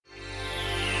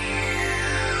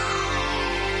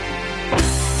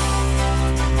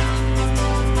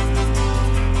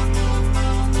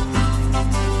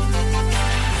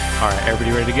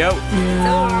Everybody ready to go?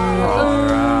 All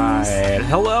right.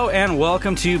 Hello and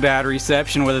welcome to Bad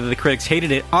Reception. Whether the critics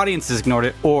hated it, audiences ignored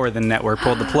it, or the network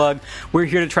pulled the plug, we're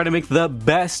here to try to make the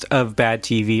best of bad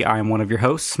TV. I am one of your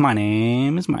hosts. My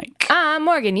name is Mike.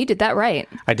 Morgan, you did that right.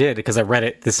 I did, because I read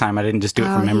it this time. I didn't just do it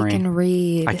from memory. You can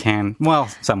read. I can. Well,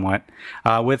 somewhat.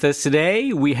 With us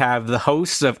today, we have the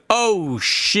hosts of Oh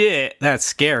Shit, That's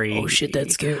Scary. Oh shit,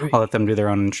 that's scary. I'll let them do their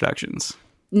own introductions.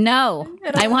 No,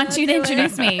 I want you to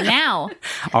introduce me now.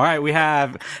 All right, we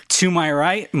have, to my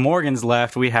right, Morgan's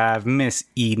left, we have Miss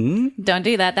Eden. Don't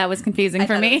do that. That was confusing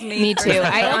for me. Me too.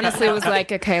 I honestly was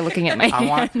like, okay, looking at my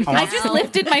hand. I just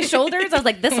lifted my shoulders. I was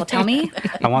like, this will tell me.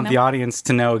 I want the audience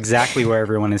to know exactly where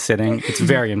everyone is sitting. It's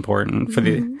very important for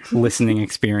the listening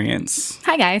experience.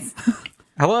 Hi, guys.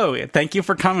 Hello, thank you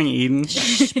for coming, Eden.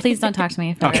 Please don't talk to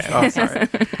me. Okay, oh, sorry.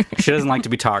 She doesn't like to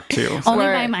be talked to. Only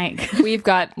by Mike. We've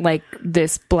got like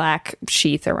this black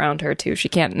sheath around her too. She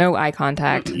can't, no eye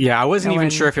contact. Yeah, I wasn't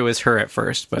even sure if it was her at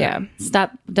first, but Yeah.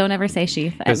 Stop. Don't ever say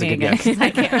sheath at was a me good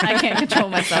again. guess. I can't control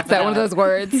myself. Is that one of those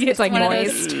words? It's like one of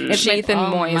moist. those- it's Sheath like, and oh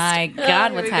moist. my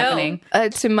God, what's happening?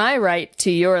 To my right, to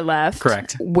your left.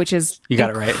 Correct. Which is You got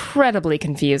it right. incredibly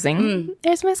confusing.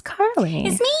 There's Miss Carly.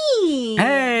 It's me.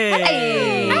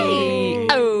 Hey!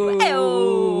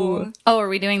 Oh, are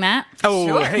we doing that?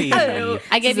 Oh, hey!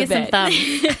 I gave you This is some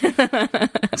a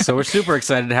thumbs. So we're super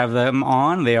excited to have them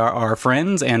on. They are our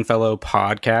friends and fellow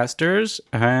podcasters,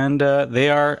 and they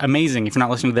are amazing. If you're not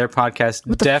listening to their podcast,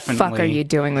 What the definitely fuck are you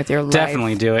doing with your life?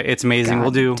 Definitely do it. It's amazing. God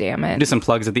we'll do damn it. do some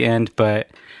plugs at the end, but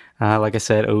like I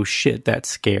said, oh shit, that's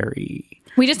scary.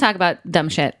 We just talk about dumb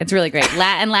shit. It's really great.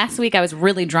 And last week I was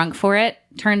really drunk for it.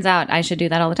 Turns out I should do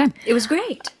that all the time. It was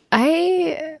great.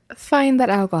 I find that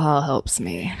alcohol helps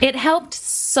me. It helped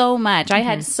so much. I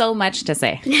had so much to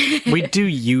say. We do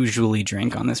usually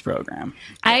drink on this program.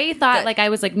 I thought I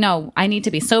was like, no, I need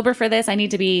to be sober for this. I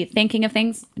need to be thinking of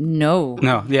things. No.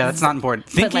 No, yeah, that's not important.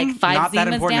 Put Thinking, like 5 not that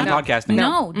Zimas important down. in podcasting.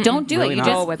 No, don't do Really it. You not.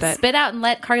 just Roll with it. spit out and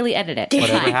let Carly edit it. It's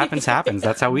Whatever fine. happens, happens.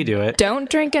 That's how we do it. Don't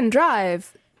drink and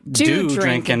drive. Do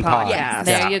drink and pod. podcast.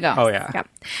 There you go. Oh, yeah. Yep.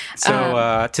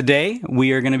 So today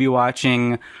we are going to be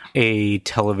watching a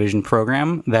television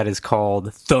program that is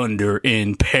called Thunder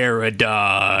in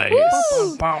Paradise.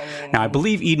 Now, I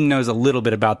believe Eden knows a little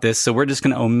bit about this, so we're just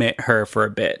going to omit her for a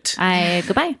bit.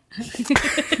 Goodbye.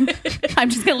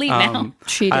 I'm just going to leave now.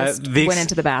 She just went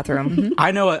into the bathroom. I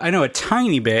know a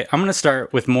tiny bit. I'm going to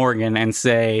start with Morgan and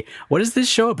say, what is this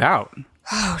show about?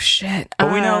 Oh shit!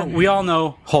 But we all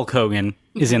know Hulk Hogan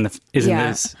is in this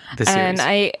series. And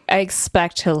I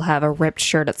expect he'll have a ripped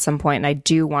shirt at some point, and I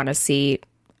do want to see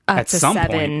up At to some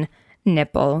 7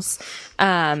 nipples.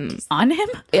 On him?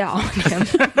 Yeah, on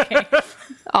him.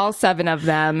 All 7 of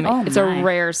them. Oh, it's my. a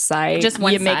rare sight. Just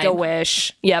one you make side. a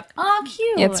wish. Yep, Oh,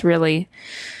 cute. it's really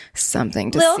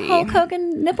something to Little see. Hulk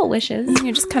Hogan nipple wishes.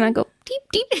 You just kind of go deep,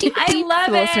 deep, deep, I deep. love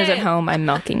For the listeners it. at home, I'm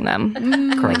milking them.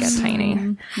 They get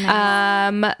tiny.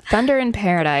 Thunder in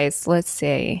Paradise. Let's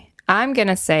see. I'm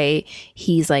gonna say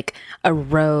he's like a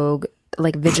rogue,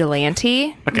 like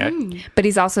vigilante, Okay. but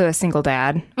he's also a single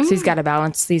dad, so he's got to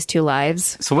balance these 2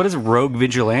 lives. So what does Rogue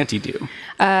Vigilante do?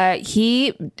 Does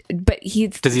he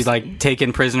Does he like take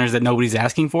in prisoners that nobody's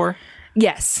asking for?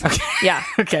 Yes. Yeah.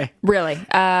 Okay. Really.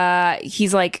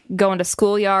 He's like going to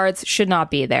schoolyards, should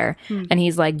not be there. And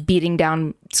he's like beating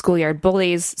down schoolyard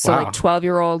bullies. So Wow. like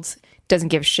 12-year-olds, doesn't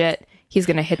give shit. He's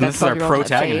going to hit And that this is our 12-year-old in the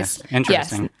protagonist. face.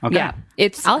 Interesting. Yes. Okay. Yeah.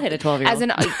 It's I'll hit a 12-year-old. as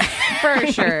an for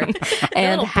sure.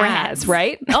 and Little has, brats.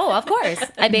 right? Oh, of course.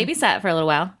 I babysat for a little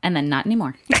while and then not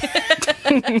anymore.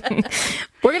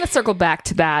 We're going to circle back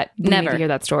to that. We need Never. to hear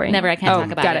that story. Never. I can't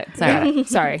talk about got it. Sorry.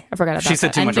 Sorry. I forgot about She said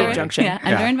that. too much Under, already. junction. yeah,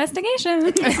 under investigation.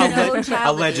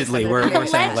 Allegedly. We're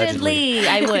saying allegedly. Allegedly,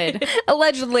 I would.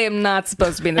 Allegedly, I'm not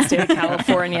supposed to be in the state of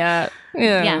California.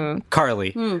 Yeah.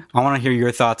 Carly, I want to hear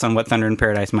your thoughts on what Thunder in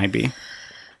Paradise might be.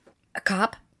 A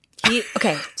cop.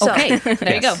 Okay. So Okay,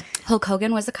 there you go. Hulk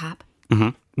Hogan was a cop.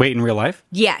 Wait, in real life?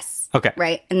 Yes. Okay.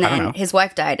 Right. And I don't know. then his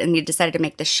wife died, and he decided to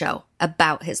make this show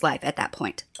about his life at that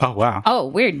point. Oh, wow. Oh,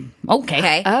 weird. Okay.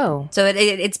 Okay. Oh. So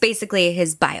it's basically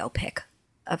his biopic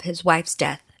of his wife's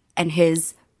death and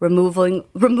his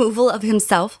removal of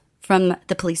himself from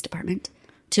the police department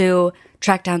to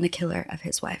track down the killer of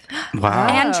his wife Wow.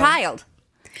 and child.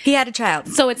 He had a child.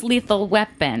 So it's Lethal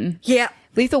Weapon. Yeah.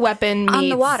 Lethal Weapon On the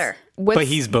meets- water. What's- But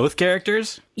he's both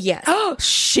characters? Yes. Oh,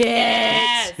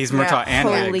 shit. He's Murtaugh and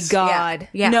Holy Wags. God.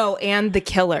 Yeah. No, and the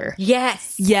killer.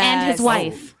 Yes. Yes. And his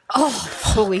wife.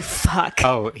 Holy fuck.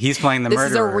 Oh, he's playing the This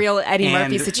murderer. is a real Eddie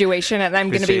Murphy and situation, and I'm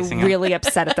going to be chasing him. really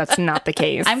upset if that's not the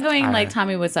case. I'm going like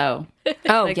Tommy Wiseau.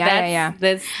 oh, Like, yeah.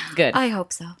 That's good. I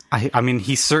hope so. I mean,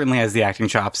 he certainly has the acting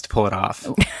chops to pull it off.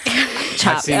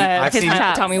 Chop. I've seen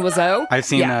Tommy Wiseau. I've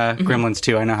seen Yeah. Gremlins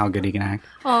too. I know how good he can act.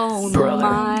 Oh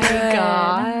my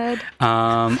God.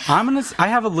 I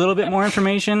have a little bit more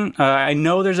information. I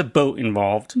know there's a boat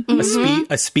involved,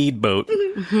 a speed boat,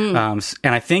 and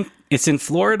I think it's in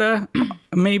Florida,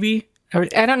 maybe.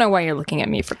 I don't know why you're looking at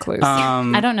me for clues.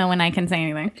 I don't know when I can say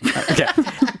anything. Okay.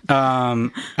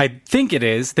 I think it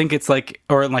is. Think it's like,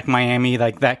 or like Miami,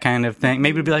 like that kind of thing.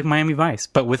 Maybe it'd be like Miami Vice,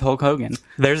 but with Hulk Hogan.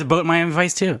 There's a boat in Miami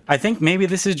Vice too. I think maybe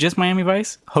this is just Miami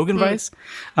Vice, Hogan Vice.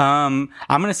 I'm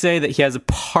gonna say that he has a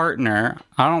partner.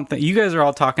 I don't think you guys are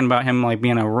all talking about him like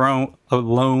being a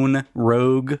lone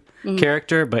rogue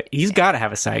character, but he's got to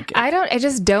have a sidekick. I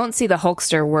just don't see the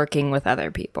Hulkster working with other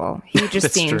people. He just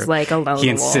That's seems true. like a lone He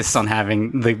wolf. insists on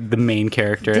having the main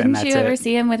character, and Didn't that's you ever it.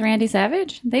 see him with Randy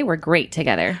Savage? They were great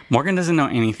together. Morgan doesn't know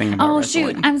anything about Oh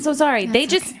wrestling. shoot! I'm so sorry. They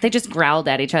just growled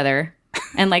at each other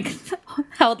and like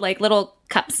held like little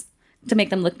cups to make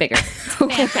them look bigger.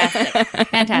 Fantastic.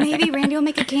 Fantastic. Maybe Randy will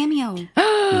make a cameo.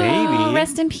 Maybe.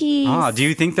 Rest in peace. Do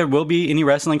you think there will be any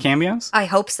wrestling cameos? I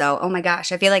hope so. Oh my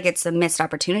gosh. I feel like it's a missed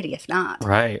opportunity if not.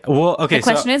 Right. Well, okay. The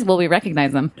question is, will we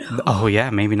recognize them? Oh yeah,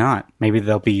 maybe not. Maybe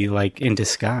they'll be like in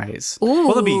disguise.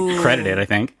 Well, they'll be credited, I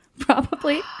think.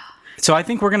 Probably. So I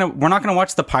think we're not gonna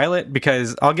watch the pilot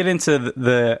because I'll get into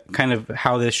the kind of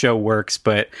how this show works.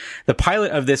 But the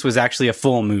pilot of this was actually a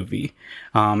full movie.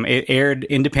 It aired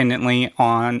independently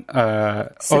on.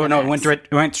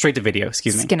 It went straight to video.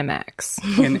 Excuse me.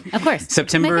 Skinamax. In Of course.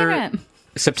 September My favorite.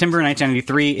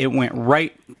 1993, it went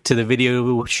right to the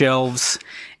video shelves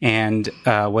and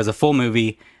was a full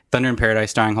movie. Thunder in Paradise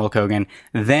starring Hulk Hogan.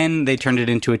 Then they turned it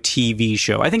into a TV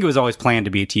show. I think it was always planned to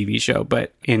be a TV show,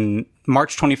 but in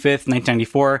March 25th,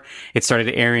 1994, it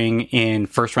started airing in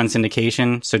first run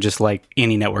syndication. So just like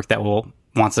any network that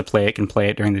wants to play it can play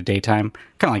it during the daytime.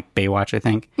 Kind of like Baywatch, I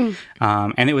think.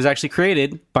 And it was actually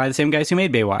created by the same guys who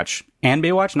made Baywatch and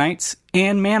Baywatch Nights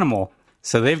and Manimal.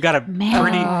 So they've got a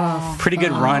pretty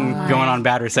good run going on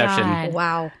Bad Reception. God.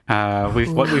 Wow.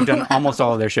 We've done almost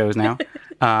all of their shows now.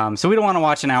 So we don't want to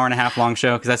watch an hour and a half long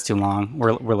show because that's too long.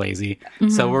 We're lazy.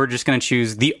 So we're just going to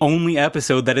choose the only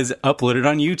episode that is uploaded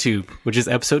on YouTube, which is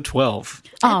episode 12.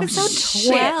 Oh, Episode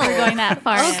shit. 12. We're going that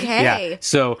far. in. Okay. Yeah.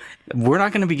 So we're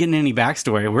not going to be getting any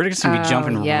backstory. We're just going to be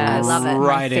jumping yes. Love it.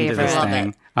 right My into this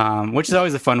favorite. thing, which is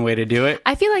always a fun way to do it.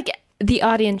 I feel like the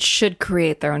audience should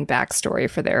create their own backstory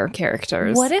for their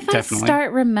characters. What if Definitely. I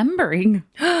start remembering?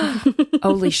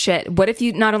 Holy shit. What if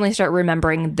you not only start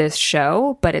remembering this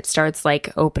show, but it starts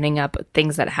like opening up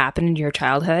things that happened in your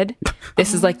childhood?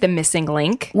 This is like the missing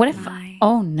link. What if?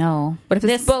 Oh no! What if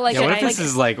this, but like, Yeah, what if I- this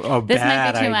is like a This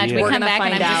bad might be too much. idea? We We're come gonna back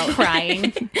and find I'm just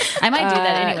crying. I might do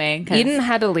that anyway. 'cause- Eden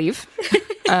had to leave.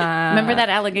 remember that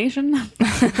allegation?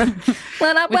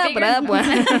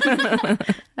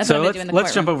 That's So what they do in the let's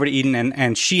courtroom. jump over to Eden,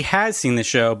 and she has seen the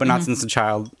show, but not since a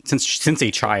child. Since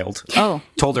a child. Oh.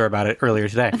 Told her about it earlier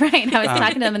today. Right. I was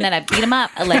talking to him and then I beat him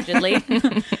up, allegedly.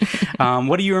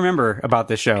 What do you remember about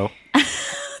this show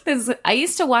 'Cause I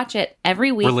used to watch it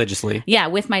every week. religiously? Yeah,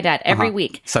 with my dad every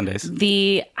week. Sundays.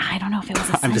 I don't know if it was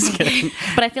a I'm just Sunday. kidding.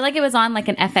 But I feel like it was on like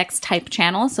an FX type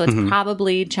channel, so it's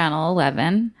probably channel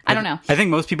 11. I don't know. I think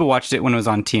most people watched it when it was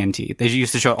on TNT. They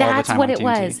used to show it all the That's time what on it TNT.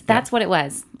 was. That's what it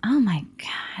was. Oh my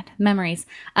god, memories.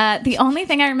 The only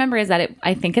thing I remember is that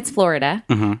I think it's Florida.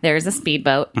 There's a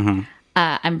speedboat.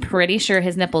 I'm pretty sure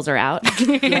his nipples are out.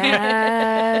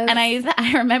 Yes. And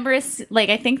I remember, I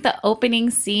think the opening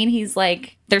scene, he's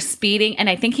like, they're speeding, and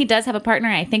I think he does have a partner,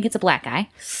 and I think it's a black guy.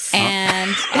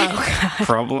 And,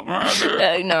 Problem.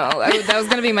 No, that was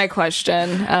going to be my question.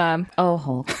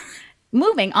 Hulk.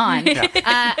 Moving on.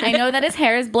 I know that his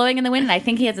hair is blowing in the wind, and I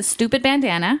think he has a stupid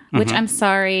bandana, which I'm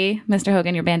sorry, Mr.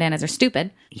 Hogan, your bandanas are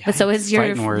stupid. But so is your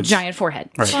fighting words. giant forehead.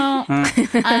 Right. Well,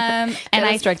 and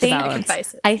I strike the think,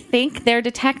 balance. I think they're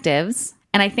detectives.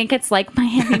 And I think it's like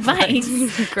Miami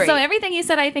Vice. Great. So everything you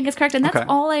said, I think is correct. And that's Okay.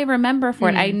 all I remember for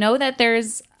it. I know that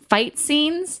there's fight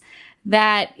scenes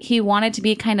that he wanted to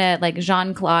be kind of like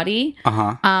Jean-Claude.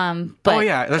 But Oh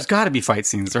yeah, there's got to be fight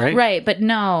scenes, right? right, but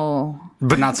no.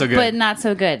 But not so good. But not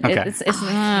so good. Okay. It's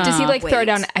Does he like throw wait.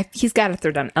 down? He's got to throw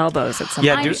down elbows at some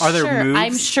Yeah, point. are there moves?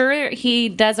 I'm sure he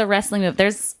does a wrestling move.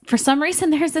 For some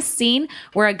reason, there's a scene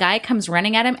where a guy comes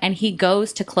running at him and he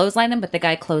goes to clothesline him, but the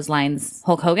guy clotheslines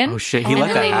Hulk Hogan. Oh, shit, he and let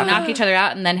then that they happen? knock each other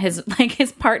out, and then his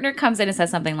partner comes in and says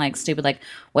something like stupid, like,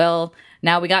 "Well,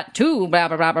 now we got two, blah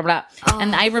blah blah blah blah."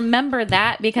 And I remember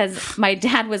that because my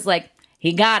dad was like,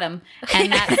 He got him.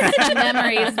 And that's the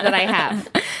memories that I have.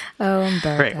 Oh,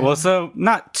 Umberto. Great. Well, so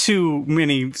not too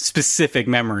many specific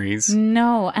memories.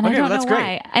 No, and I Okay, don't well, that's know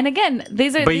great. why. And again,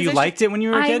 these are. But these you are liked it when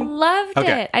you were a kid? I loved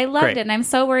Okay, it. I loved great. it, and I'm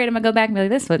so worried I'm gonna go back and be like,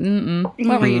 "This was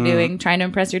what were you doing? Trying to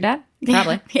impress your dad?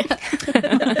 Probably."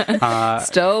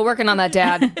 Still working on that,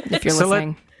 Dad, if you're So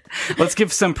listening. Let's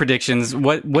give some predictions.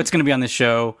 What's going to be on this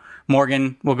show?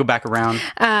 Morgan, we'll go back around.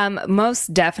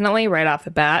 Most definitely, right off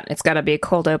the bat, it's got to be a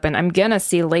cold open. I'm going to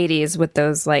see ladies with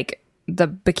those, like, the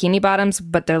bikini bottoms,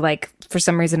 but they're, like, for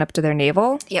some reason up to their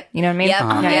navel. Yep. You know what I mean? Yep. Yeah,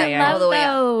 Uh-huh. yeah, I yeah. love All the way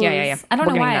up. those. Yeah. I don't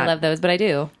We're know why getting I that. love those, but I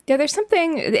do. Yeah, there's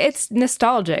something, it's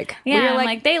nostalgic. Yeah, Where you're I'm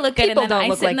like, they look good, and people then don't I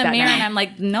look sit like in the that mirror now. and I'm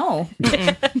like, no.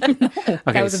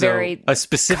 Okay, was a so very a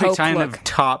specific Coke kind look. of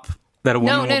top that a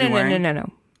woman No, will be wearing.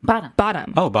 no. Bottom.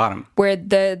 Bottom. Oh, bottom. Where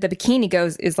the bikini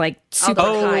goes is like super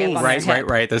Oh, high up on right.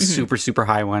 their hip. The super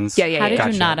high ones. Yeah. How did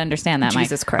Gotcha. you not understand that, Mike?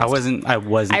 Jesus Christ. I wasn't I paying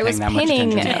was that much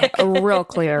painting attention. a real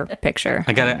clear picture.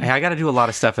 I gotta do a lot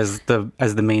of stuff as the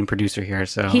main producer here.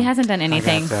 So He hasn't done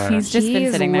anything. He's just been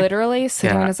He's sitting there. literally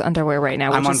sitting Yeah. in his underwear right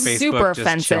now, I'm which on is Facebook super just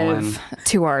offensive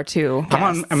to our two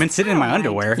guests. I'm sitting in my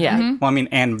underwear. Yeah. Mhm. Well, I mean,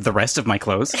 and the rest of my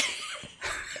clothes.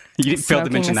 You failed to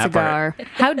Smoking mention a that part.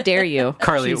 cigar. How dare you?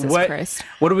 Carly, Jesus what Christ.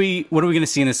 what are we going to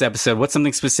see in this episode? What's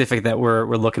something specific that we're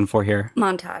looking for here?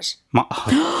 Montage. Of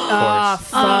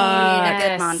course. A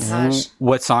good montage.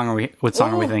 What song are we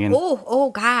thinking?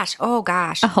 Oh gosh.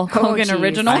 Hulk Hogan geez.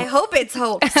 original. I hope it's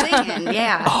Hulk singing.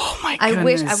 Yeah. Oh my I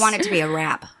wish I goodness. want it to be a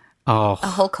rap. Oh, A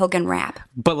Hulk Hogan rap.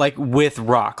 but like with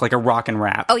rock, like a rock and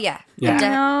rap. Oh yeah. Yeah.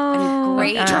 And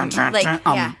great. Like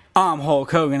yeah. I'm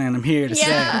Hulk Hogan and I'm here to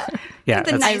Yeah. say. Yeah,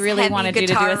 The that's, I nice really heavy wanted you to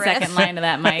do guitar a second riff. line to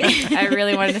that, Mike. I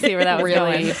really wanted to see where that was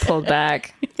Really going. pulled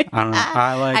back. I don't know.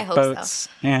 I like I hope boats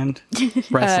and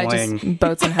wrestling. Just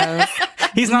boats and hoes.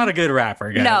 He's not a good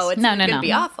rapper, guys. No, it's No, gonna no.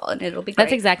 be awful and it'll be great.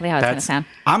 That's exactly how it's going to sound.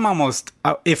 I'm almost.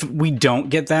 If we don't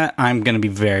get that, I'm going to be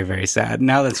very, very sad.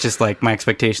 Now that's just like my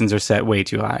expectations are set way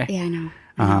too high. Yeah,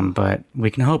 I know. But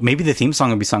we can hope. Maybe the theme song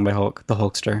will be sung by Hulk, the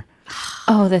Hulkster.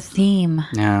 Oh, the theme.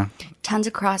 Yeah. Tons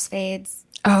of crossfades.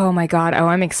 Oh my god. Oh,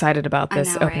 I'm excited about this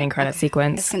know, right? opening credit Okay.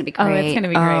 sequence. It's gonna be Oh, great. it's going to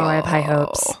be Oh, great. I have high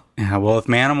hopes. Yeah. Well, if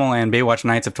Manimal and Baywatch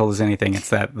Nights have told us anything, it's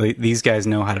that these guys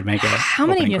know how to make a. How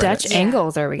many opening Dutch credits.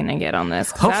 angles are we going to get on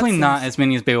this? 'Cause Hopefully that not seems- as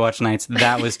many as Baywatch Nights.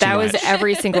 That was too That was much.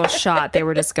 every single shot. They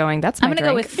were just going, that's my I'm going to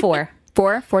go drink. with 4.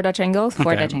 Four Dutch angles?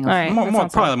 Four Dutch angles. All right. More, that more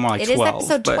sounds probably more like It is 12.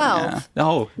 episode but, 12. yeah.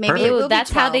 Oh, Maybe perfect. it will be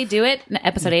That's how 12. they do it.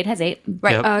 Episode 8 has 8.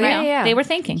 Right. Yep. Oh, yeah, Right. yeah. They were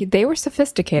thinking. They were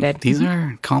sophisticated. These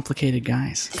are complicated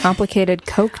guys. Complicated,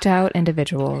 coked out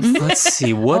individuals. Let's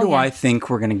see. What do I think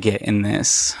we're going to get in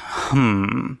this?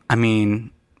 I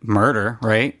mean, murder,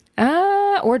 right?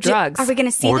 Or drugs. Are we going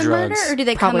to see Or the murder drugs. or do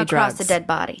they Probably come across drugs. a dead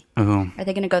body? Ooh. Are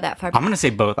they going to go that far? I'm going to say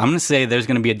both. I'm going to say there's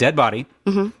going to be a dead body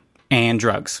and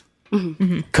drugs.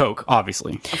 Coke,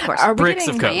 obviously. Of course. Are we Bricks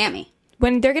getting, of Coke. Miami.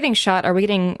 when they're getting shot, are we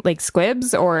getting like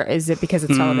squibs or is it because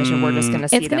it's television we're just going to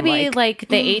see It's going them to be like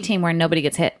the A-Team where nobody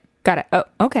gets hit. Got it. Oh,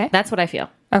 okay. That's what I feel.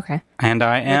 Okay. And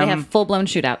I They have am full-blown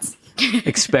shootouts.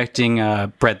 expecting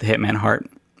Brett the Hitman Hart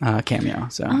cameo.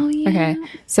 So Okay.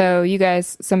 So you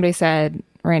guys, somebody said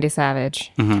Randy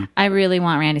Savage. I really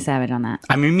want Randy Savage on that.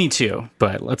 I mean, me too.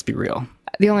 But let's be real.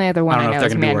 The only other one I don't know I if know they're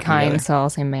is gonna be working Mankind, together. so I'll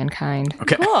say Mankind.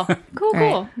 Okay. Cool.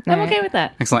 right. I'm All okay right. with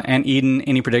that. Excellent. And Eden,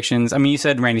 any predictions? I mean, you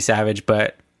said Randy Savage,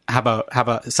 but how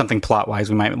about something plot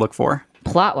wise we might look for?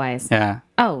 Plot-wise. Yeah.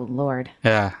 Oh, Lord.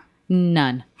 Yeah.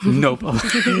 None. Nope.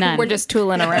 None. We're just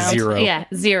tooling around. Zero. Yeah,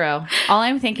 0. All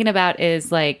I'm thinking about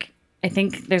is like, I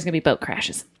think there's going to be boat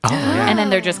crashes. Oh, yeah. And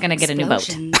then they're just going to get a new boat.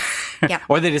 Explosions. Yeah.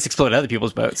 Or they just explode other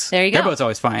people's boats. There you Their go. boat's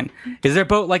always fine. Is their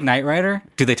boat like Knight Rider?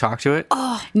 Do they talk to it?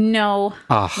 No.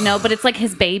 Oh. No, but it's like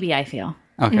his baby, I feel.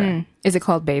 Okay. Is it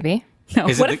called Baby? No.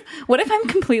 Is it What if I'm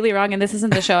completely wrong and this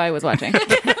isn't the show I was watching?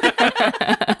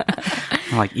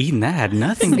 I'm like, Eden, that had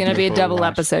nothing It's to going to do be a with what we double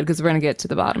watched. episode because we're going to get to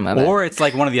the bottom of it. Or it's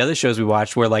like one of the other shows we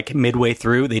watched where like midway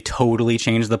through they totally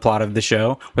changed the plot of the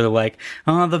show where they're like,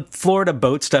 oh, the Florida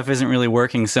boat stuff isn't really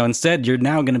working. So instead you're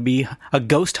now going to be a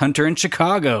ghost hunter in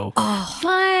Chicago.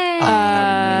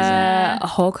 Fun.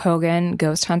 Hulk Hogan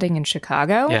ghost hunting in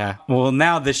Chicago. Yeah. Well,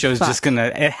 now this show's just going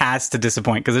to, it has to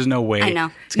disappoint because there's no way. I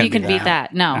know. it's gonna You can be beat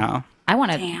that. No. No. I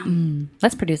want to. Damn.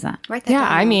 Let's produce that. Write that Yeah,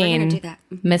 down. I We're mean- gonna do that.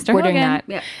 Mr. We're Hogan. doing that.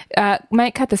 Yeah.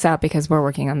 Might cut this out because we're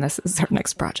working on this. This is our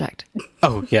next project.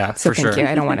 Oh, yeah, So for thank sure. you.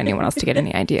 I don't want anyone else to get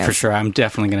any ideas. For sure. I'm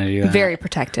definitely going to do that. Very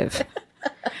protective.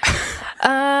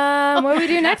 What do we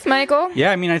do next, Michael?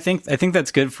 Yeah, I mean, I think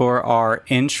that's good for our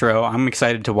intro. I'm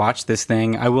excited to watch this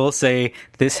thing. I will say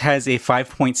this has a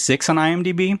 5.6 on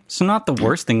IMDb, so not the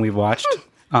worst thing we've watched.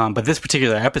 But this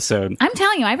particular episode, I'm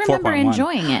telling you, I remember 4.1.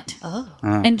 enjoying it.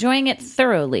 Enjoying it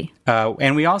thoroughly.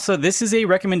 and we also, this is a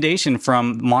recommendation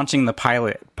from Launching the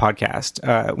Pilot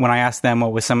podcast. When I asked them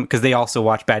what was because they also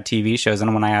watch bad TV shows,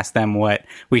 and when I asked them what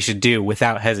we should do,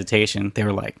 without hesitation, they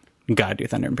were like, "You gotta do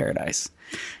Thunder in Paradise."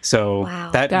 So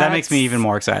that makes me even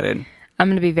more excited. I'm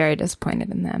going to be very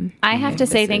disappointed in them. I have to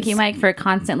say thank you, Mike, for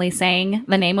constantly saying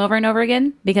the name over and over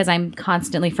again, because I'm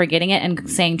constantly forgetting it and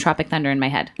saying Tropic Thunder in my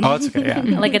head. Oh, it's okay.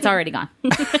 Yeah. Like it's already gone.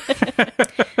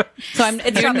 So you're never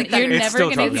still going to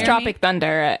Tropic hear It's me. Tropic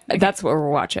Thunder. That's what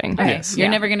we're watching. Okay. Yes. You're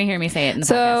never going to hear me say it in the podcast.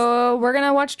 So we're going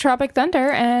to watch Tropic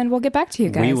Thunder, and we'll get back to you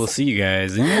guys. We will see you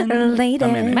guys in later.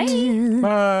 a minute.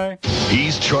 Bye.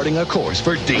 He's charting a course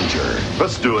for danger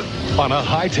Let's do it. on a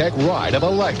high-tech ride of a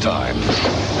lifetime.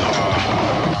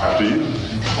 After you.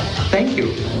 Thank you.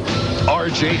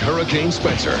 RJ Hurricane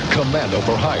Spencer, commando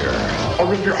for hire. I'll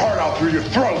rip your heart out through your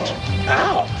throat.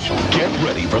 Ouch. Get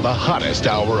ready for the hottest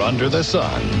hour under the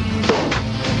sun.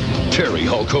 Terry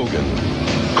Hulk Hogan,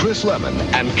 Chris Lemon,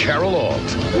 and Carol Alt.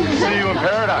 See you in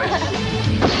paradise.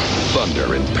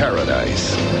 Thunder in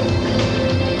Paradise.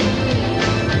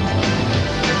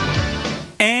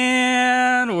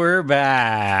 And we're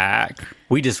back.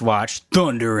 We just watched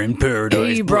Thunder in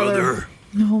Paradise, Hey, brother.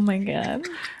 Oh my God.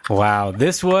 Wow,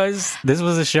 this was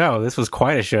a show. This was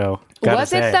quite a show. Gotta Was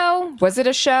say. it, though? Was it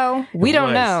a show? We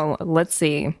don't was. know. Let's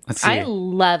see. Let's see. I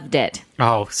loved it.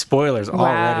 Oh, spoilers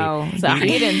Wow. already.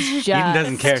 Sorry. Eden's just... Eden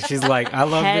doesn't care. She's like, I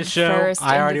love Head this show. first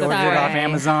I already into the ordered it off fray.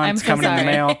 Amazon. I'm It's so coming in the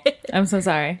sorry. mail. I'm so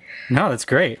sorry. No, that's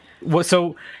great. Well,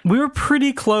 so we were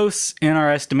pretty close in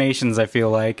our estimations. I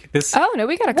feel like this. Oh, no,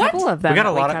 we got a couple of them. we got a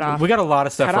that lot cut of off. we got a lot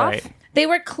of stuff Cut off? right. They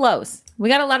were close. We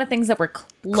got a lot of things that were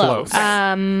close.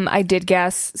 I did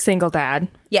guess single dad.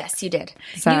 Yes, you did.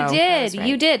 So You that did. was right.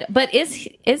 You did. But is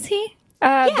he?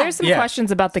 There's some Yeah.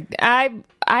 questions about the.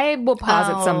 I will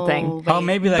posit something. Oh,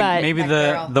 maybe But- maybe That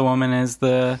the girl. the woman is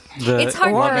the It's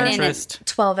hard love even in interest. at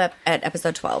 12 at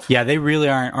episode 12. Yeah, they really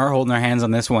aren't holding their hands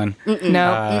on this one.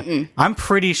 No, I'm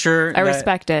pretty sure I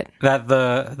respect it. that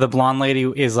the blonde lady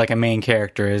is like a main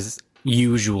character is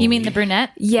usually. You mean the brunette?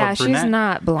 Yeah, Or she's brunette?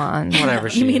 not blonde. whatever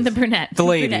she You mean is. the brunette? The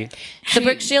lady. Brunette. The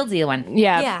Brooke Shieldsy one.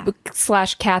 Yeah, Yeah.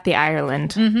 / Kathy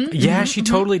Ireland. Yeah, she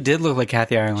totally did look like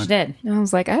Kathy Ireland. She did. I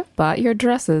was like, I've bought your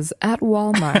dresses at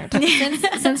Walmart.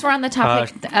 Since we're on the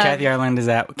topic, Kathy Ireland is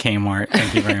at Kmart.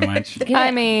 Thank you very much. get I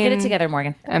it- mean- get it together,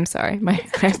 Morgan. I'm sorry,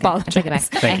 I apologize. Take it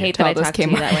back. I hate that I Tell talk this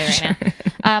to you that Kmart. way right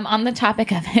now. On the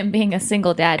topic of him being a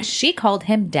single dad, she called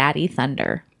him Daddy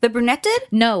Thunder. The brunette did?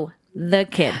 No, the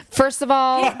kid. First of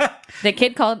all, The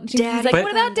kid called. She's Daddy like, But-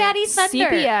 what about Daddy Thunder?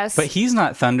 CBS. But he's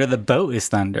not Thunder. The boat is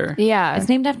Thunder. yeah, It's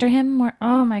named after him.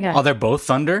 Oh my god. Oh, they're both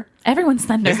Thunder? Everyone's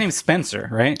Thunder. His name's Spencer,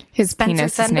 right? his Spencer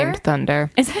penis Thunder? is named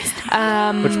Thunder. Is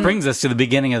that Which brings us to the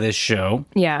beginning of this show.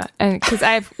 Yeah, and because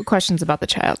I have questions about the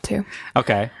child too.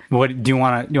 Okay. What do you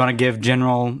want to give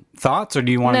general thoughts, or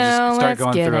do you want to No, just start let's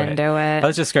going get through into it.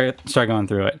 Let's just start going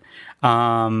through it.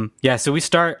 Yeah, so we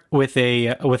start with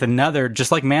another,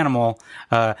 just like Manimal.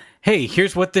 Hey,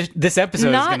 here's what this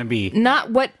episode is going to be. Not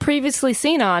what previously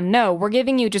seen on. No, we're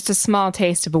giving you just a small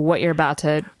taste of what you're about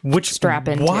to strap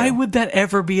into. Why would that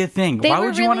ever be a thing? They Why were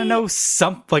would you want to really- know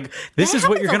something like this? That Is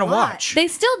what you're happens going a to lot. watch? they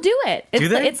still do it? It's, Do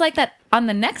they? It's like that on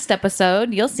the next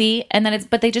episode. You'll see, and then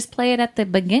but they just play it at the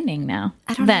beginning now.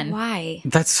 I don't know why.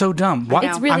 That's so dumb. Why?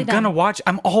 It's really I'm gonna dumb. watch.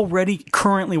 I'm already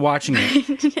currently watching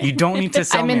it. You don't need to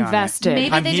sell I'm me on it. invested.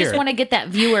 Maybe I'm they here. just want to get that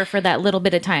viewer for that little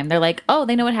bit of time. They're like, oh,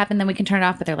 they know what happened, then we can turn it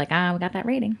off. But they're like, we got that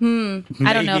rating.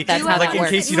 I don't know if that's how like that in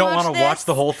works. case you don't Watch want to watch this?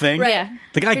 the whole thing. Right. Yeah.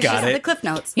 Like I It's got just the it. Cliff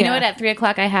Notes. You know what? At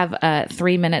 3:00, I have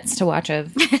 3 minutes to watch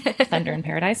of Thunder in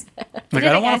Paradise. Like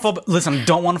I don't want to fall. Listen,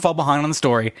 don't want to fall behind on the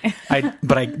story.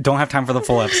 But I don't have time for the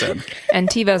full episode. And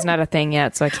TiVo's not a thing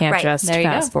yet, so I can't Right, just there you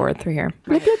fast go. forward through here.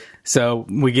 So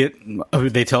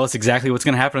they tell us exactly what's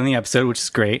going to happen in the episode, which is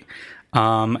great.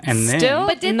 And then Still,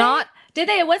 But did not. Did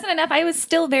they? It wasn't enough. I was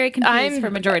still very confused for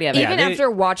a majority of it. Even they-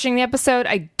 after watching the episode,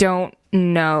 I don't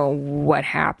know what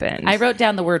happened. I wrote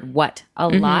down the word "what" a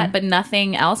lot, but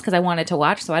nothing else because I wanted to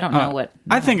watch, so I don't know what.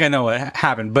 I think I know what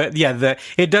happened, but yeah,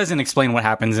 it doesn't explain what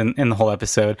happens in the whole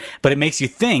episode, but it makes you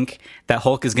think that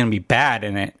Hulk is going to be bad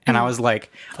in it. And I was like,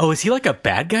 oh, is he like a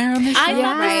bad guy on this show? I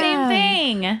thought the Yeah. same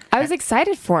thing. I was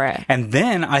excited for it. And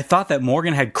then I thought that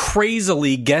Morgan had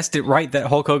crazily guessed it right that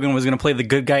Hulk Hogan was going to play the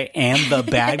good guy and the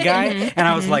bad guy. And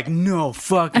I was like, no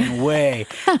fucking way.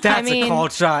 That's mean, a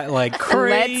called shot like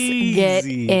crazy. Let's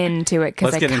get into it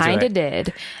because Let's I get into kind it. of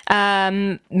did.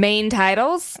 Main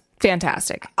titles,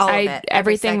 fantastic. All of it,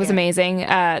 every Everything was second. amazing.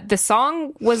 The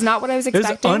song was not what I was It was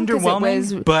expecting. 'cause underwhelming, It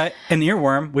was, but an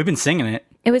earworm. We've been singing it.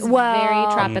 It was Well-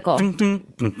 very tropical.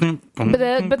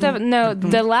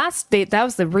 The last bit, that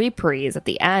was the reprise at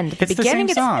the end. At the It's the beginning,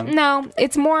 same song. No,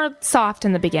 it's more soft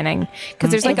in the beginning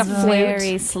because there's like a flute.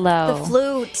 Very slow. The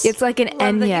flute. It's like an Love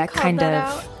that you Enya called kind that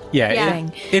of. out. Yeah, Yeah.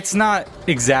 it's not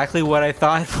exactly what I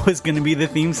thought was going to be the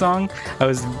theme song. I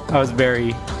was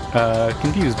very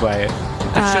confused by it.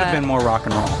 It should have been more rock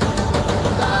and roll.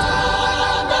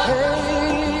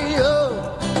 Hey,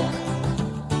 oh,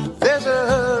 there's a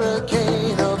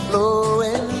hurricane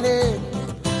blowing in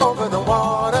over the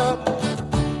water,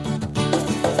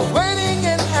 waiting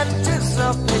in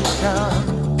anticipation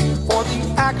for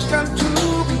the action to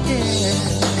begin.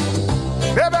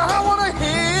 Baby, I want to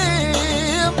hear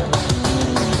him.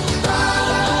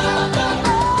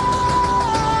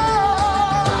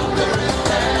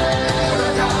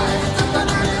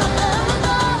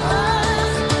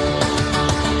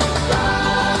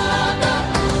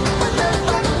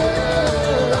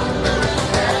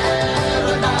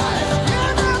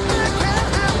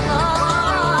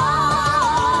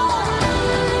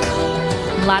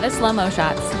 A lot of slow-mo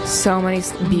shots. So many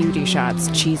beauty shots.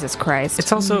 Jesus Christ.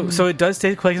 It's also so it does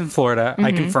take place in Florida.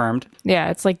 I confirmed. Yeah,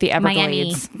 it's like the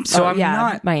Everglades. So I'm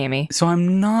not Miami. So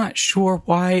I'm not sure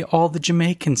why all the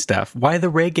Jamaican stuff. Why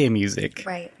the reggae music?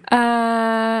 Right.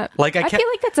 Like I feel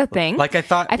like that's a thing. Like I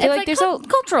thought. I feel It's like there's a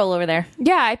cultural over there.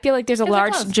 I feel like there's a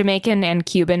large close. Jamaican and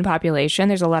Cuban population.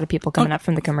 There's a lot of people coming up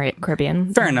from the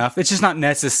Caribbean. Fair enough. It's just not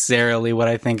necessarily what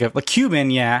I think of. Like Cuban,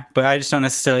 yeah, but I just don't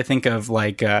necessarily think of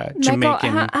like Jamaican.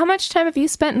 Michael, how much time have you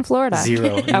spent in Florida?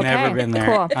 Zero. Never been there.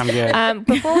 Cool. I'm good.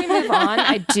 Before we move on,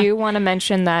 I do want to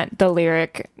mention that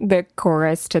the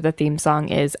chorus to the theme song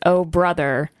is "Oh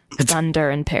Brother, Thunder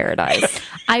in Paradise."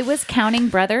 I was counting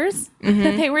brothers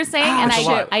that they were saying, and That's a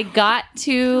lot. I got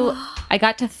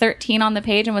to 13 on the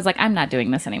page and was like, I'm not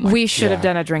doing this anymore. We should have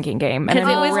done a drinking game. And 'Cause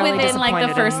I'm it was really within, like, the disappointed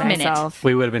in first minute. myself.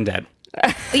 We would have been dead.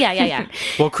 yeah.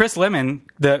 Well, Chris Lemon,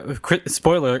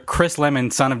 spoiler, Chris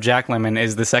Lemon, son of Jack Lemmon,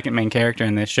 is the second main character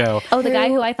in this show. Oh, the guy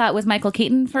who I thought was Michael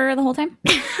Keaton for the whole time?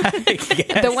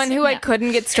 The one who I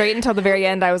couldn't get straight until the very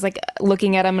end. I was like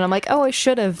looking at him and I'm like, oh, I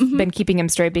should have been keeping him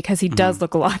straight because he does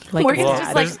look a lot like Morgan's his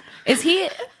just dad. like, is he?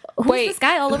 Who's this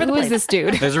guy all over the who place? is this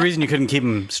dude? There's a reason you couldn't keep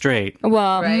him straight.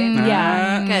 Well,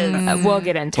 yeah, Because we'll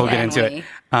get into We'll it. get into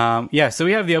it. So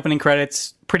we have the opening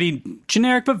credits. Pretty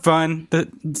generic but fun. The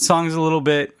song's a little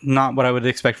bit not what I would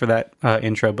expect for that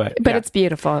intro, but But yeah. it's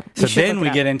beautiful. So then we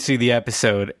get into the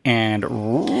episode, and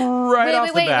right off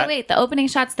the bat, Wait. The opening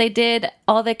shots, they did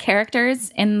all the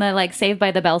characters in the like Saved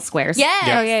by the Bell squares. yes.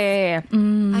 Oh yeah.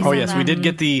 oh yes, we did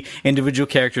get the individual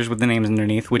characters with the names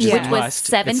underneath, which is Yeah. a Was must.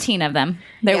 17 of them.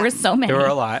 There were so many. There were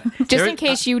a lot. Just There- in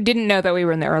case you didn't know that we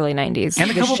were in the early 90s.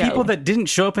 and a the couple show. people that didn't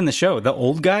show up in the show. The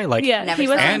old guy, like Yeah, Never he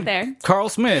saw wasn't and there. Carl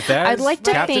Smith as I'd like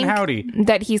to Captain think Howdy.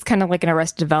 that he's kind of like an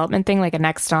Arrested Development thing, like a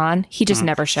Next On. He just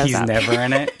never shows He's up. never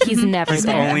in it. He's never He's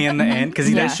there. only in the end because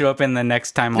he Yeah. does show up in the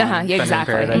next time on Thunder in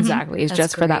Exactly. Paradise. Exactly. It's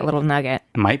just for that great. little nugget.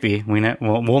 It might be.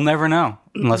 We'll never know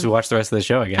unless we watch the rest of the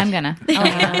show. I guess. I'm gonna.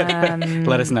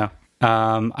 Let us know.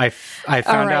 I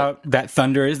found right. out that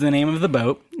Thunder is the name of the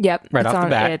boat. Yep. Right it's off the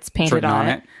bat, It's painted written on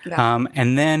it.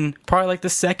 And then probably like the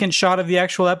second shot of the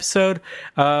actual episode,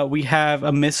 we have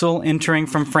a missile entering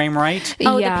from frame right,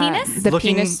 Oh, the penis? The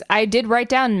Looking- penis. I did write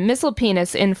down missile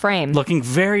penis in frame. looking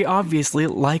very obviously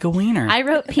like a wiener. I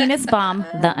wrote penis bomb,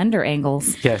 the under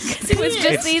angles. yes. It was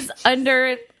just these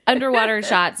underwater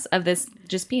shots of this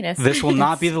just penis. This will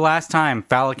not be the last time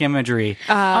phallic imagery is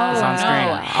on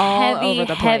screen. All over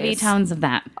the heavy place. tones of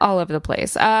that. All over the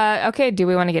place. Okay, do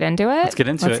we want to get into it? Let's get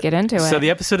into it. So the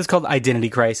episode is called Identity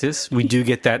Crisis. We do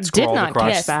get that did scrawled not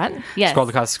across catch that. Yes. scrawled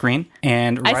across the screen.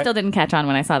 And I right- still didn't catch on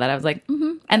when I saw that. I was like,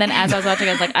 And then as I was watching,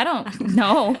 I was like, I don't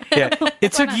know. yeah,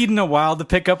 it took Eden a while to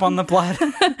pick up on the plot.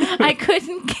 I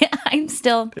couldn't get, I'm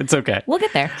still, It's okay. we'll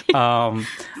get there.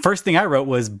 First thing I wrote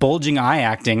was bulging eye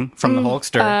acting from the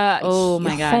Hulkster. Oh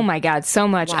my God. Oh my God, so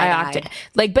much. I Wide-eyed. octa-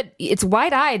 like, but it's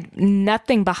wide eyed,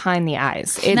 nothing behind the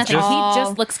eyes. It's Nothing. all, He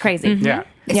just looks crazy. yeah.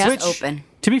 It's Yeah. just open.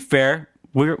 To be fair,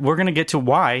 we're going to get to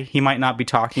why he might not be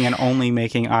talking and only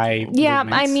making eye yeah.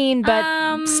 movements. I mean,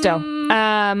 but still,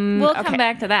 We'll okay. come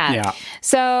back to that. Yeah.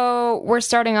 So we're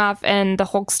starting off, and the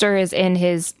Hulkster is in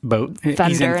his Boat. Thunder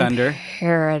He's in in Thunder.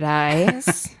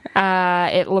 Paradise.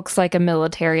 It looks like a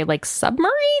military, like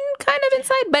submarine kind of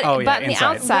inside, but Oh, yeah, but on the inside.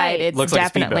 outside, Right. it's Looks like a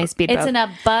definitely speedboat. It's an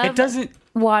above It doesn't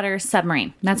water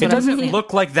submarine. That's it what doesn't I'm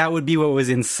look like that would be what was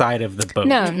inside of the boat.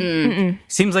 No,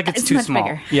 Seems like it's too much small.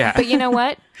 bigger. Yeah. but you know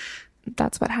what?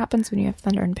 that's what happens when you have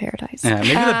thunder in paradise. Yeah, maybe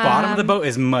the bottom of the boat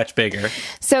is much bigger.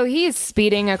 So he's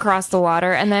speeding across the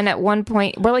water, and then at one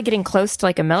point, we're like getting close to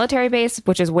like a military base,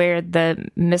 which is where the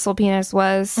missile penis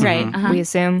was, Right, We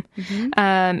assume.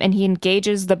 And he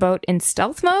engages the boat in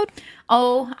stealth mode.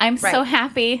 Oh, I'm so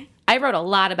happy. I wrote a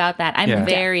lot about that. I'm Yeah.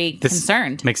 very This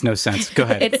concerned. makes no sense. Go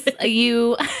ahead. It's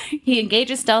he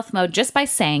engages stealth mode just by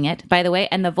saying it, by the way,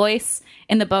 and the voice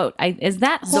in the boat. Is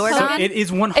that Hulk Zordon? Hogan? It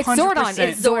is 100%. It's Zordon.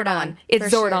 It's Zordon. It's for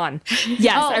sure. Zordon.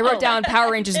 Yes, I wrote down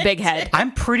Power Rangers Big Head.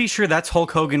 I'm pretty sure that's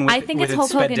Hulk Hogan with, I think with it's it Hulk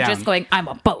sped Hogan down. just going, I'm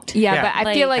a boat. Yeah, Yeah. but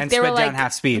I feel like And they were sped down like,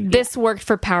 half speed. this worked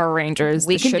for Power Rangers.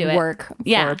 We This can should do it. work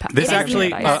Yeah. for This Thunder in actually,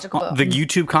 Paradise. the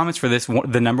YouTube comments for this,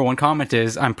 the number one comment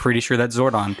is, I'm pretty sure that's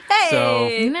Zordon. So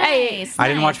Nice. I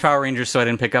didn't watch Power Rangers, so I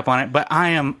didn't pick up on it, but I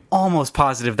am almost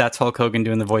positive that's Hulk Hogan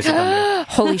doing the voice of Thunder.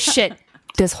 Holy shit.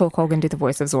 Does Hulk Hogan do the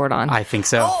voice of Zordon? I think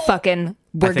so. Fucking,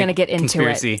 we're think going to get into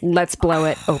conspiracy. it. Let's blow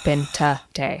it open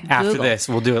today. After Google. this,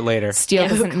 we'll do it later. Steel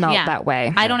doesn't melt Yeah. that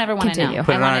way. I don't ever want to know. Continue.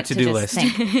 Put I it want on our to to-do just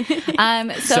list. think.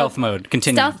 So Stealth mode.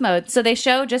 Continue. Stealth mode. So they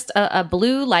show just a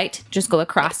blue light just go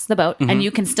across the boat, and you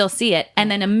can still see it.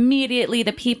 And then immediately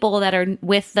the people that are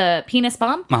with the penis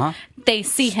bomb, they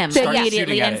see him Start immediately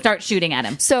shooting at and it. start shooting at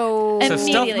him. So, So stealth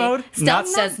Immediately. mode? Not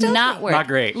Stealth does not work. Not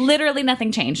great. Literally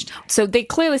nothing changed. so they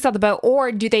clearly saw the boat,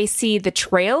 or do they see the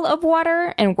trail of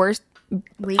water and worse?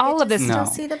 We All get of to this- still No.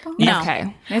 see the bone? No.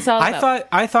 Okay. It's all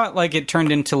I thought like it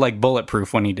turned into like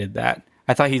bulletproof when he did that.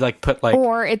 I thought he like put like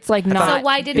Or it's like not. So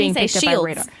why didn't being he say picked up by shields?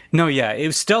 radar. no, yeah, it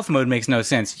was stealth mode makes no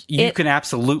sense. You It- can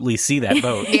absolutely see that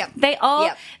boat. Yep.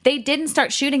 They didn't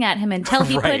start shooting at him until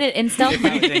he Right. put it in stealth If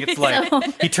mode. anything, it's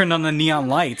like he turned on the neon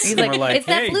lights. He's and like, we're like, it's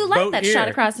that hey, blue light boat that here. shot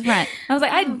across the front. I was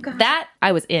like,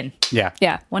 I was in Yeah,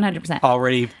 Yeah. 100%.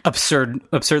 already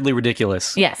absurdly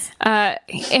ridiculous. Yes.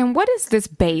 And what is this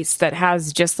base that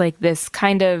has just like this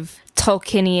kind of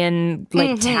Tolkienian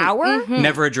like tower?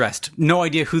 Never addressed. No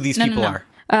idea who these people no. are.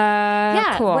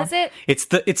 Yeah. cool. Was it? It's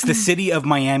the city of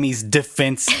Miami's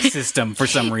defense system for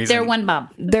some reason. They're one bomb.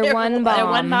 They're one bomb. They're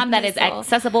one bomb that is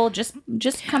accessible. Just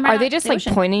come right Are they out just the like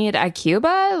ocean. pointing it at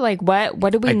Cuba? Like what?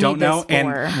 What do we I need don't know, this and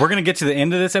for? we're gonna get to the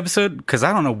end of this episode because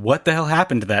I don't know what the hell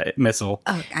happened to that missile.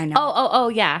 Oh, I know. Oh,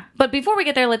 yeah. But before we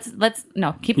get there, let's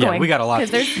keep Yeah, going. we got a lot.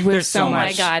 'Cause There's so so oh my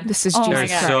much. god, This is oh my Jesus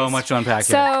There's God. so much to unpack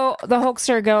here. So the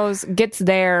Hulkster gets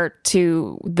there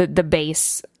to the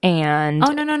base, and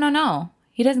Oh no.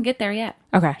 He doesn't get there yet.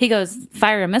 okay, He goes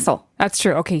fire a missile. that's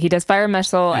true. Okay, he does fire a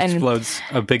missile, and Explodes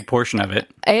a big portion of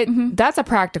it. that's a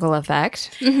practical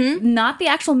effect. Not the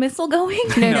actual missile going.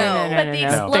 No, but the no.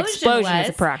 explosion, The explosion was, is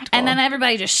a practical. And then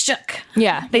everybody just shook.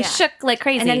 Yeah, They shook like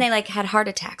crazy. And then they like had heart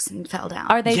attacks and fell down.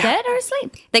 are they dead or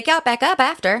asleep? They got back up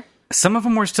after. Some of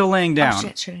them were still laying down. Oh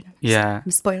shit! Should I know? Yeah.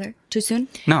 Spoiler. Too soon?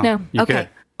 No. No. You're Okay. good.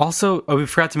 Also, we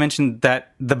forgot to mention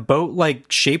that the boat like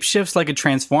shapeshifts like a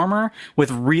transformer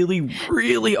with really,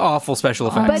 really awful special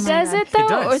effects. but does it though,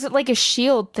 does. or is it like a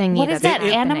shield thingy? What is that's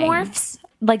that? happening? Animorphs?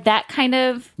 Like that kind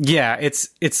of. yeah,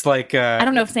 it's like I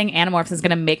don't know if saying animorphs is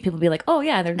going to make people be like, oh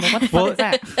yeah, they're what the fuck is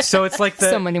that? so it's like the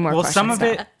So many more some of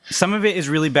questions some of it is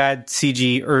really bad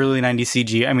CG, early 90s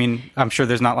CG. I mean, I'm sure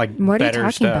there's not like What are you better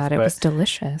talking stuff, about? It but, was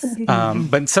delicious.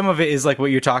 but some of it is like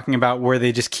what you're talking about where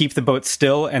they just keep the boat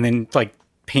still and then like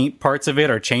paint parts of it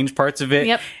or change parts of it.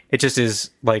 Yep. It just is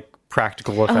like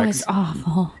practical Oh, effects. it's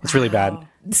awful. It's really bad.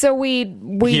 So we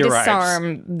He arrives.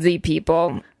 disarm the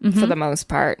people for the most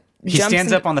part. He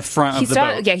stands up on the front of the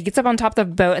boat. Yeah, he gets up on top of the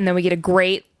boat, and then we get a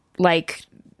great like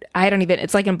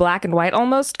it's like in black and white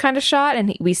almost kind of shot,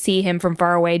 and we see him from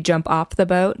far away jump off the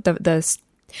boat.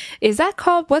 Is that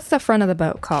called? What's the front of the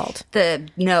boat called? The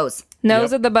nose.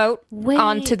 Nose Yep. of the boat Wait.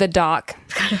 onto the dock.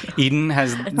 Eden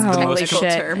has the Holy most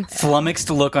shit. flummoxed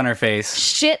look on her face.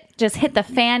 Shit just hit the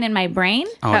fan in my brain,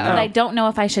 no. but I don't know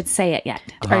if I should say it yet.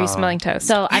 Are you smelling toast?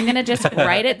 So I'm going to just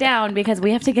write it down because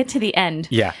we have to get to the end.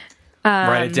 Yeah.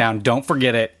 Write it down. Don't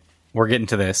forget it. We're getting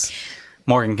to this.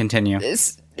 Morgan, continue.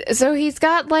 So he's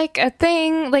got like a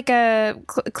thing, like a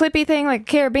clippy thing, like a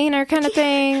carabiner kind of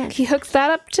thing. He hooks that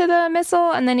up to the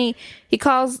missile, and then he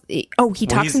talks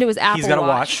into his Apple He's got a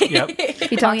Watch. watch. Yep.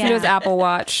 He talks into his Apple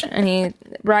Watch, and he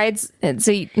rides.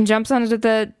 So he jumps onto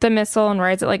the missile and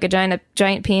rides it like a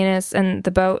giant penis, and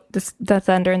the boat, the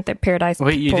Thunder and the Paradise.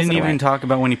 Wait, you pulls didn't it away. even talk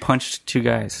about when he punched two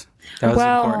guys. That was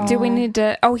Well, important. do we need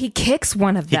to? Oh, he kicks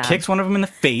one of He them. kicks one of them in the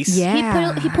face.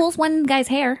 Yeah. He pulls one guy's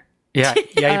hair. Yeah.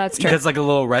 that's He true. does like a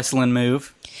little wrestling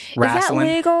move. Is that Wrestling.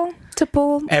 legal to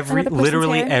pull? another person's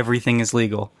Literally hair? everything is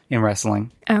legal in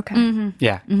wrestling. Okay.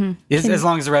 Yeah. As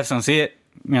long as the refs don't see it.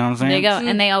 You know what I'm saying? There you go.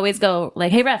 And they always go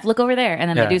like, hey, ref, look over there. And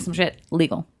then Yeah. they do some shit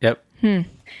legal. Yep.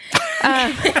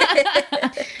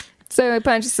 So he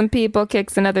punches some people,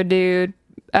 kicks another dude,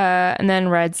 and then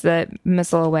rides the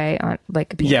missile away on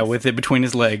like a penis. Yeah, with it between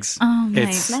his legs. Oh,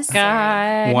 nice. It's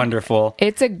God. wonderful.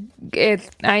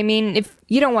 I mean, if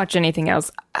you don't watch anything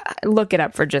else, look it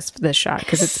up for just this shot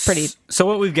because it's pretty. So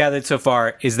what we've gathered so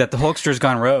far is that the Hulkster's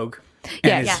gone rogue.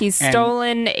 and Yeah, is- he's and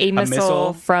stolen a missile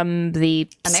missile from the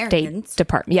Americans. State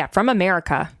Department. Yeah, from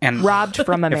America. And robbed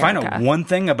from America. If I know one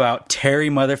thing about Terry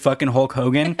motherfucking Hulk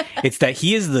Hogan, it's that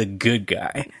he is the good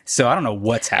guy. So I don't know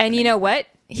what's happening. And you know what?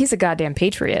 He's a goddamn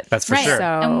patriot. That's for Right. sure. So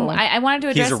I wanted to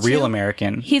address He's a real too,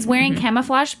 American. He's wearing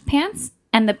camouflage pants,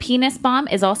 and the penis bomb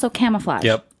is also camouflage.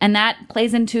 Yep. And that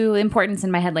plays into importance in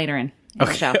my head later in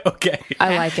the show. Okay.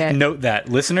 I like it. Note that.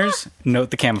 Listeners, note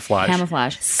the camouflage.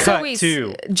 Camouflage. Cut he's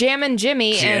to Jammin'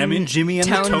 Jimmy Jammin' Jimmy and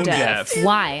the Tone Deaf.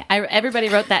 Why? Everybody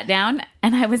wrote that down,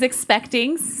 and I was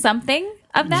expecting something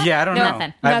of that. Yeah, I don't know.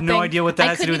 Nothing. I have no Nothing. idea what that I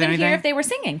has to do couldn't with even anything. hear if they were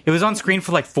singing. It was on screen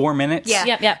for like 4 minutes.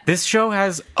 Yeah. Yep. This show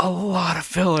has a lot of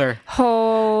filler.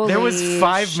 Holy There was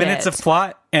 5 minutes of shit.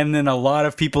 plot and then a lot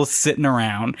of people sitting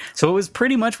around. So it was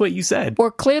pretty much what you said.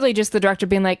 Or clearly just the director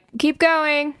being like, keep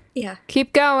going. Yeah.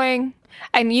 Keep going.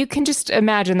 And you can just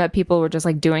imagine that people were just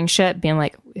like doing shit, being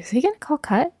like, is he going to call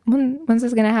cut? When's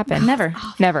this going to happen? Never.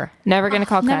 Never going to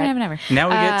call cut. Never. Now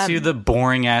we get to the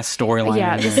boring ass storyline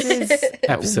Yeah, in this this is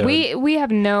episode. we have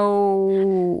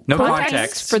no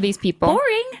context. for these people.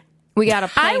 Boring. We got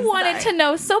to I wanted to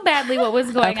know so badly what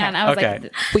was going on. I was Okay.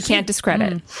 like, we can't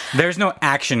discredit. There's no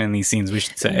action in these scenes, we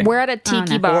should say. We're at a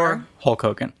tiki bar. Or Hulk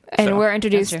Hogan. And So- we're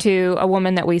introduced to a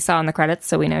woman that we saw in the credits,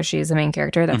 so we know she's the main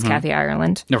character. That's Kathy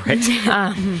Ireland. Right.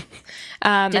 And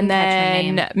catch her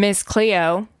then name. Miss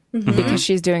Cleo, because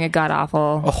she's doing a god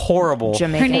awful. a horrible,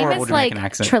 Jamaican. her name horrible is like Jamaican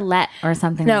accent. Trillette or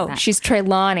something No, like that. she's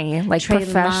Trelawney, like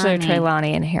Professor Trelawney.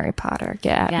 Trelawney in Harry Potter.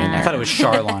 Get at me Yeah. I there. thought it was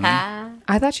Charlon.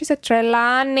 I thought she said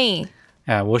Trelawney.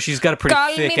 Well, she's got a pretty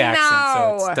Call thick me accent,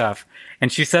 so it's now. tough. And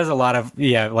she says a lot of,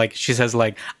 she says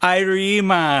like,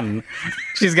 Irieman.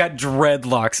 She's got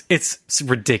dreadlocks. It's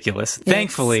ridiculous.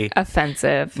 Thankfully,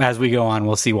 Offensive as we go on,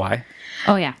 we'll see why.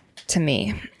 Oh, yeah. to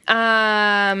me.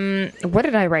 What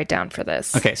did I write down for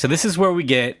this? Okay, so this is where we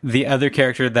get the other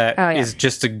character that is yeah.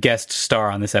 just a guest star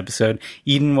on this episode.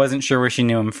 Eden wasn't sure where she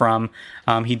knew him from.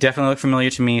 He definitely looked familiar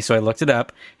to me, so I looked it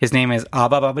up. His name is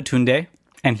Abba Babatunde,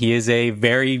 and he is a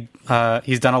very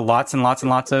he's done lots and lots and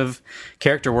lots of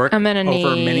character work I'm gonna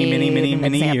over many need an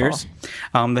example. years.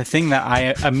 The thing that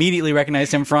I immediately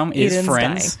recognized him from is Eden's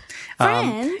Friends.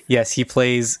 Friends? Yes, he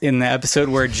plays in the episode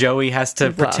where Joey has to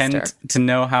We've lost her. pretend to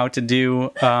know how to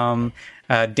do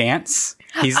dance.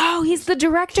 He's He's the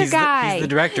director guy. he's the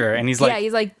director, and he's like,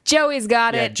 he's like, Joey's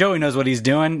got yeah, it. Joey knows what he's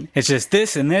doing. It's just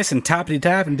this and this and toppity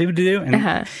tap and doo doo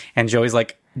doo. And Joey's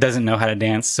like, doesn't know how to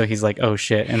dance, so he's like, oh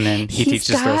shit. And then he He's teaches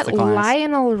the rest got of the class.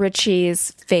 Lionel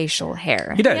Richie's facial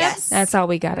hair. He does. Yes. That's all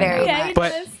we got to Very know. much.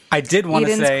 But I did want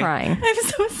to Eden's say, crying. I'm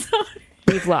so sorry.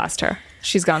 We've lost her.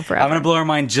 She's gone forever. I'm going to blow her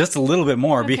mind just a little bit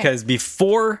more because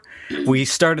before we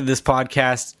started this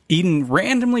podcast, Eden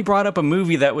randomly brought up a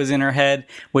movie that was in her head,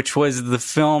 which was the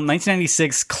film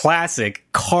 1996 classic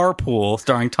Carpool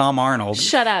starring Tom Arnold.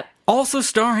 Shut up. Also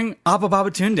starring Abba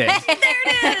Babatunde.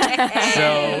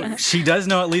 So she does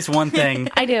know at least one thing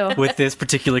I do. with this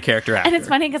particular character actor. And it's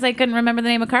funny because I couldn't remember the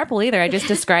name of Carpool either. I just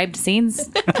described scenes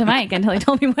to Mike until he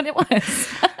told me what it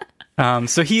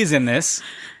was. So he is in this,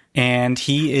 and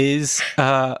he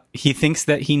thinks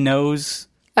that he knows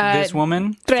this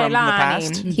woman from the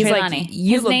past. He's Trelawney. like,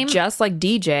 you His look name- just like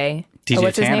DJ. DJ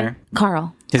what's his Tanner. name?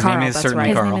 Carl. His Carl, name is that's certainly right.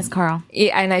 His Carl. name is Carl.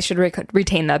 Yeah, and I should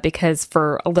retain that because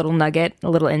for a little nugget, a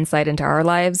little insight into our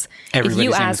lives, Everybody's if you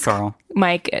name is ask Carl.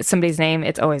 Mike somebody's name,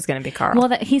 it's always going to be Carl.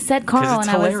 Well, he said Carl, it's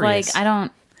and I was hilarious. like,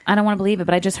 I don't want to believe it,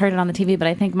 but I just heard it on the TV, but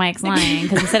I think Mike's lying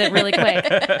because he said it really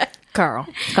quick. Carl.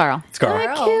 Carl. It's Carl.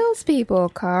 That kills people,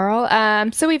 Carl.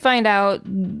 So we find out,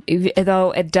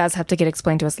 though it does have to get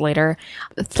explained to us later,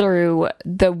 through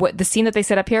the scene that they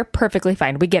set up here. Perfectly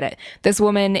fine. We get it. This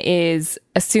woman is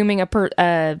assuming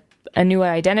a new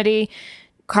identity.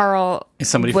 Carl Is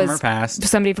somebody from was her past.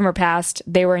 Somebody from her past.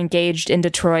 They were engaged in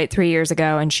Detroit 3 years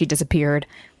ago, and she disappeared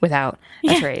without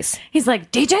a trace. He's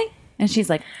like, DJ? And she's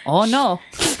like, oh no.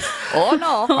 Oh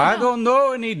no. I don't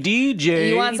know any DJ.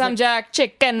 You want some jerk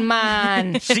chicken,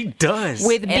 man? She does.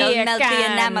 With It'll beer melt the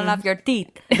can. enamel of your teeth.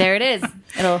 There it is.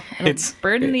 It'll It's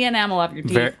burn the enamel off your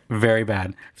teeth. very, very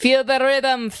bad. Feel the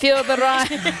rhythm, feel the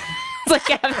rhyme. like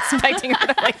I'm expecting her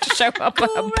to like show up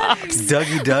with a box.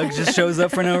 Dougie Doug just shows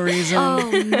up for no reason.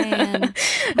 Oh man.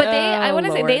 But I want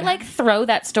to say Lord. they like throw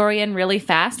that story in really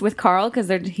fast with Carl because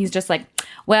he's just like,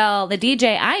 well, the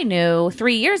DJ I knew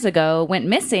 3 years ago went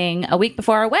missing a week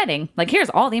before our wedding. Like, here's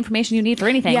all the information you need for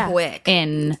anything. Yeah. Quick.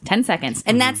 In 10 seconds.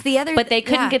 And that's the other. But they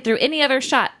couldn't yeah. get through any other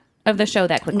shot of the show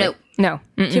that quickly. Nope. No.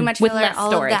 Too much With filler. less All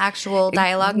story. of the actual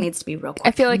dialogue needs to be real quick. I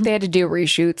feel like they had to do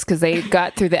reshoots because they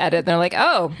got through the edit and they're like,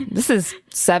 oh, this is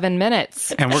 7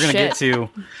 minutes. And we're going to get to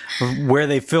where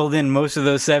they filled in most of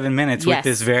those 7 minutes Yes. with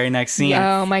this very next scene.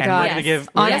 Oh my And God. We're gonna give,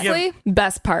 Honestly,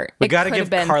 best part. we It got to could give have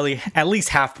been- Carly at least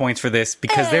half points for this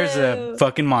because there's a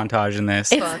fucking montage in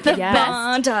this. It's the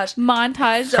Yes. best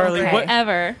montage Carly, what-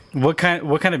 ever. What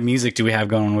kind of music do we have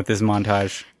going with this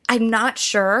montage? I'm not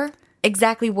sure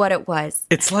exactly what it was.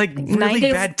 It's like really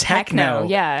 90s bad techno.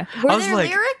 Yeah. Were I was there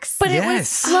like, lyrics? But it was yes.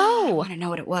 slow. I want to know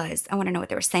what it was. I want to know what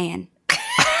they were saying.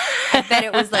 I bet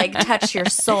it was like touch your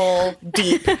soul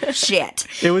deep shit.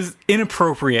 It was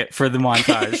inappropriate for the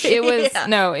montage. It was,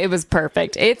 no, it was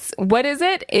perfect. What is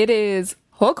it? It is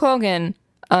Hulk Hogan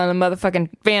on a motherfucking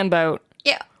fan boat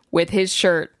Yeah. with his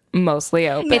shirt mostly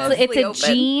open. It's a open.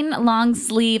 jean long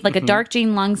sleeve, like a dark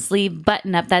jean long sleeve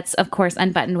button up. That's of course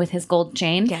unbuttoned with his gold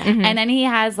chain. Yeah. And then he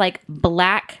has like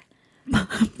black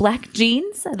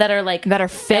jeans that are like That are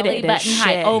fitted belly as button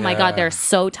high. shit. Oh my god, they're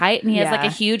so tight. And he has like Yeah.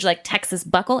 a huge like Texas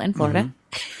buckle in Florida.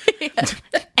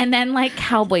 And then like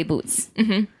cowboy boots.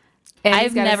 And he's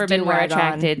I've got his never been more do-rag on.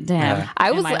 attracted to him. I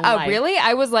in was, my oh life. really?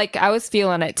 I was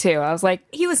feeling it too. I was like,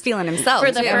 He was feeling himself.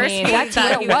 For the too. first He that's thought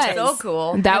what he it was. So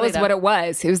cool. that Really was what though. it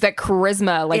was. It was that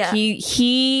charisma. Like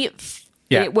Yeah.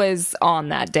 Yeah. it was on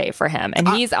that day for him. And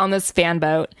he's on this fan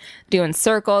boat doing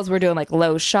circles. We're doing like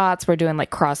low shots. We're doing like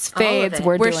cross fades. it.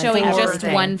 We're doing showing just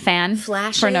everything. one fan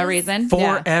Flashes. for no reason.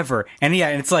 Forever. And yeah,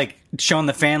 and it's like showing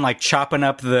the fan like chopping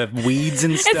up the weeds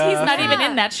and stuff. He's not even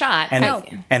in that shot.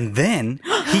 And then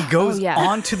he goes yeah.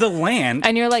 onto the land.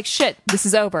 And you're like, shit, this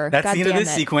is over. That's God the end of damn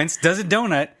this it. sequence. Does a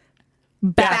donut.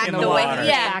 Back in in the the water. water.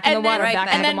 Yeah, Back in the and then, water. Back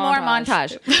and in then the more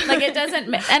montage. Like it doesn't,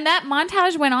 and that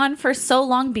montage went on for so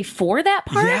long before that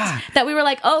part Yeah. that we were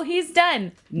like, "Oh, he's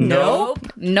done." Nope.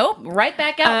 Nope. Right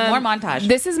back out. More montage.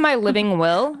 This is my living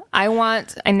will. I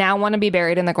now want to be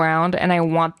buried in the ground, and I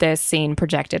want this scene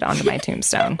projected onto my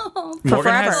tombstone for Morgan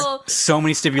forever. has so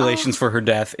many stipulations for her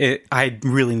death. I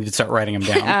really need to start writing them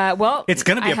down. Well, It's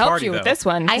gonna be I a helped party, you with though. this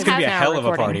one. I it's going to be a Now hell of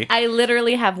a recording. party. I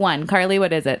literally have one. Carly,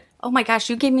 what is it? Oh my gosh,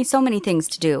 you gave me so many things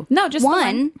to do. No, just the one.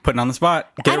 one. Putting on the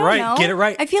spot. I Get it don't right. know. Get it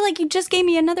right. I feel like you just gave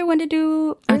me another one to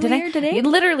do earlier today. You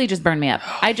literally just burned me up.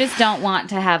 I just don't want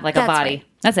to have like a That's body. right.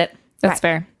 That's it. That's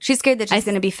fair. She's scared that she's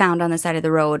going to be found on the side of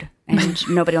the road and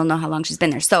nobody will know how long she's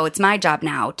been there. So it's my job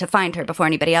now to find her before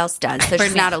anybody else does. So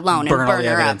she's not alone Burn and all burn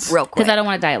the her evidence. up real quick. Because I don't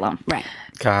want to die alone. Right.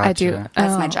 Gotcha. I do.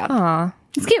 That's my job. Aw,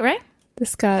 It's cute, right?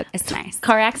 this got. It's nice.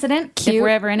 Car accident. Cute. If we're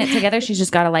ever in it together, she's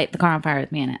just got to light the car on fire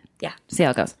with me in it. Yeah. See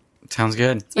how it goes. Sounds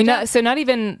good. So not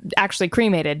even actually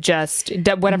cremated, just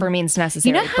whatever means necessary.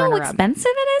 You know how burn her up. expensive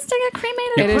it is to get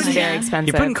cremated? It is putting- very You're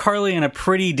expensive. putting Carly in a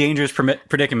pretty dangerous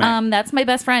predicament. That's my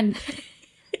best friend.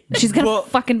 She's gonna Well-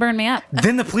 fucking burn me up.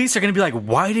 Then the police are going to be like,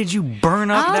 why did you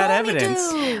burn up that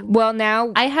evidence? Well,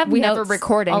 now I have we have a notes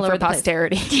recording all for over the place.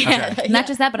 posterity. Not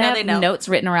just that, but Now I they have know. notes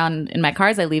written around in my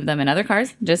cars. I leave them in other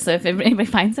cars just so if anybody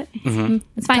finds it,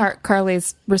 it's fine.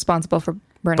 Carly's responsible for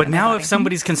burning. But up my now body. if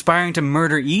somebody's conspiring to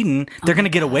murder Eden, they're going to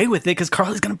get away with it because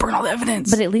Carly's going to burn all the evidence.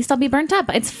 But at least I'll be burnt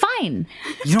up. It's fine.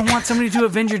 You don't want somebody to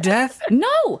avenge your death?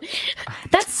 No,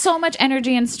 that's so much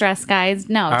energy and stress, guys.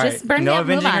 No, All just right. burn No me up. Move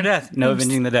avenging on. her death. No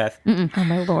avenging the death. oh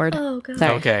my lord.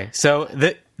 Sorry. Okay, so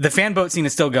the fan boat scene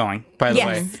is still going, by the Yes.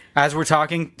 way. As we're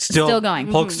talking, still going.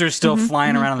 Hulkster's still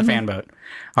flying around on the fan boat.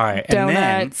 All right, and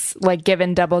then Donuts, like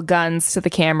giving double guns to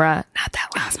the camera. Not that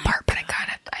last part, but I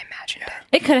imagined it.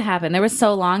 It could have happened. There was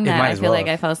so long that might I as feel well like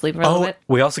have. I fell asleep for a little bit.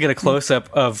 we also get a close up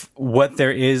of what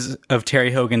there is of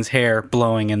Terry Hogan's hair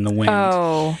blowing in the wind.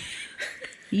 Oh,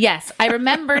 Yes, I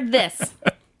remembered this.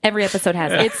 Every episode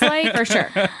has it. it's like for sure.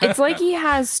 it's like he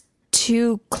has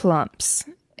two clumps,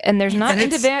 and there's not And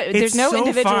it's there's no so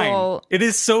individual. fine. It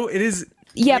is.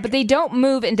 Yeah, but they don't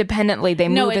move independently. They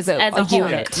No, move it's as a as a whole.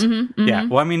 unit. Yeah.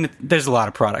 Well, I mean, there's a lot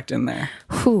of product in there.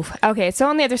 Whew. Okay, so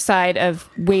on the other side of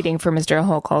waiting for Mr.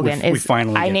 Hulk Hogan We is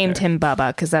finally I get named there. him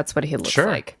Bubba because that's what he looks Sure.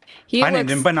 like. He I named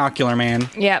looks- him Binocular Man.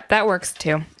 Yeah, that works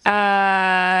too.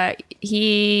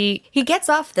 He He gets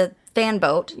off the fan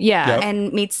boat yeah, Yep.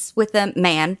 and meets with a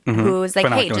man who is like, hey,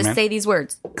 Binocular just Man. say these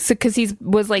words. because he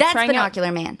was like That's trying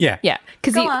Binocular Man. Yeah. Yeah,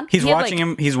 because Go on. He's he had, watching like-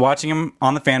 him. He's watching him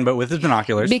on the fan boat with his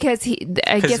binoculars. Because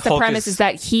I guess the Hulk premise is- is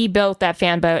that he built that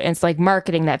fan boat and it's like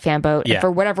marketing that fan boat. Yeah. And for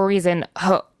whatever reason,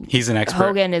 He's an expert.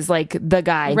 Hogan is like the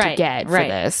guy to Right, get for right.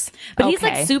 this. But he's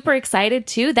like Okay. super excited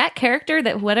too. That character,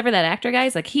 that whatever that actor guy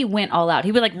is, like he went all out.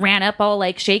 He would like ran up all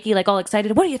like shaky, like all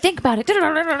excited. What do you think about it?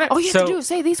 All you have So- to do is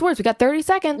say these words. We got 30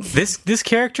 seconds. This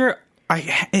character,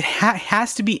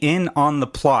 has to be in on the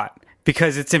plot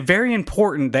because it's very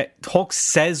important that Hulk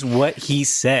says what he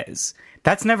says.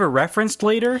 That's never referenced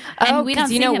later. And we 'cause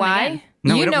don't you see know him why? again.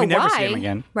 No, you know we never why? see him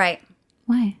again. Right.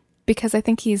 Why? Because I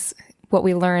think he's what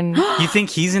we learn. You think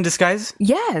he's in disguise?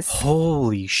 Yes.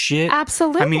 Holy shit!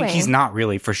 Absolutely. I mean, he's not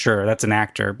really for sure. That's an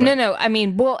actor. But, No, I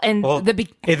mean, well, and Well, the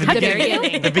at the very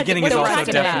beginning, the beginning is What are we also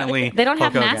talking about? definitely They don't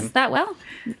have Hulk masks Hogan. that well.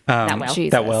 That well.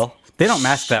 Jesus. That well. They don't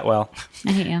mask that well.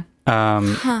 I hate you.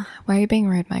 Why are you being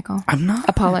rude, Michael? I'm not.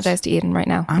 Apologize to Eden right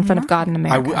now in front of God and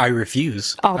America. I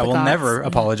refuse. All the I will gods. never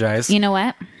apologize. You know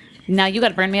what? Now you got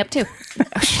to burn me up too.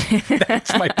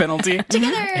 That's my penalty.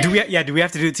 Together. Do we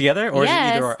have to do it together, or Yes,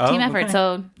 is it either or? team Oh, effort. okay.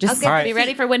 So just Okay. be Alright.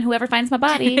 ready for when whoever finds my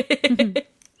body.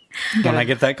 When I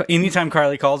get that, anytime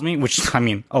Carly calls me, which I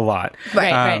mean a lot,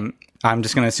 Right. I'm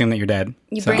just gonna assume that you're dead.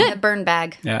 You So, bring the burn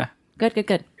bag. yeah.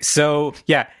 Good. So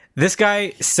yeah, this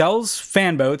guy sells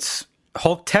fan boats.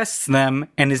 Hulk tests them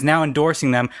and is now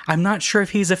endorsing them. I'm not sure if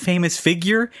he's a famous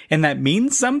figure and that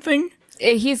means something.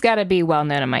 He's got to be well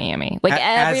known in Miami. Like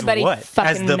As everybody what?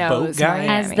 fucking As the boat knows guy? Miami.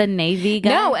 As the Navy guy.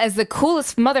 No, as the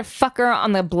coolest motherfucker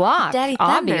on the block. Daddy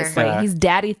Thunder. Obviously, Yeah. he's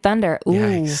Daddy Thunder. Ooh,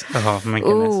 Yikes. Oh my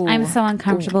goodness. Ooh. I'm so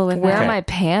uncomfortable with Where that. are my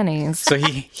panties? So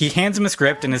he hands him a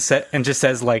script and just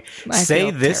says like, say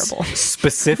feel this terrible.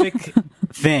 specific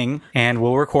thing and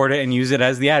we'll record it and use it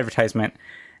as the advertisement.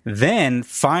 Then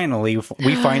finally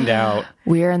we find out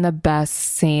We're in the best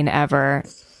scene ever.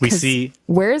 we see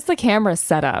Where's the camera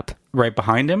set up? right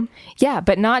behind him. Yeah,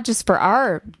 but not just for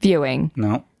our viewing.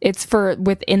 No. It's for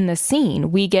within the scene.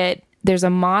 There's a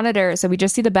monitor. So we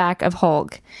just see the back of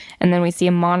Hulk, and then we see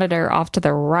a monitor off to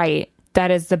the right. That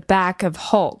is the back of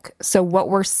Hulk. So what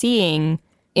we're seeing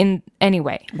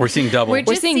anyway. We're seeing double.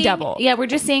 We're seeing double. Yeah, we're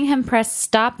just seeing him press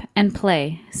stop and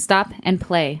play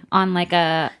on like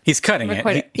a. He's cutting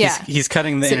Record it. it. Yeah. He's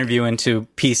cutting the interview into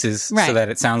pieces so Right. that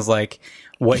it sounds like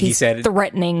what he He's said.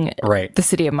 threatening Right. the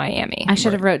city of Miami. I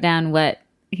should have wrote down what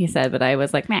he said, but I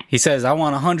was like, meh. He says, I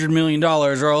want $100 million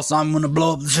or else I'm going to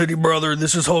blow up the city, brother.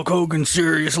 This is Hulk Hogan,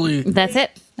 seriously. That's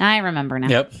it. I remember now.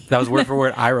 Yep. That was word for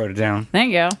word. I wrote it down.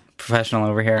 Thank you. Professional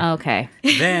over here. Okay.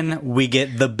 Then we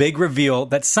get the big reveal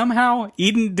that somehow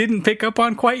Eden didn't pick up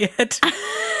on quite yet.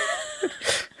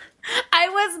 I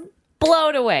was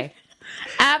blown away.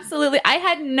 Absolutely. I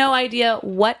had no idea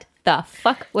what the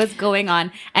fuck was going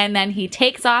on. And then he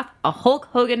takes off a Hulk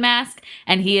Hogan mask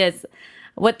and he is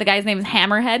what the guy's name is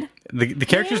Hammerhead. The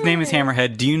character's name is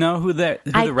Hammerhead. Do you know who the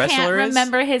I wrestler can't is?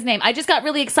 remember his name. I just got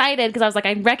really excited because I was like,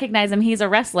 I recognize him. He's a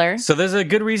wrestler. So there's a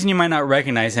good reason you might not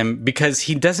recognize him because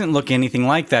he doesn't look anything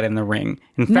like that in the ring.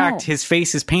 In fact, his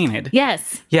face is painted.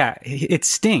 Yes. Yeah, it's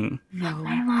Sting.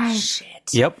 Shit.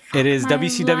 Yep, it is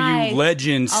WCW life.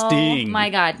 legend Sting. Oh my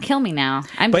God. Kill me now.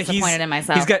 I'm But disappointed in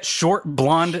myself. he's got short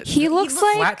blonde He looks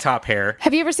like. flat top hair.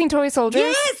 Have you ever seen Toy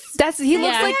Soldiers? Yes! He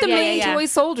looks Yeah, like the yeah, main yeah. toy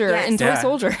soldier Yes. in Toy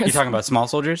Soldiers. You talking about Small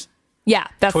Soldiers? Yeah,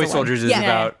 that's Toy the one. Soldiers is Yeah.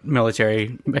 about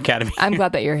military academy. I'm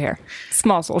glad that you're here.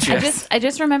 Small Soldiers. I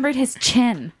just remembered his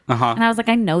chin. Uh-huh. And I was like,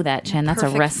 I know that chin. That's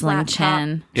Perfect a wrestling flat top.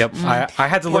 chin. Yep, I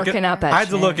had to look Working it. out that I had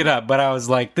to chin. look it up, but I was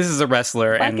like, "This is a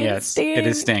wrestler," and Fucking yes, Sting. it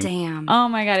is Sting. Damn. Oh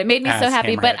my God. It made me so As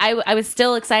happy. But Hammerhead. I was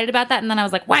still excited about that. And then I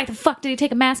was like, why the fuck did he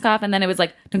take a mask off? And then it was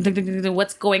like, dun, dun, dun, dun, dun,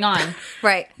 what's going on?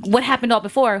 Right. What happened all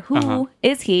before? Who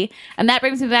is he? And that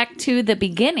brings me back to the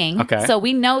beginning. Okay. So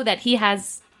we know that he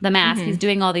has the mask. He's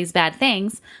doing all these bad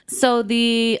things. So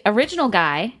the original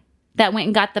guy that went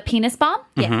and got the penis bomb,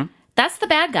 that's the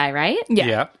bad guy, right? Yeah.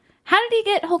 Yep. How did he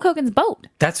get Hulk Hogan's boat?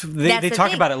 That's they That's the talk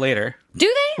thing. about it later. Do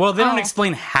they? Well, they don't Oh.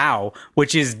 explain how,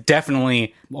 which is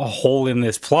definitely a hole in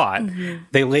this plot.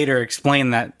 They later explain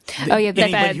that Oh, yeah, the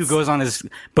anybody feds. who goes on his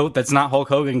boat that's not Hulk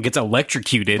Hogan gets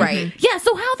electrocuted. Right. Yeah,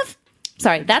 so how the...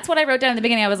 Sorry, that's what I wrote down in the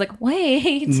beginning. I was like,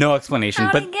 wait. No explanation.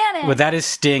 How'd but he get it? but that is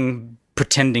Sting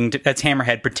pretending to. That's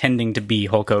Hammerhead pretending to be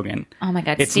Hulk Hogan. Oh my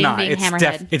God, It's Sting not. being It's,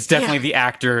 Hammerhead. it's definitely the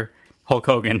actor Hulk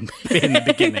Hogan in the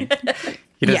beginning.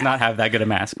 He does Yeah. not have that good a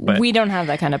mask. But We don't have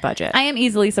that kind of budget. I am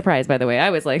easily surprised, by the way.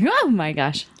 I was like, oh my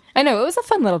gosh. I know, it was a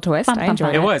fun little twist. Fun, I fun, enjoyed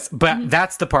fun. it. it was. But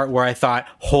that's the part where I thought,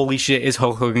 holy shit, is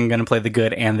Hulk Hogan going to play the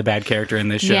good and the bad character in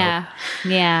this show? Yeah,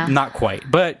 yeah. Not quite,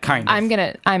 but kind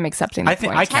of. I'm accepting the I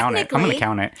think point. I count it. I'm going to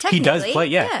count it. He does Technically, play.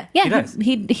 Yeah, yeah. Yeah, he does.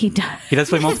 He does. He does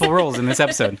play multiple roles in this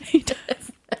episode.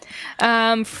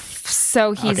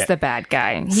 So he's Okay. the bad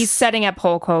guy. He's setting up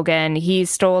Hulk Hogan. He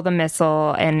stole the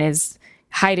missile and is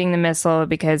hiding the missile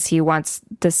because he wants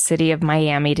the city of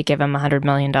Miami to give him $100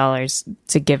 million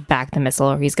to give back the missile,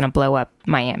 or he's going to blow up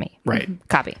Miami. Right.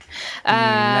 Copy.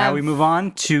 Now we move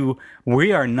on to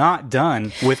we are not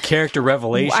done with character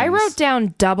revelations. I wrote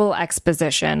down double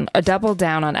exposition, a double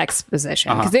down on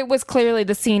exposition, because it was clearly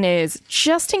the scene is,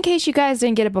 just in case you guys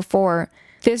didn't get it before,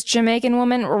 this Jamaican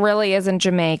woman really isn't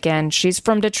Jamaican. She's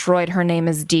from Detroit. Her name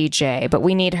is DJ, but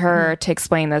we need her to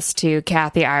explain this to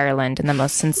Kathy Ireland in the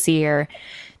most sincere,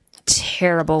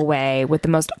 terrible way with the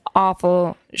most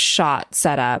awful shot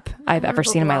setup I've ever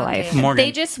seen in my life. Morgan.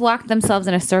 They just walked themselves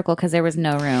in a circle because there was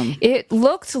no room. It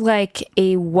looked like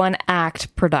a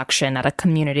one-act production at a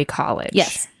community college.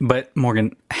 Yes. But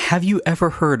Morgan, have you ever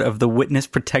heard of the Witness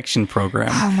Protection Program?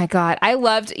 Oh my God. I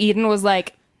loved Eden was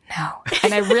like, no.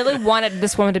 And I really wanted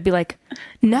this woman to be like,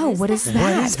 no, what is that?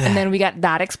 What is that? And then we got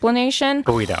that explanation.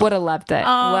 But we don't. Would have loved it. Oh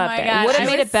loved my it. God. Would have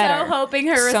I made was it better. so hoping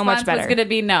her So response much was better. going to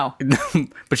be no.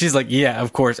 But she's like, yeah,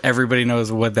 of course, everybody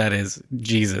knows what that is.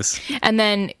 Jesus. And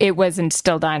then it wasn't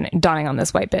still dawning on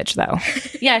this white bitch, though.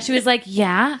 Yeah, she was like,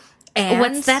 yeah. And?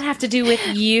 What's that have to do with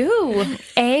you?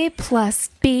 A plus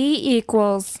B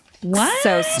equals. What?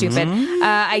 So stupid.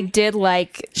 I did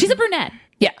like. She's a brunette.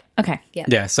 Yeah. Okay.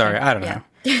 Yeah, sorry. I don't know.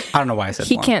 I don't know why I said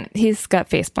He blonde. can't. He's got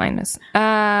face blindness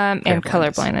and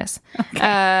color blindness.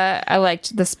 I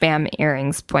liked the spam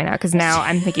earrings point out because now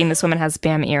I'm thinking this woman has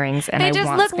spam earrings and They I just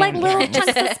want look spam like little earrings. chunks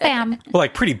of spam. Well,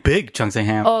 like pretty big chunks of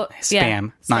ham. Oh, Spam, yeah.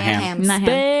 not Spam ham. hams. Not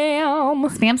ham.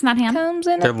 Spam Spam's not ham. comes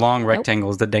in. They're long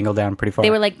rectangles that dangle down pretty far. They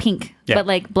were like pink, Yeah. but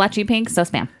like blotchy pink, so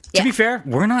spam. To be fair,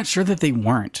 we're not sure that they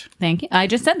weren't. Thank you. I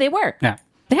just said they were. Yeah.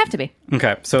 They have to be.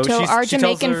 Okay, so So our she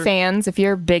tells Jamaican her, fans, if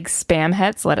you're big spam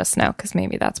heads, let us know because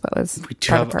maybe that's what was we do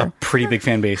part have of her. a pretty big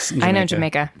fan base. In I know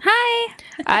Jamaica. Hi.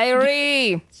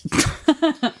 Irie.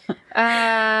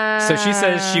 So she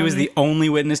says she was the only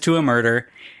witness to a murder,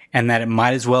 and that it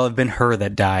might as well have been her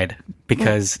that died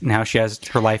because now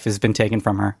her life has been taken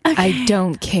from her. I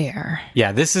don't care.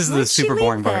 Yeah, this is the super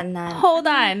boring part. Hold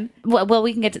on. Well,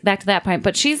 we can get back to that point,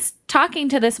 but she's talking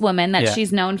to this woman that Yeah.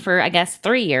 she's known for, I guess,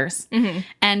 3 years.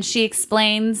 And she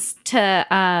explains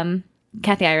to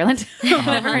Kathy Ireland,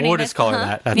 whatever her name We'll is. just call her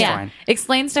that. That's yeah, fine.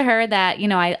 explains to her that, you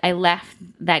know, I left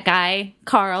that guy,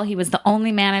 Carl. He was the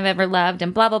only man I've ever loved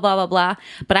and blah, blah, blah, blah, blah.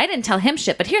 But I didn't tell him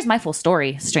shit. But here's my full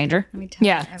story, stranger.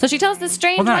 Yeah. So she tells this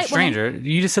strange Well, not a white woman, stranger.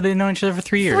 You just said they'd known each other for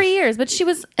 3 years. 3 years, but she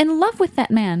was in love with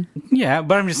that man. Yeah,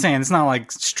 but I'm just saying, it's not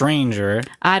like stranger.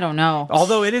 I don't know.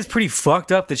 Although it is pretty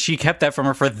fucked up that she kept that from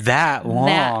her for that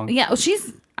long. Yeah, well,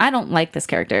 I don't like this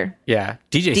character. Yeah,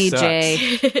 DJ sucks.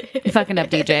 DJ. You fucking up,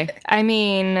 DJ. I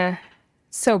mean,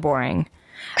 so boring.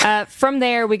 From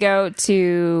there, we go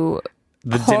to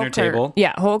The dinner table.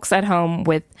 Yeah, Hulk's at home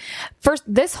with first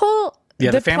this whole. Yeah,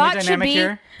 the family plot should dynamic be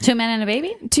here. 2 men and a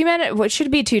baby? Two men, what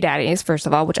should be two daddies, first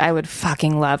of all, which I would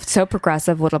fucking love. So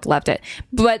progressive, would have loved it.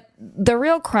 But the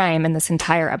real crime in this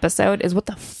entire episode is what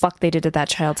the fuck they did to that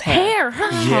child's hair.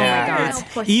 Yeah,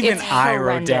 God. even It's I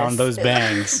wrote down horrendous. those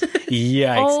bangs.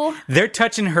 Yikes. Oh. They're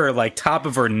touching her like top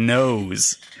of her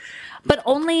nose. But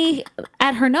only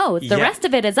at her nose. The Yeah. rest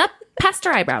of it is up past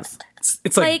her eyebrows.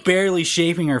 It's like, Like- barely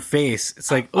shaping her face. It's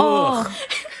like, ugh,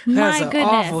 My that's an goodness.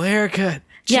 awful haircut.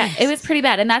 Yeah, Jeez. it was pretty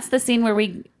bad. And that's the scene where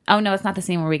we... Oh, no, it's not the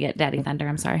scene where we get Daddy Thunder.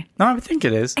 I'm sorry. No, I think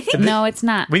it is. No, it's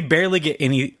not. We barely get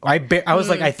any. I was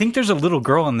like, I think there's a little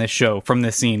girl in this show from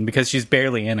this scene because she's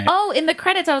barely in it. Oh, in the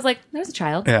credits, I was like, there's a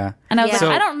child. Yeah. And I was Yeah. like,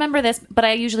 So- I don't remember this, but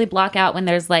I usually block out when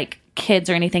there's like kids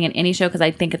or anything in any show because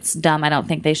I think it's dumb. I don't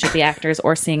think they should be actors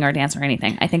or sing or dance or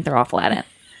anything. I think they're awful at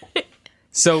it.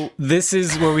 So this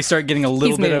is where we start getting a little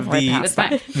He's bit moving of right the past It's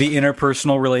fine. the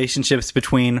interpersonal relationships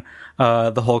between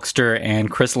the Hulkster and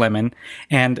Chris Lemon.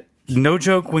 And no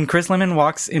joke, when Chris Lemon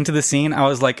walks into the scene, I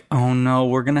was like, oh no,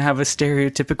 we're going to have a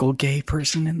stereotypical gay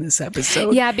person in this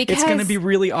episode. Yeah, it's because- going to be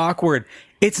really awkward.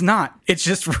 It's not. It's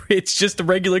just a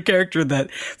regular character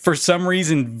that for some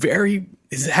reason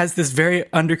has this very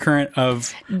undercurrent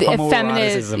of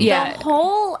homoeroticism. yeah. The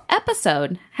whole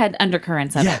episode had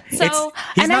undercurrents of Yeah, it. So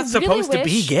he's and I not supposed really to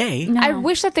be wish- gay. I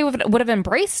wish that they would have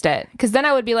embraced it because then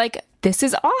I would be like, this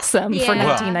is awesome for Yeah.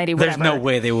 1990. There's whatever. no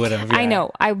way they would have. I yeah.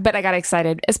 know. But I got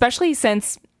excited, especially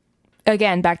since,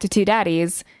 again, back to Two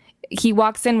Daddies, he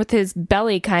walks in with his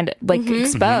belly kind of like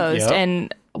exposed, Yep.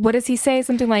 and what does he say?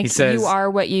 Something like, He says- "You are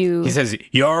what you." He says,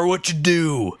 "You are what you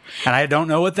do," and I don't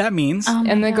know what that means.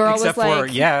 and the girl Except was for,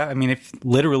 like, yeah, I mean, if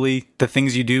literally the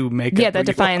things you do make yeah, up that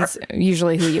who you defines are.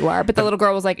 usually who you are. But the little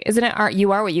girl was like, "Isn't it?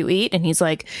 You are what you eat?" And he's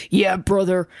like, "Yeah,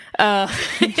 brother." But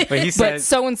he But says,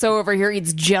 so and so over here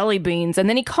eats jelly beans, and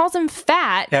then he calls him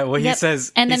fat. yeah, well, he Yep.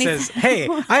 says, And he then he says, "Hey,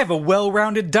 I have a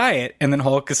well-rounded diet," and then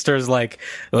Hulkster's like,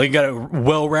 "Well, you got a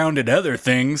well-rounded other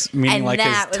things," meaning And like that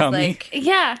his was tummy. like,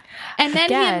 Yeah. And then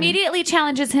Again. he immediately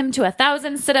challenges him to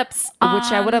 1,000 sit-ups, Which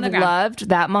I would on have the ground. loved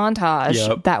that montage.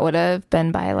 Yep. That would have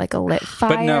been by like a lit fire.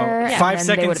 But no, and 5 then they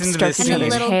seconds would have into stroked this each and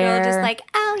the scene- other's little hair. girl just like,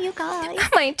 oh, you guys.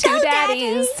 my two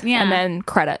daddies. Yeah. And then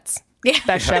credits.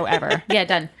 Best show ever. Yeah,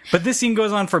 done. But this scene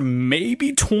goes on for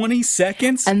maybe 20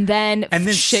 seconds, And then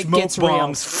shit shit gets real.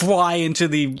 bombs fly into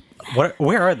the.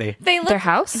 Where are they? They look, Their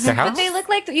house? Their house? But they look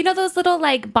like, you know those little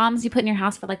like bombs you put in your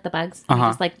house for like the bugs? You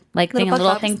just like thing, a bug little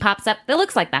bombs. thing pops up. It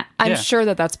looks like that. I'm Yeah. sure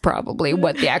that that's probably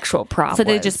what the actual prop So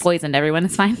they was. just poisoned everyone.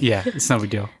 It's fine. Yeah, it's no big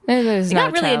deal. It is It not got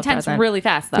a really child intense present. really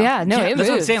fast, though. Yeah, no, Yeah, it that's what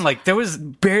I'm moved. saying. Like, there was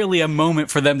barely a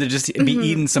moment for them to just be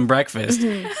eating some breakfast.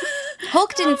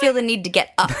 Hulk didn't feel the need to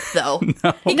get up, though.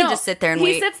 He could just sit there and he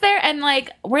wait. sits there and like,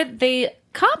 were they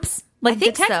cops? Like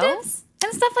think so. detectives?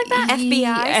 And stuff like that?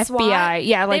 FBI, SWAT. FBI,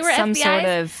 yeah, like They were some FBIs. sort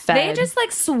of fed. They just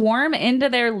like swarm into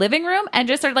their living room and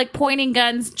just started like pointing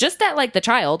guns just at like the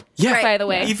child. Yeah, by the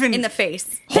way. even in the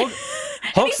face.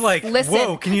 Hulk's like, Listen.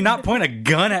 "Whoa, can you not point a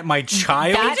gun at my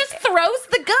child?" He just throws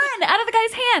the gun out of the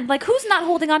guy's hand. Like, who's not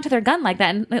holding onto their gun like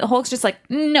that? And Hulk's just like,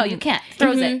 no, you can't.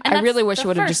 Throws it. And I that's really wish the it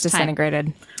would have just first time.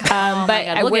 disintegrated. But God,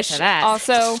 I we'll get wish to that.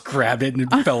 also, grabbed it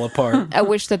and it fell apart. I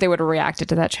wish that they would have reacted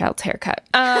to that child's haircut.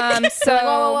 So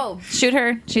Whoa. Shoot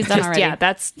her. She's done Just, already. yeah,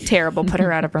 that's terrible. Put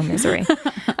her out of her misery.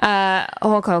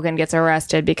 Hulk Hogan gets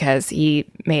arrested because he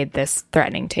made this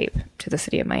threatening tape to the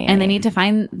city of Miami. And they need to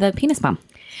find the penis bomb.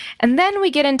 And then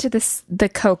we get into the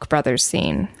Koch brothers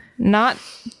scene. Not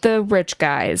the rich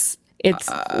guys. It's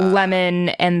Lemon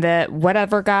and the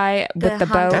whatever guy with the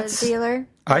boat. Honda dealer.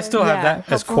 I still have Yeah.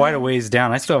 that as quite a ways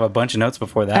down. I still have a bunch of notes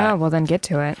before that. Oh, well, then get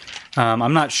to it.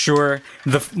 I'm not sure.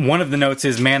 One of the notes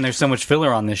is, man, there's so much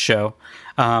filler on this show.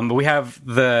 But we have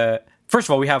first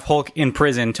of all, we have Hulk in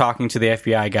prison talking to the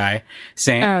FBI guy,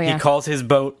 saying Oh, yeah. he calls his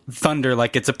boat Thunder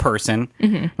like it's a person.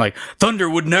 Like, Thunder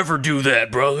would never do that,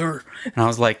 brother. And I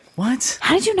was like, what?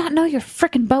 How did you not know your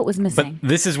freaking boat was But missing?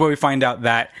 this is where we find out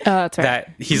that that's right.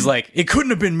 that he's like, it couldn't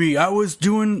have been me. I was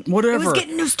doing whatever.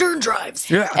 New stern drives.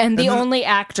 Yeah. And the then- only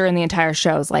actor in the entire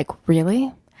show is like,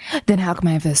 really? Then how come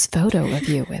I have this photo of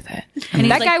you with it? And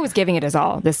that guy was giving it his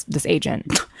all, this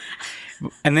agent.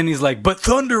 And then he's like, but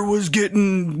Thunder was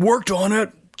getting worked on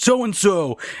at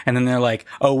so-and-so. And then they're like,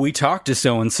 oh, we talked to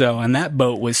so-and-so, and that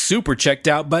boat was super checked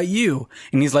out by you.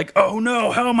 And he's like, oh,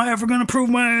 no, how am I ever going to prove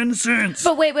my innocence?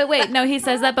 But wait. No, he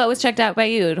says that boat was checked out by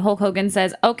you. And Hulk Hogan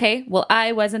says, okay, well,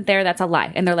 I wasn't there. That's a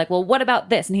lie. And they're like, well, what about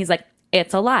this? And he's like,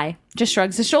 it's a lie. Just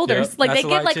shrugs his shoulders. Yep, like that's they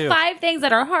a give lie, like too. 5 things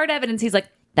that are hard evidence. He's like,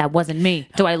 that wasn't me.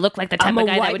 Do I look like the type I'm a of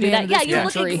guy that white would do man that? of Yeah, this you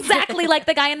look country. exactly like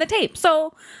the guy in the tape.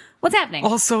 So what's happening?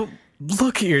 Also,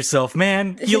 look at yourself,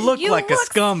 man. You look like a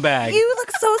scumbag. You look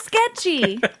so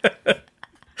sketchy.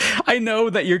 I know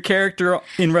that your character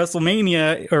in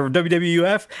WrestleMania or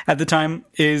WWF at the time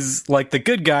is like the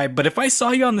good guy, but if I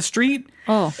saw you on the street,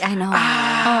 I know.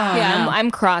 Yeah, I'm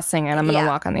crossing and I'm going to Yeah.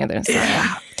 walk on the other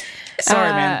side. sorry,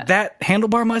 man, that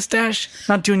handlebar mustache,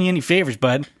 not doing you any favors,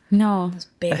 bud. No.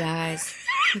 Big eyes.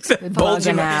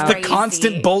 Bulging, out. the Crazy.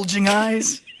 constant bulging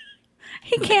eyes.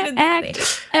 He can't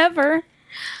act ever.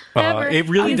 Ever. It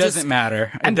really I'm doesn't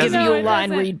matter. I'm It doesn't giving you a it line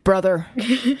doesn't. read, brother.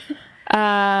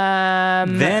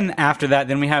 Then after that,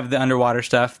 then we have the underwater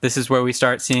stuff. This is where we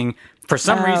start seeing, for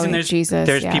some Oh, reason, there's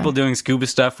Jesus, yeah. people doing scuba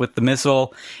stuff with the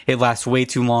missile. It lasts way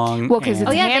too long. Well, because and-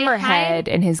 it's yeah, they Hammerhead hide-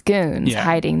 and his goons Yeah.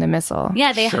 hiding the missile.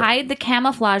 Yeah, they hide the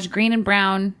camouflage green and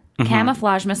brown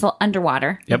camouflage missile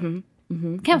underwater. Yep.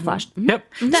 Camouflaged. Yep.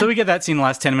 So we get that scene the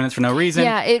last 10 minutes for no reason.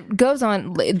 Yeah, it goes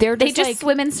on. They're They just, just like,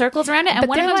 swim in circles around it, and But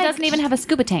one of they're them like- doesn't even have a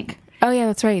scuba tank. oh yeah,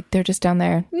 that's right. They're just down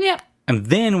there. Yep. And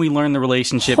then we learn the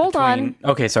relationship Hold between...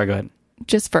 Okay, sorry, go ahead.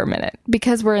 Just for a minute,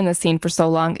 because we're in the scene for so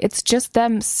long, it's just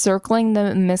them circling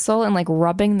the missile and like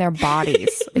rubbing their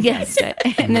bodies against it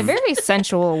in a very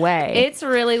sensual way. It's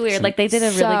really weird. Like they did a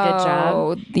really good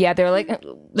job. Yeah, they're like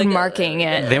marking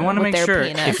it. They want to with make their sure,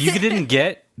 penis. if you didn't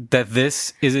get that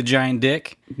this is a giant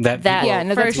dick, that That people- Yeah,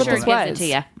 no, for that's what sure this gives was.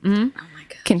 it to you.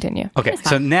 Continue. Okay,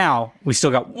 so now we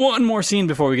still got one more scene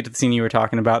before we get to the scene you were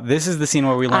talking about. This is the scene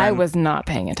where we learn I was not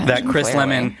paying attention. that Chris clearly.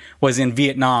 Lemon was in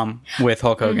Vietnam with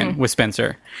Hulk Hogan, Mm-hmm. with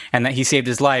Spencer, and that he saved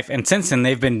his life. And since then,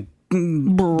 they've been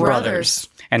brothers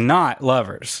and not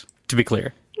lovers, to be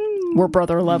clear. We're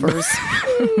brother lovers.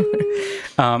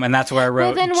 And that's where I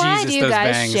wrote, Well, then why Jesus, do you those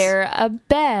guys bangs. share a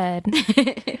bed?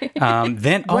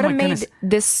 Then, oh Would my have made goodness.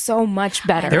 this so much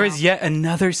better. There is yet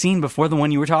another scene before the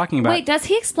one you were talking about. Wait, does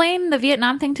he explain the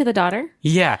Vietnam thing to the daughter?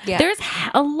 Yeah. There's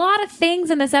a lot of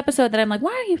things in this episode that I'm like,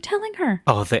 why are you telling her?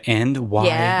 Oh, the end? Why?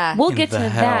 Yeah. We'll in get the to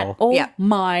hell? that. Oh Yeah.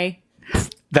 my.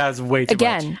 That's way too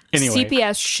Again, much. Anyway.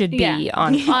 CPS should be Yeah.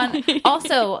 on.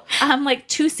 Also, like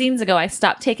 2 scenes ago, I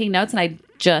stopped taking notes and I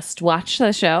just watched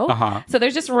the show. Uh-huh. So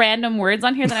there's just random words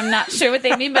on here that I'm not sure what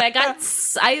they mean, but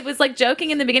I was like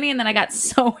joking in the beginning and then I got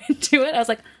so into it. I was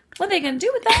like, what are they going to do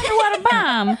with that? Or what a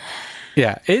bomb?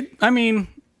 Yeah.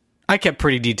 I kept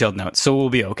pretty detailed notes, so we'll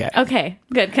be okay. Okay,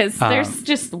 good, because there's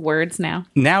just words now.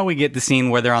 Now we get the scene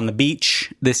where they're on the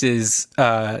beach. This is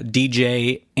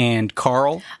DJ and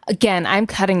Carl. Again, I'm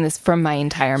cutting this from my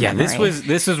entire Yeah, memory.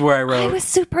 this is where I I wrote. was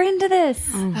super into this.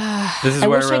 This is I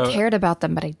where wish I wrote. I cared about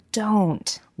them, but I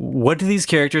don't. What do these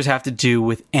characters have to do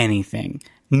with anything?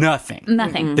 Nothing.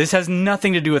 Nothing. This has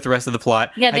nothing to do with the rest of the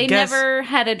plot. Yeah, I they guess- never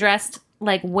had addressed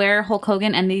like where Hulk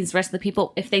Hogan and these rest of the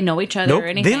people, if they know each other Nope. or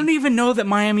anything. They don't even know that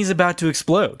Miami's about to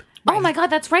explode. Oh my god,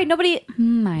 that's right. Nobody.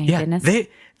 My Yeah. goodness.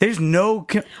 There's no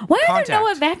Why are contact. there no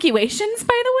evacuations?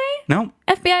 By the way, No.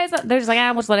 FBI is. They're just like,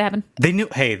 we'll just let it happen. They knew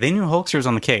Hulkster was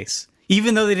on the case.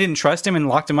 Even though they didn't trust him and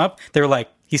locked him up, they were like,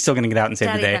 he's still going to get out and save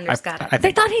Daddy the day. Thunder's got it. I They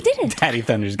think thought he didn't. Daddy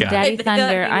Thunder's got it. Daddy thought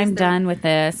Thunder, he was I'm done with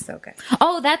this. Okay.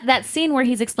 Oh, that scene where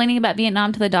he's explaining about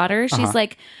Vietnam to the daughter. She's Uh-huh.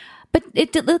 like, but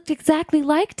it looked exactly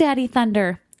like Daddy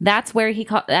Thunder. That's where he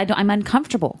called. I'm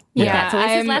uncomfortable. with Yeah, that. So is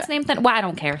his I'm- last name Thunder? Well, I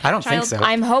don't care. I don't think so.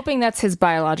 I'm hoping that's his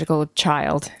biological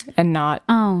child and not.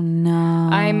 Oh no.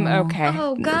 I'm okay.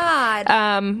 Oh God.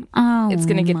 It's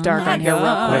gonna get dark on here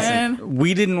real quick. Listen,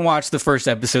 we didn't watch the first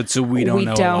episode, so we don't We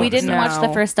know. don't. a lot We of didn't stuff. watch the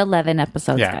No. first 11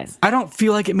 episodes, Yeah. guys. I don't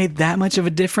feel like it made that much of a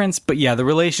difference, but yeah, the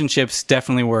relationships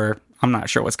definitely were. I'm not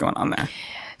sure what's going on there.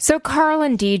 So Carl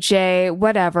and DJ,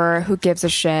 whatever. Who gives a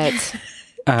shit?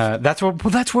 That's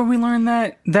where we learned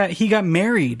that he got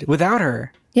married without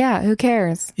her. Yeah, who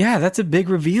cares? Yeah, that's a big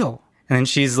reveal. And then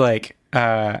she's like,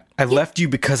 I left you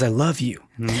because I love you.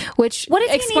 Which What does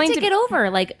he explain need to get over?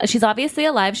 Like, she's obviously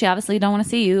alive. She obviously don't want to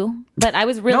see you. But I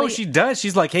was really. No, she does.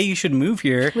 She's like, hey, you should move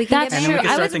here. We can That's get And then we true. can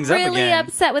I start was things up really again.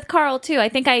 upset with Carl too. I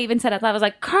think I even said out loud, I was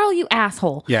like, Carl, you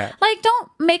asshole. Yeah. Like, don't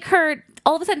make her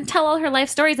all of a sudden tell all her life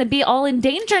stories and be all in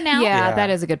danger now. Yeah, Yeah. that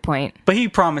is a good point. But he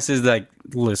promises like,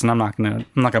 listen, I'm not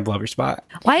gonna blow up your spot.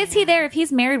 Why is he there if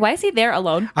he's married? Why is he there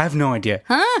alone? I have no idea.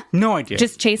 Huh? No idea.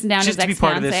 Just chasing down just his to be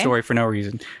part of this ex-fiancée? story for no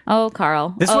reason. Oh,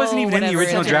 Carl. This wasn't even in the whatever.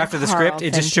 original Such a draft of the Carl script.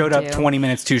 It just thing showed to up do. 20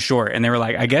 minutes too short, and they were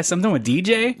like, I guess something with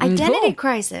DJ. Identity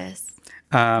crisis.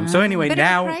 So anyway, Bit of a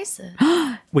now crisis.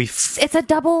 we. It's a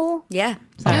double. Yeah.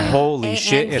 Holy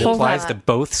shit! It Hold applies up. to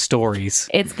both stories.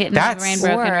 It's getting That's- brain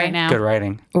broken Or- right now. Good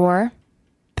writing. Or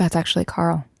that's actually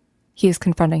Carl. He is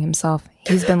confronting himself.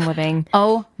 He's been living.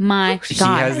 Oh my He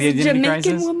god. has the identity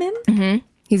crisis, woman.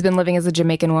 He's been living as a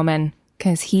Jamaican woman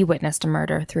because he witnessed a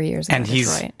murder 3 years ago. and in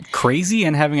he's Detroit. crazy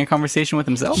and having a conversation with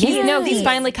himself. He's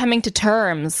finally coming to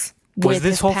terms. Was with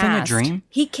this his whole thing a past. dream?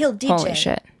 He killed DJ. Holy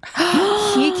shit!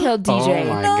 He killed DJ.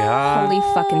 Oh my god!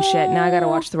 Holy fucking shit! Now I gotta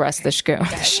watch the rest of the show.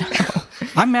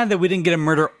 I'm mad that we didn't get a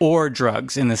murder or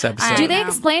drugs in this episode. Do they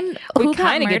explain We who got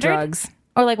kind of murdered? get drugs.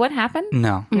 Or like what happened?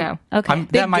 No. No. Okay.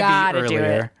 They That might gotta be do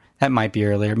earlier. it. That might be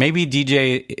earlier. Maybe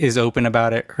DJ is open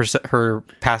about it. Her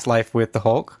past life with the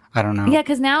Hulk. I don't know. Yeah,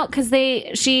 because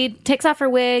she takes off her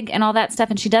wig and all that stuff,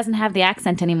 and she doesn't have the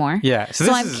accent anymore. Yeah, so So,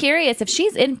 this I'm is- curious if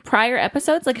she's in prior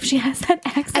episodes, like if she has that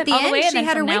accent At the all the end, way, and she then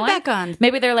had from her now wig back on.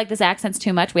 Maybe they're like, this accent's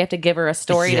too much. We have to give her a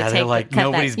story Yeah, to they're take. like, cut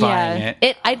nobody's that. buying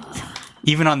it.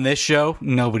 Even on this show,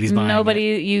 nobody's buying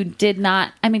Nobody. it. You did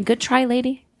not. I mean, good try,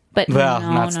 lady. But Well,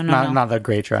 no. not that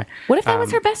great try. What if that was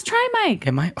her best try, Mike?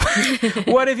 It might.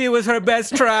 What if it was her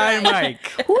best try, Mike?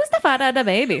 Who's the father of the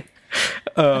baby?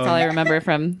 That's all I remember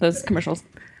from those commercials.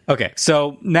 Okay,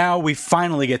 so now we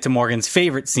finally get to Morgan's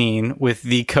favorite scene with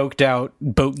the coked out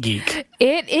boat geek.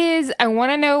 It is. I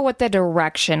want to know what the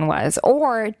direction was,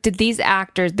 or did these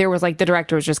actors? There was like the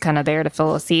director was just kind of there to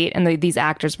fill a seat, and these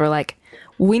actors were like,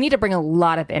 "We need to bring a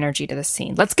lot of energy to this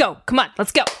scene. Let's go! Come on,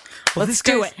 let's go! Well, Let's this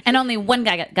do guy's- it!" And only one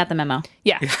guy got the memo.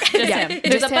 Yeah, Just him.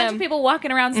 There's a bunch of people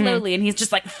walking around slowly, and he's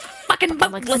just like, fucking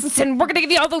like, listen, we're gonna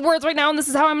give you all the words right now, and this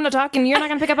is how I'm gonna talk, and you're not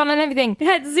gonna pick up on anything.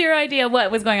 had zero idea what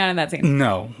was going on in that scene.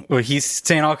 No, well, he's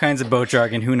saying all kinds of boat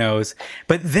jargon. Who knows?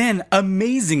 But then,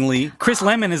 amazingly, Chris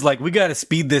Lemon is like, "We got to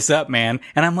speed this up, man."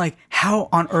 And I'm like, "How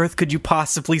on earth could you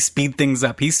possibly speed things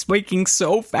up? He's speaking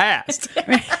so fast."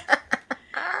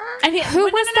 And Who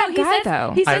was that he guy, says,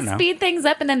 though? He I says don't know. speed things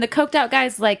up, and then the coked out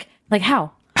guy's like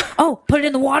how? Oh, put it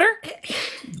in the water?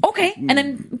 Okay. And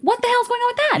then what the hell's going on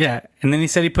with that? Yeah, and then he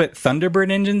said he put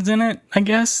Thunderbird engines in it, I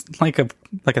guess, like a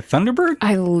Thunderbird.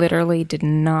 I literally did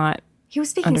not He was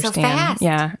speaking so understand. fast.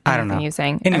 Yeah, I don't know. He was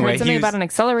saying. Anyway, I heard something he was- about an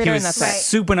accelerator, He and was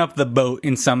that's it. souping up the boat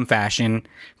in some fashion.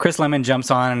 Chris Lemon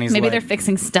jumps on and he's Maybe like, they're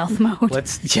fixing stealth mode.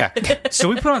 So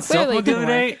we put on stealth Clearly mode the didn't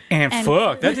other day, and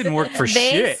fuck, that didn't work for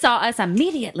They shit. saw us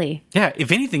immediately. Yeah,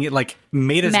 if anything, it like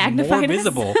made us more Magnified us.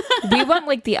 visible. We want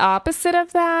like the opposite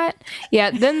of that. Yeah,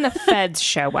 then the feds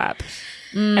show up,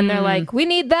 and they're like, "We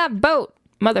need that boat,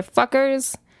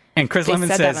 motherfuckers." And Chris They Lemon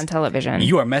said says, that on television.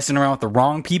 "You are messing around with the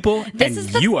wrong people,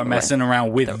 and you are messing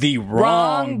around with the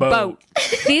wrong boat."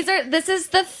 This is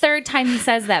the third time he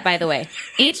says that, by the way.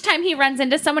 Each time he runs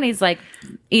into someone, he's like,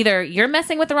 either you're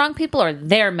messing with the wrong people or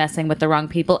they're messing with the wrong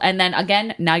people. And then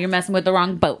again, now you're messing with the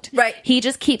wrong boat. Right. He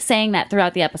just keeps saying that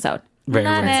throughout the episode. Very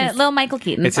Love weird. it. Little Michael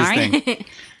Keaton. It's his Sorry. thing.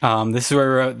 This is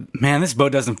where, man, this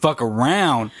boat doesn't fuck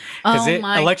around because Oh it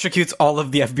my- electrocutes all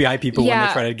of the FBI people when Yeah.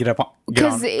 they try to get up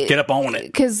on it.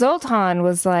 Because Zoltan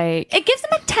was like, It gives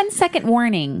him a 10-second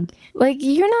warning.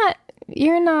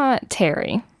 you're not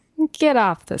Terry. Get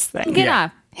off this thing. Get Yeah.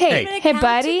 off. Hey, Hey. hey,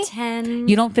 buddy. 10.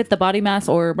 You don't fit the body mass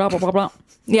or blah, blah, blah, blah.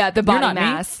 Yeah, the body not me.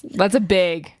 mass. That's a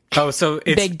big. Oh, so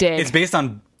it's Big dig. it's based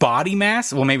on body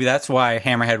mass. Well, maybe that's why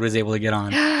Hammerhead was able to get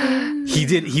on. He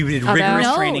did rigorous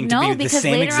No, training to no, be the because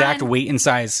same later exact on- weight and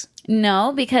size.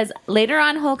 No, because later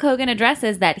on, Hulk Hogan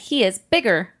addresses that he is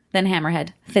bigger than Hammerhead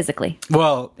physically.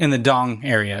 Well, in the dong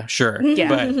area, sure. Yeah.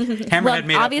 But Hammerhead Well,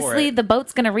 made up obviously, for it. the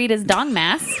boat's going to read his dong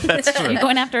mass. That's true. You're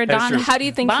going after a That's dong. true. How do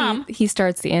you think bomb. he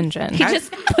starts the engine? He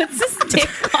just puts his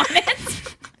dick on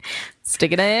it.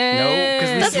 Stick it in. No,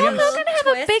 because we Does see Hulk them. Hogan have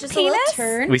a big Just a little penis?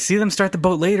 turn. We see them start the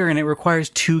boat later, and it requires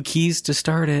 2 keys to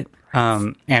start it.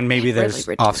 And maybe there's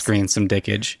Really off screen some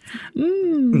dickage.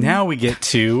 Now we get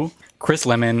to Chris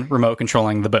Lemon remote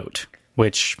controlling the boat,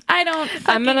 which I don't.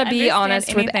 I'm going to fucking be understand honest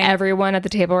with anything. everyone at the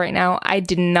table right now. I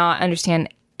did not understand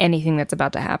anything that's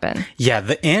about to happen. yeah,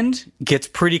 the end gets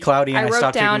pretty cloudy, and I, I wrote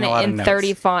stopped down taking a lot of in notes.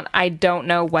 30 font, I don't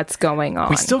know what's going on.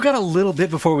 We still got a little bit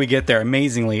before we get there.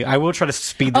 Amazingly, I will try to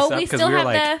speed this Oh, up we because still we were have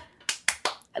like,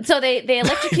 So they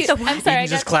electrocute. I'm sorry. I Eden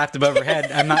just got, clapped above her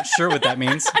head. I'm not sure what that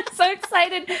means. I'm so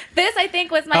excited. This, I think,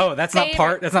 was my. Oh, that's not favorite.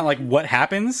 part. That's not like what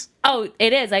happens. Oh,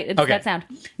 it is. It's Okay. that sound.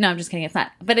 No, I'm just kidding. It's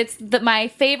not. But it's my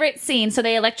favorite scene. So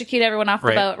they electrocute everyone off the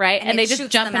Right. boat, right? And it they just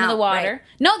shoots jump them into the out, water. right.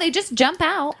 No, they just jump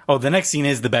out. Oh, the next scene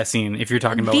is the best scene. If you're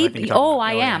talking about, what I think you're talking Oh, about.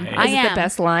 I am. yeah. I Is it am. the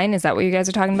best line? Is that what you guys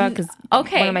are talking about? Because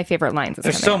Okay. one of my favorite lines is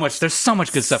There's coming so up. much. There's so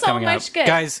much good stuff So coming much up, good.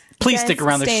 guys. Please Guys, stick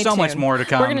around. There's stay so much tuned. more to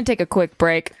come. We're going to take a quick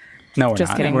break. No, we're Just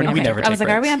not. kidding. We Okay. never. I was take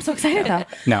like, are we? breaks. I'm so excited though.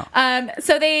 No.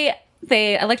 So they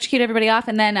electrocute everybody off,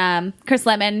 and then Chris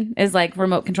Lemon is like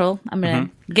remote control. I'm gonna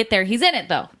get there. He's in it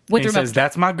though with He remote. says,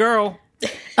 "That's my girl."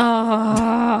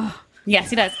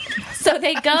 Yes, he does. So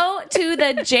they go to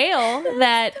the jail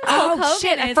that Hulk Hogan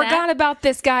shit. I is forgot at. about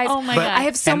this, guys. Oh my But- god! I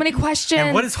have so And- many questions.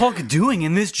 And what is Hulk doing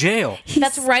in this jail?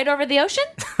 That's right over the ocean.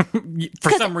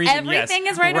 For some reason, everything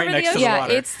yes. is right over the next to ocean. yeah,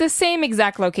 water. it's the same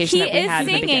exact location He that we is had in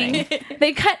the singing. beginning.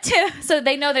 They cut to so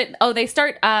they know that. Oh, they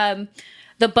start.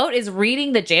 The boat is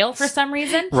reading the jail for some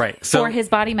reason. Right, so- for his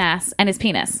body mass and his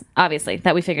penis, obviously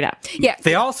that we figured out. Yeah.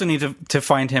 They also need to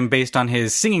find him based on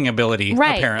his singing ability,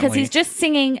 Right, apparently. because he's just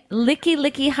singing "Licky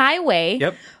Licky Highway."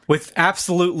 Yep. With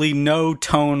absolutely no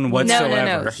tone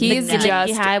whatsoever. No. He's Licky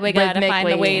just Licky Highway, gotta find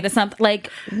the rhythmically- way to something.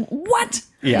 Like what?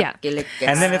 Yeah. Yeah.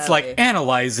 And then it's like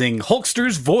analyzing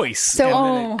Hulkster's voice. So,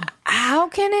 And then how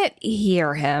can it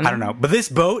hear him? I don't know. But this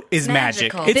boat is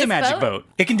magic. Magical. It's This a magic boat? boat?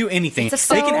 It can do anything. It's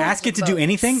a They can so ask it to do boat.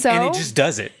 anything, So- and it just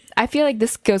does it. I feel like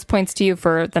this points to you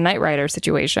for the Knight Rider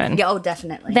situation Yeah, oh,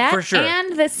 definitely. That For sure.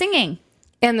 and the singing.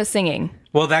 and the singing.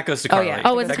 Well, that goes to Carly. yeah.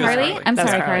 Oh, it's That goes to Carly. I'm That's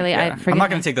sorry, Carly. Carly. Yeah. I forget. I'm not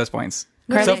going to take those points.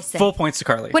 What So did I say? full points to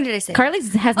Carly. When did I say? Carly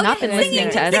has not Okay, been listening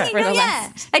to us singing, for the Oh,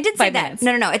 last. I did say 5 that. minutes.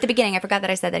 No. At the beginning, I forgot that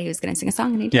I said that he was going to sing a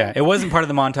song. And he did. Yeah, it wasn't part of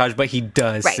the montage, but he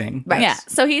does Right, sing. right. Yeah.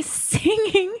 So he's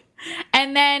singing,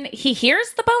 and then he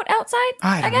hears the boat outside.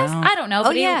 I don't guess know. I don't know,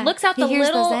 but yeah. he looks out He the hears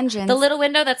those little engines. the little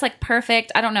window that's like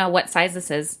perfect. I don't know what size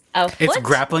this is. Oh, It's foot?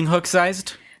 grappling hook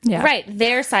sized. Yeah. Right,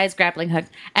 their size grappling hook.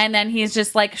 And then he's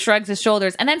just like shrugs his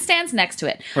shoulders and then stands next to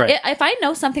it. Right. If I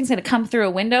know something's going to come through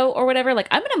a window or whatever, like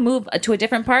I'm going to move to a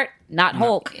different part, not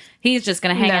Hulk. He's just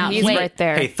going to hang No, out he's and wait. right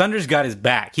there. Hey, Thunder's got his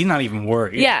back. He's not even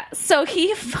worried. Yeah, so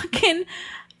he fucking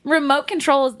remote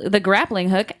controls the grappling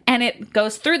hook and it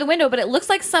goes through the window, but it looks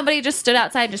like somebody just stood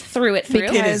outside and just threw it through.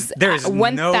 There's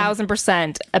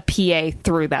 1,000% a PA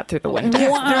threw that through the window.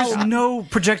 There's no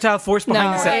projectile force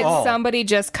behind this at all. Somebody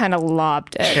just kind of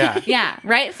lobbed it. Yeah. Yeah,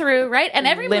 right through, right? And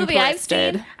every movie I've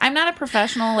Limp-wristed. seen, I'm not a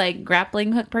professional like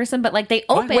grappling hook person, but like they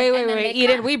open. Wait, and then they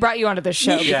Eden, cut. we brought you onto the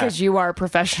show Yeah. because you are a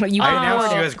professional. You I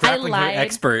announced you as I grappling hook lied.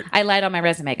 expert. I lied on my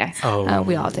resume, guys. Oh,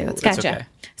 we all do. It's Gotcha. okay.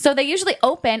 So they usually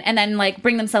open and then like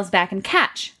bring themselves back and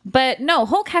catch. But no,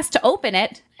 Hulk has to open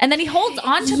it and then he holds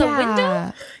onto the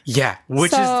window. yeah,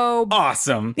 which So- is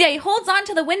awesome. Yeah, he holds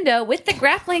onto the window with the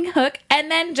grappling hook and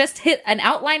then just hit an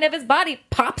outline of his body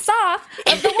pops off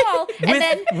of the wall and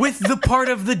then With the part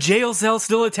of the jail cell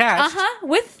still attached.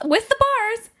 with the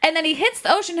bars and then he hits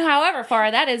the ocean however far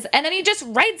that is and then he just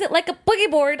rides it like a boogie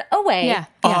board away. Yeah.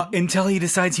 Until he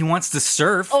decides he wants to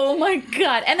surf Oh my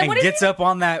god. And then and what is gets up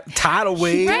on that tidal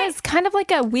wave. It's kind of like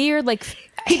a weird, like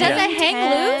he does a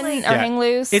hang loose? or hang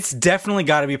loose. It's definitely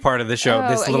got to be part of the show.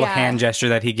 This little yeah. hand gesture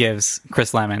that he gives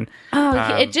Chris Lemon.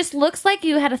 Oh, it just looks like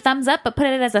you had a thumbs up, but put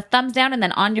it as a thumbs down and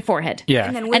then on your forehead. Yeah.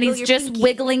 And then And wiggle he's your just pinky.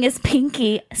 wiggling his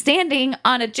pinky, standing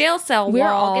on a jail cell We're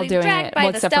wall, all getting doing dragged it, by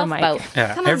well, the except for stealth Mike. boat.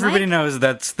 Yeah. Come on, Everybody Mike. knows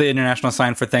that's the international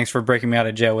sign for thanks for breaking me out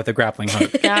of jail with a grappling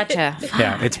hook. Gotcha.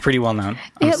 Yeah, it's pretty well known.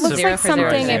 It looks Zero like for zero.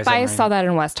 something. Zero If for I zero. saw that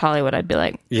in West Hollywood, I'd be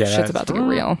like, Yeah, "Shit's that's- about to get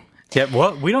real." Yeah,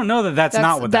 well, we don't know that that's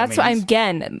not what that means. That's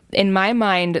again in my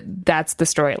mind. That's the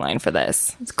storyline for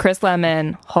this. It's Chris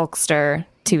Lemon, Hulkster,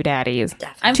 two daddies,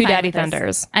 I'm two fine daddy with this.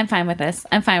 thunders I'm fine with this.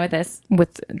 I'm fine with this.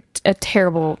 with a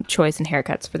terrible choice in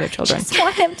haircuts for their children. Just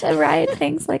want him to ride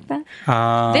things like that.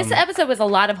 This episode was a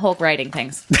lot of Hulk riding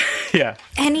things. Yeah.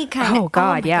 Any kind Oh, of.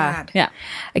 God, my yeah. God. Yeah.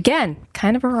 Again,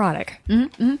 kind of erotic.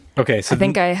 Okay, so I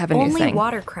think I have a new Only thing.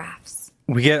 watercrafts.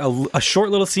 we get a short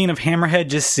little scene of Hammerhead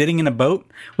just sitting in a boat,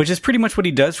 which is pretty much what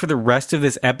he does for the rest of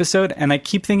this episode. And I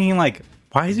keep thinking, like,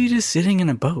 why is he just sitting in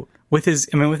a boat with his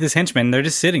henchmen? They're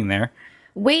just sitting there.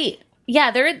 Wait.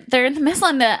 Yeah, they're in the missile.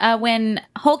 And when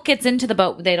Hulk gets into the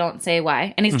boat, they don't say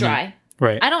why, and he's dry.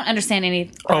 Right. I don't understand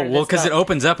any. Oh, well, because it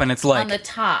opens up and it's like on the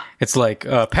top. it's like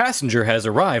passenger has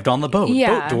arrived on the boat.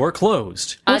 Yeah. Boat door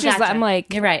closed. Which is, Gotcha. I'm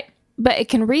like, You're right. but it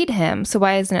can read him. So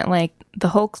why isn't it like the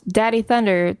Hulk, Daddy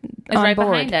Thunder It's on right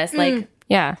board? behind us. Like,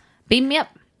 Yeah. beam me up.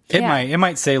 It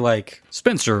might say like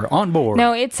Spencer on board.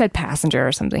 No, it said passenger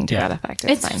or something to Yeah. that effect.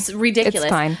 It's fine. ridiculous.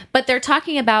 It's fine. But they're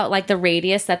talking about like the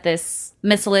radius that this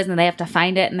missile is, and they have to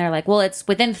find it. And they're like, well, it's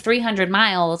within 300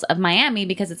 miles of Miami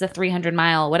because it's a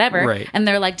 300-mile whatever. Right. And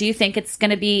they're like, do you think it's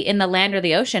going to be in the land or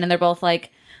the ocean? And they're both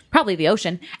like, probably the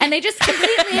ocean. And they just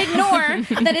completely ignore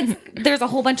that there's a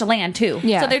whole bunch of land too.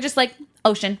 Yeah. So they're just like,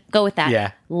 ocean, go with that.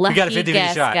 Yeah. We Lucky got a 50-50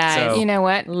 guess, shot, guys. so- You know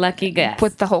what? Lucky guess.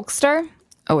 With the Hulkster,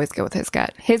 always go with his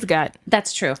gut. His gut.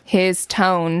 That's true. His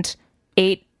toned,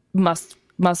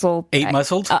 muscle. 8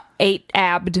 muscled.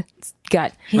 8-abbed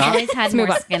gut. He's always had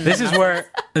more skin This than is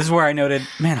us. where I noted,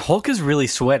 man, Hulk is really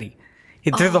sweaty.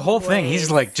 Through the whole thing, he's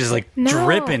just like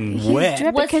dripping he's wet.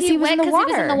 dripping. Was Because he he was wet in the because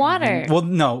he was in the water? Well,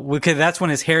 no, because that's when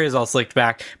his hair is all slicked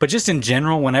back. But just in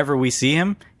general, whenever we see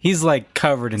him, he's like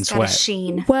covered in Got a sweat.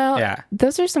 sheen. Well, Yeah.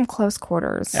 those are some close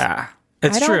quarters. Yeah,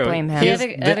 it's I don't true. blame him. He The has-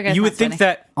 other guy's you would not think funny.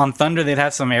 that on Thunder they'd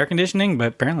have some air conditioning, but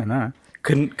apparently not.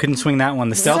 Couldn't swing that one.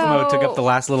 The stealth mode took up the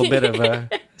last little bit of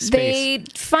space. They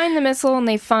find the missile and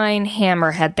they find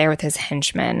Hammerhead there with his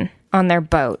henchmen on their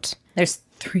boat. There's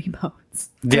 3 boats.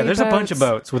 Yeah, there's a bunch boats. of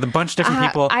boats with a bunch of different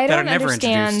people I that are don't never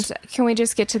understand. introduced. Can we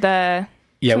just get to the?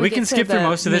 Yeah, we get can to skip through the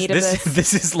most of this. meat of This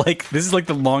this is like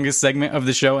the longest segment of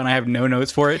the show, and I have no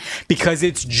notes for it because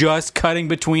it's just cutting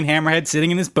between Hammerhead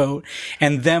sitting in his boat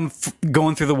and them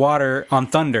going through the water on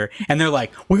Thunder, and they're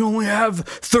like, "We only have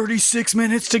 36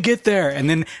 minutes to get there," and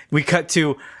then we cut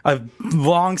to a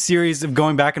long series of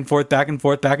going back and forth, back and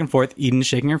forth, back and forth. Eden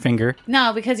shaking her finger.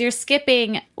 No, because you're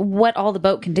skipping what all the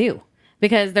boat can do.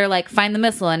 Because they're like, find the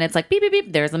missile, and it's like, beep, beep,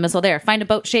 beep, there's a missile there. Find a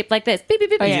boat shaped like this. Beep, beep,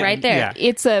 beep, it's yeah. right there. Yeah.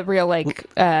 It's a real like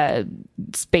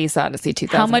Space Odyssey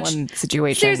 2001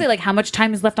 situation. Seriously, like, how much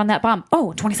time is left on that bomb?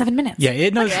 Oh, 27 minutes. Yeah,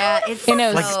 it knows. Yeah, it's It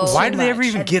knows Like, so why do they ever much.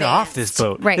 even get off this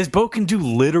boat? Right. This boat can do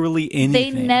literally They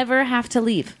anything. never have to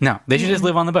leave. No, they should just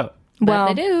live on the boat. well,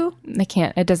 But they do. They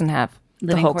can't. It doesn't have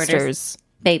Living the quarters. Hulkster's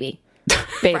Baby.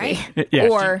 baby Yeah,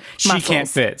 or she muscles. can't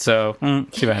fit, so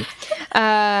too bad.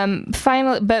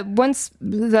 Finally, but once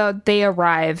they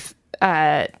arrive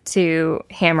to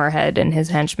Hammerhead and his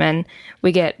henchmen,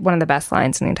 we get one of the best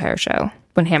lines in the entire show.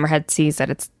 When Hammerhead sees that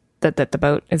it's that the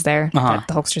boat is there, that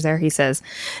the Hulkster's there, he says,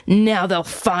 "Now they'll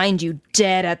find you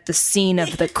dead at the scene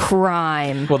of the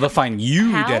crime." Well, they'll find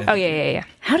you How? dead. Oh yeah.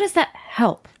 How does that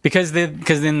help. Because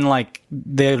then like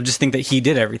they'll just think that he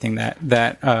did everything,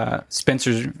 that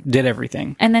Spencer did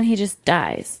everything. And then he just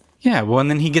dies. Yeah, well, and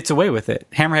then he gets away with it.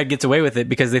 Hammerhead gets away with it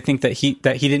because they think that he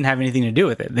didn't have anything to do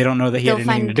with it. They don't know that he They'll had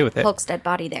anything find to do with it. Hulk's dead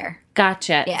body there.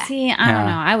 Gotcha. Yeah. See, I don't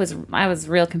know. I was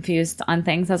real confused on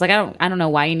things. I was like, I don't know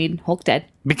why you need Hulk dead.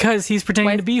 Because he's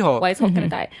pretending to be Hulk. Why is Hulk gonna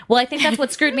die? Well, I think that's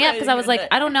what screwed me up because I was like,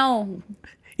 I don't know.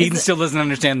 Eden still doesn't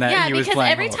understand that Yeah, he was because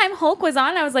playing every Hulk. time Hulk was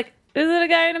on, I was like, is it a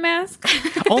guy in a mask?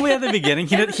 Only at the beginning.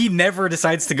 He never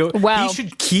decides to go. Well- he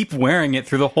should keep wearing it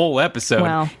through the whole episode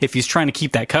Well. if he's trying to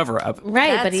keep that cover up.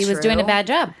 Right, but That's he was doing a true. bad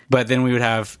job. But then we would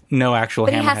have no actual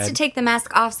But he Hammerhead. has to take the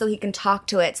mask off so he can talk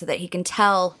to it, so that he can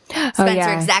tell Spencer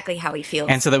yeah. exactly how he feels.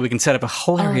 and so that we can set up a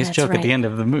hilarious that's joke at right. the end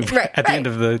of the movie, Right, at the right. end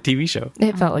of the TV show.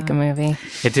 It felt like a movie.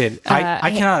 It did.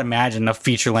 I cannot imagine a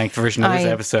feature-length version of this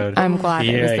episode. I'm glad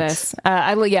it was Yikes. this.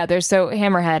 There's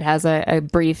Hammerhead has a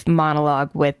brief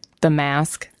monologue with the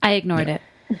mask. I ignored it.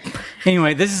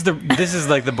 Anyway, this is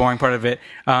like the boring part of it.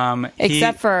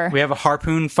 Except for- we have a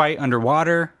harpoon fight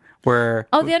underwater where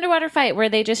Oh, the underwater fight where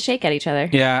they just shake at each other.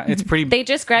 yeah, it's pretty. They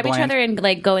just grab each bland. other and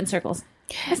like go in circles.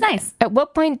 It's nice. At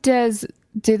what point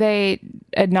do they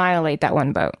annihilate that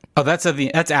one boat? Oh, that's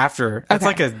after. That's Okay.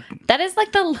 like a. That is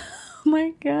like the. Oh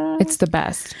my god. It's the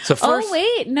best. So first, Oh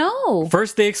wait, no.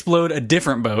 First, they explode a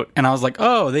different boat, and I was like,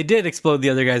 "Oh, they did explode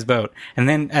the other guy's boat." And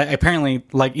then, apparently,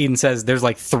 like Eden says, there's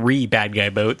like 3 bad guy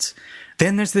boats.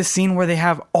 Then there's this scene where they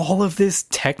have all of this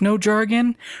techno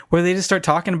jargon, where they just start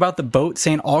talking about the boat,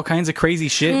 saying all kinds of crazy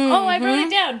shit. Oh, I wrote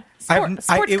it down.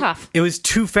 Sportskopf. It was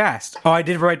too fast. Oh, I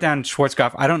did write down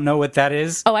Schwarzkopf. I don't know what that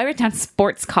is. Oh, I wrote down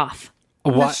Sportskopf.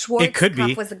 What it could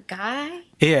be? was a guy.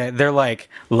 Yeah, they're like,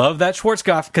 love that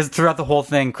Schwarzkopf, because throughout the whole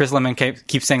thing, Chris Lemon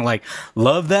keeps saying, like,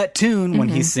 love that tune when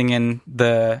he's singing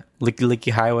the Licky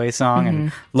Licky Highway song,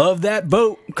 and love that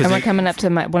boat. And we're coming up to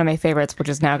one of my favorites, which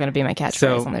is now going to be my catchphrase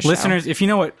So, on the show. listeners, if you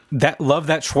know what love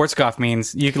that Schwarzkopf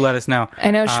means, you can let us know.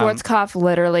 I know Schwarzkopf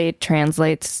literally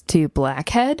translates to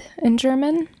blackhead in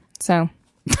German. So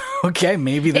Okay,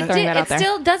 maybe It, that. Throwing that out it there.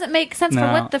 still doesn't make sense for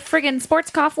No. what the friggin'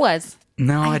 Sportskopf was.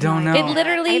 No, I don't know. It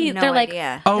literally, I have no they're like,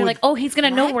 idea. they're like, oh, he's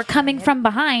gonna know we're coming from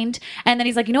behind, and then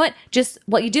he's like, you know what? Just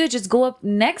what you do is just go up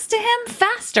next to him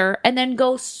faster, and then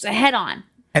go head on.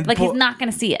 And Like he's pull- not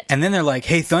gonna see it. And then they're like,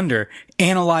 "Hey, Thunder,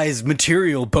 analyze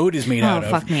material boat is made out of."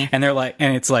 fuck me. And they're like,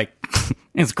 and it's like,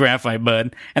 it's graphite,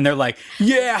 bud. And they're like,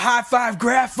 "Yeah, high five,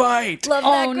 graphite." Love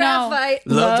Oh, that no. graphite.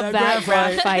 love that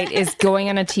graphite is going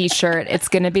on a t-shirt. It's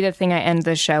going to be the thing I end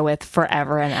the show with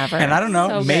forever and ever. And I don't know,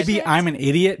 So good. maybe I'm an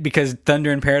idiot because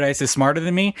Thunder in Paradise is smarter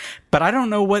than me, but I don't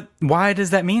know why does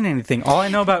that mean anything? All I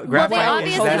know about graphite is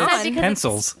obviously that said it's because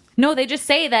pencils. No, they just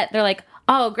say that they're like,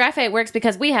 oh, graphite works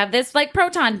because we have this like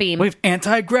proton beam. We have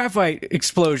anti-graphite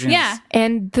explosions. Yeah.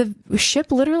 And the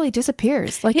ship literally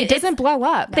disappears. Like, it It's- doesn't blow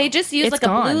up. They just use It's like a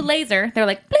blue gone. laser. They're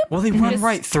like, bloop. Well, they run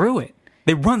right through it.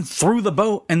 They run through the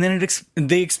boat and then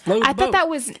they explode I the boat. thought that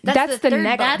was That's that's the the third-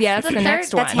 next that's yeah, that's the the third-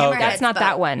 next one. that's Hammerhead's That's not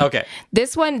that boat. one. Okay.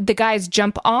 This one, the guys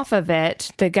jump off of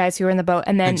it, the guys who are in the boat,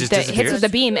 and then It just it hits disappears? with the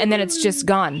beam, and then it's just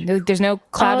gone. There's no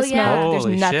cloud of Oh, yeah. smoke. Holy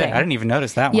There's nothing. shit! I didn't even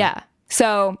notice that one. Yeah.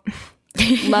 So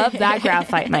love that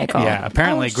graphite, Michael. Yeah.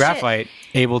 Apparently, Oh, shit. graphite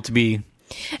able to be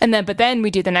But then we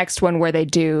do the next one where they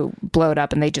do blow it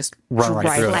up and they just Run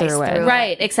right through it. through Slice it. through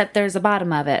Right, except there's a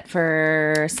bottom of it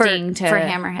for Sting to for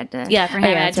Hammerhead to Yeah, for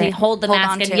Hammerhead that's to right. hold the Hold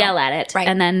mask on and to. yell at it, Right.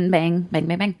 and then bang, bang,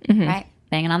 bang, bang, right.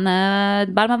 banging on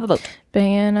the bottom of a boat,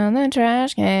 Banging on the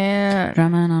trash can.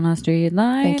 drumming on a street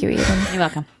light. Thank you, Eden. You're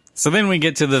welcome. So then we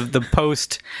get to the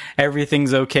post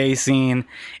everything's okay scene,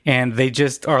 and they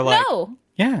just are like, No,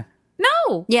 yeah,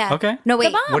 no, Yeah. okay. No,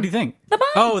 wait. bomb. What do you think? The bomb.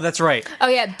 Oh, that's right. Oh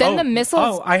yeah, then the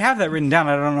missiles. Oh, I have that written down.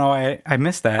 I don't know. I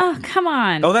missed that. Oh, come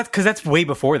on. Oh, that's because that's way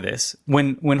before this.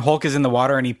 When Hulk is in the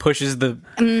water and he pushes the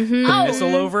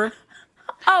missile over.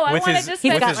 Oh, I with want to his- just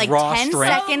with say, Got his like raw 10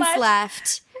 strength. seconds So much.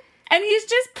 left. and he's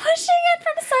just pushing it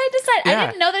from side to side. Yeah. I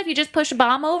didn't know that if you just push a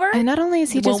bomb over, and not only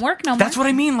is he it won't just work no more. That's what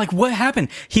I mean. Like, what happened?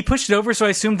 He pushed it over, so I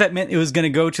assumed that meant it was going to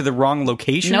go to the wrong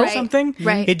location or Nope. something.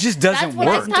 Right. It just doesn't That's what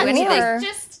I work. thought. anything. It was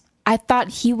just I thought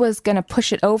he was going to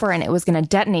push it over and it was going to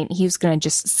detonate. He was going to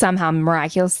just somehow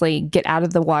miraculously get out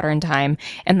of the water in time,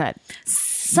 and that the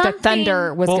something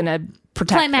thunder was going to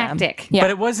protect climactic. them. Yeah, But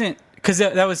it wasn't because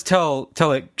that was till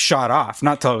it shot off,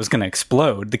 not till it was going to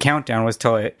explode. The countdown was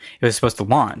till it was supposed to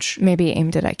launch. maybe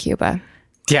aimed it at Cuba.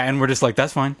 Yeah, and we're just like,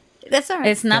 that's fine. That's all right.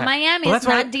 It's not Yeah. Miami. Well, it's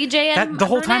why- not DJ and the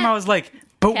whole time I was like,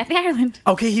 but Kathy Ireland.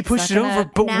 okay, he pushed it over,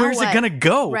 but Now where's what? it gonna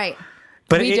go? Right.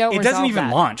 But We it don't doesn't resolve even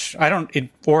that. launch.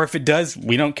 Or if it does,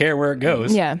 we don't care where it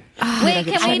goes. Yeah. Wait,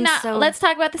 can we I'm not? so- Let's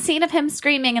talk about the scene of him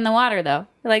screaming in the water, though.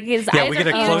 Like his Yeah, eyes we get are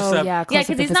a huge. close up. yeah, Yeah, close-up because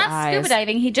of he's his not eyes. scuba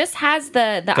diving. He just has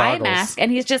the eye Goggles. mask, and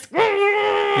he's just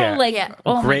Yeah. like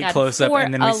oh my Great God, close up, for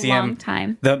and then we a see long him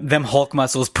time. them Hulk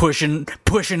muscles pushing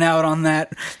out on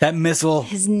that missile.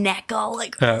 His neck all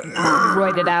like.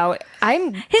 Roided out.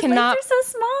 His Cannot. legs are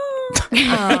so small.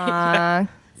 Aw,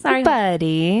 Sorry,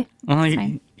 buddy. Well,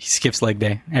 he skips leg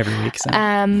day every week. So.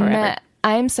 Forever.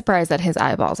 I'm surprised that his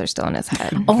eyeballs are still in his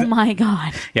head. Oh my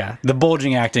God. Yeah, the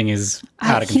bulging acting is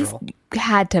out of control. He's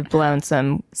had to have blown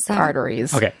some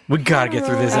arteries. Okay, we gotta get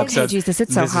through this episode. Jesus,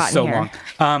 it's so This is hot in so here.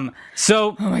 long.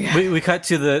 So we cut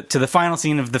to the final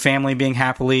scene of the family being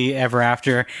happily ever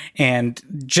after, and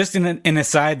just in an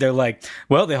aside, they're like,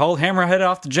 "Well, they hauled Hammerhead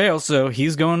off to jail, so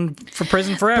he's going for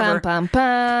prison forever." Bum, bum,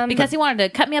 bum. Because he wanted to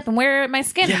cut me up and wear my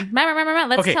skin. Yeah.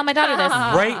 Let's Okay. tell my daughter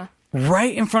this.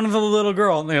 Right in front of the little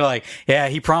girl. And they're like, yeah,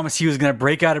 he promised he was going to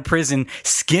break out of prison,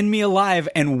 skin me alive,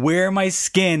 and wear my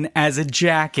skin as a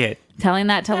jacket. Telling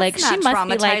that to like, she not must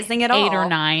be like traumatizing at 8 all. or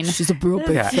 9. She's a real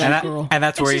big fat girl. And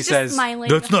that's where he she's just says, smiling.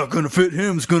 that's not going to fit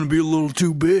him. It's going to be a little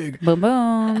too big. Boom,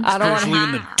 boom. I don't want Especially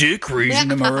in the dick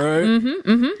region, am I right?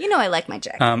 You know I like my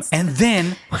jacket. And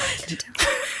then,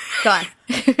 Go on.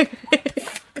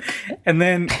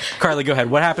 Carly, go ahead.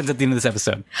 What happens at the end of this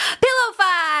episode? Pillow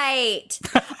fight.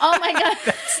 Oh my God.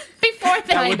 Before That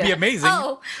that. would be amazing.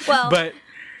 Oh well. But,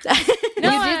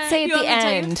 No, You did say at you want the me to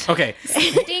tell you? end. okay.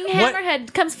 Sting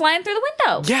Hammerhead comes flying through the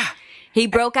window. Yeah. he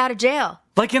broke out of jail.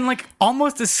 Like in like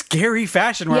almost a scary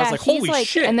fashion where I was like, he's holy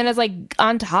shit. And then it's like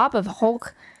on top of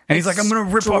Hulk. And he's like, I'm going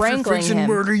to rip off your strangling face and him.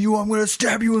 murder you. I'm going to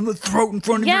stab you in the throat in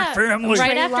front of Yeah, your family.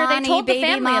 right after they Trelawney, told the baby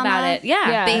family mama. about it. Yeah.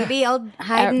 Yeah. Baby, I'll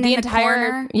hide in The the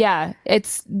entire corner. yeah,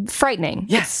 it's frightening.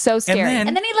 Yeah. It's so And scary. then-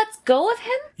 And then he lets go of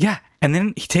him? Yeah. And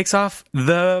then he takes off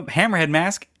the Hammerhead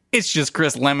mask. It's just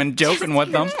Chris Lemon joking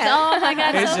with them. Oh my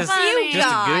God, It's so just- funny. just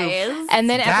a goof. And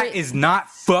then That is not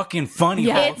fucking funny,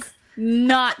 Yeah. Hulk. It's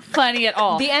not funny at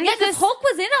all. The end yeah, of 'cause this- Hulk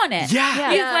was in on it. Yeah.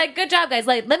 He's like, good job, guys.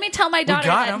 Like, let me tell my daughter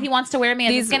got that him. he wants to wear me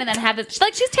as These- a skin and then have this.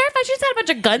 Like, she's terrified. She's had a bunch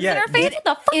of guns Yeah, in her face. What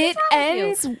the fuck it is wrong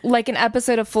ends with you? like an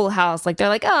episode of Full House. Like they're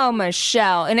like, "Oh,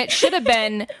 Michelle," and it should have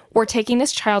been, "We're taking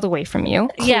this child away from you.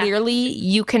 Yeah. Clearly,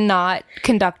 you cannot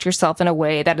conduct yourself in a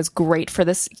way that is great for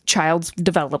this child's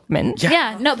development."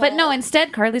 Yeah, no, but no,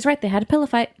 instead, Carly's right. They had a pillow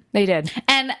fight. They did.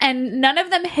 And none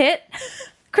of them hit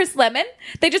Chris Lemon.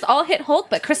 They just all hit Hulk,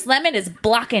 but Chris Lemon is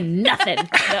blocking nothing.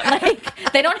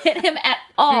 Like, they don't hit him at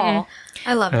all.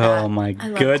 I love that. Oh my I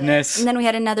loved goodness. it. And then we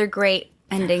had another great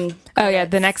ending. Oh yeah,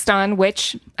 the next on,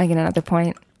 which I get another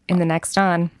point in the next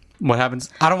on. What happens?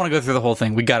 I don't want to go through the whole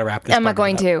thing. We got to wrap this. I'm not part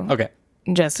going up. to. Okay.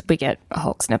 Just we get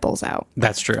Hulk's nipples out.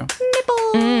 That's true.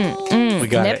 Nipple. We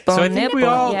got Nipple, it. So I think we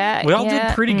nipple. all Yeah, we all yeah.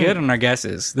 did pretty good on our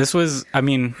guesses. This was, I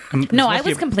mean, No, I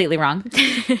was completely wrong.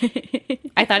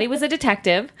 I thought he was a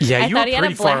detective. Yeah, I you thought were he had a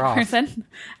pretty far black off. person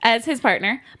as his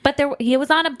partner, but he was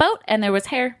on a boat and there was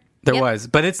hair. There was,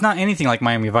 but it's not anything like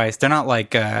Miami Vice. They're not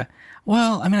like,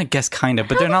 well, I mean, I guess kind of,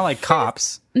 but they're not like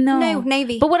cops. No,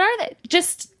 Navy. But what are they?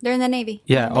 Just They're in the Navy.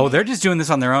 Yeah. Oh, they're just doing this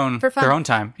on their own, For fun. their own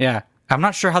time. Yeah. I'm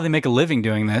not sure how they make a living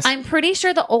doing this. I'm pretty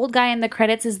sure the old guy in the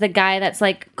credits is the guy that's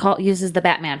like uses the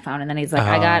Batman phone, and then he's like,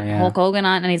 "I got yeah. Hulk Hogan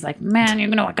on," and he's like, "Man, you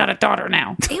know, I got a daughter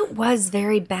now." It was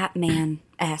very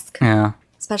Batman-esque. Yeah.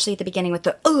 Especially at the beginning with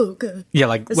the, oh, God. Yeah,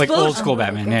 like old Explosion. school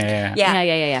Batman. Yeah. Yeah.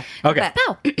 Yeah. Okay.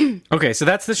 But- Okay, so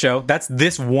that's the show. That's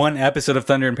this one episode of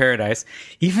Thunder in Paradise.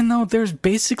 Even though there's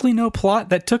basically no plot,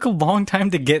 that took a long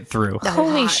time to get through.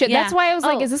 Holy shit! Yeah. That's why I was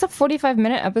like, Oh. "Is this a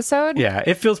 45-minute episode?" Yeah,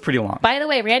 it feels pretty long. By the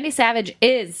way, Randy Savage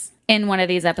is in one of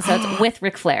these episodes with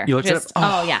Ric Flair. You looked it up?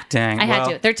 Oh, Oh, yeah. dang, I had well-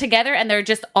 to. They're together and they're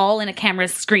just all in a camera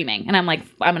screaming, and I'm like,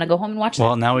 I'm gonna go home and watch that.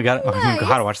 Well, now we got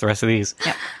to watch the rest of these.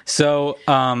 Yep. So,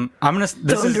 I'm gonna.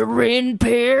 This is Thunder in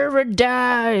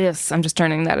Paradise. I'm just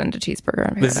turning that into Cheeseburger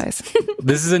in Paradise.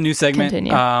 this is a new segment.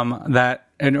 Continue.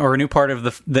 Or a new part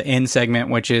of the end segment,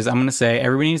 which is I'm gonna say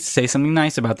everybody needs to say something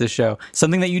nice about this show,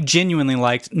 something that you genuinely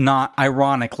liked, not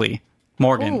ironically.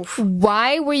 Morgan.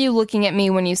 Why were you looking at me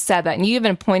when you said that? And you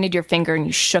even pointed your finger and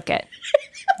you shook it.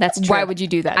 That's true. Why would you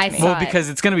do that to I me? saw Well, it. because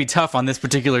it's going to be tough on this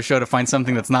particular show to find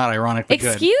something that's not ironically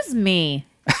good. Excuse me.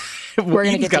 We're gonna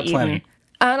Eden's get got to plenty. Eden.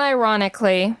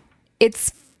 Unironically,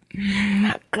 it's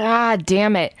God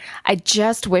damn it. I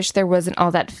just wish there wasn't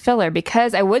all that filler,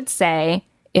 because I would say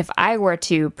if I were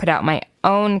to put out my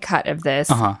own cut of this,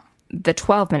 the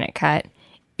 12-minute cut,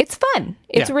 it's fun.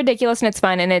 It's Yeah. ridiculous and it's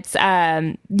fun, and it's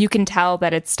you can tell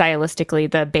that it's stylistically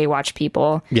the Baywatch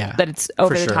people. Yeah, that it's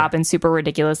over for the sure. top and super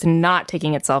ridiculous and not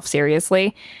taking itself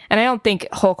seriously. And I don't think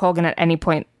Hulk Hogan at any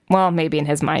point well, maybe in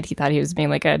his mind he thought he was being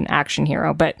like an action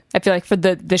hero, but I feel like for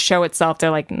the show itself, they're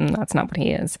like, that's not what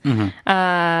he is.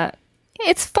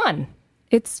 It's fun.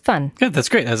 It's fun. Good. That's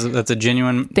great. That's a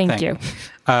genuine Thank thing. you.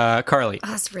 Carly.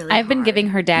 That's really I've been hard. giving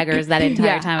her daggers that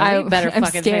entire time. I better I'm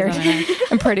fucking scared. say something.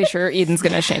 I'm pretty sure Eden's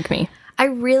gonna shank me. I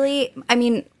really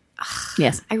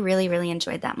Yes. really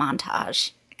enjoyed that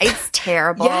montage. It's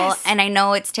terrible. Yes. And I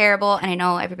know it's terrible. And I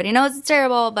know everybody knows it's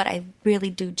terrible. But I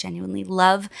really do genuinely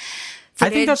love I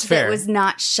think footage that's fair. that was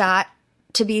not shot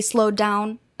to be slowed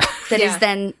down. That is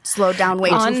then slowed down way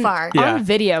too far. Yeah. On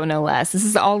video, no less. This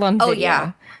is all on video. Oh,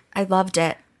 yeah. I loved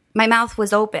it. My mouth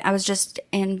was open. I was just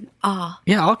in awe.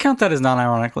 Yeah, I'll count that as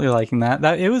non-ironically liking that.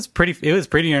 It was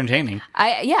pretty entertaining.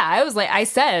 I was like, I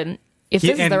said, if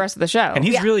this is the rest of the show. And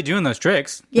he's really doing those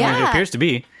tricks. I mean, Yeah. it appears to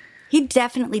be. He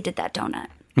definitely did that donut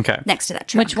Okay. next to that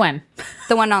truck. Which one?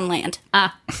 The one on land.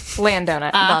 Land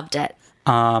donut. Loved it.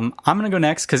 I'm going to go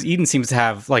next because Eden seems to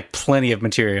have like plenty of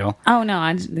material. Oh,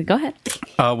 no. Go ahead.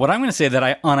 What I'm going to say that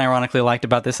I unironically liked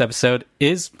about this episode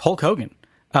is Hulk Hogan.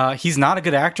 He's not a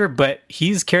good actor, but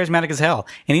he's charismatic as hell.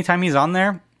 Anytime he's on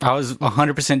there, I was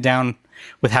 100% down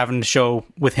with having to show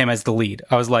with him as the lead.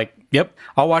 I was like, yep,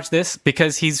 I'll watch this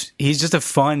because he's just a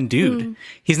fun dude.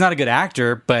 He's not a good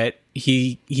actor, but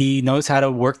he knows how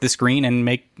to work the screen and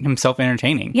make himself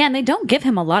entertaining. Yeah, and they don't give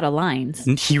him a lot of lines.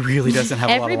 He really doesn't have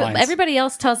a lot of lines. Everybody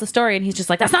else tells the story, and he's just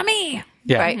like, that's not me.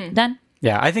 Yeah. Right. Done.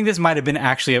 Yeah, I think this might have been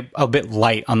actually a bit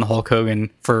light on the Hulk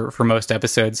Hogan for most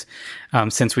episodes,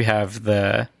 since we have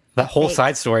the whole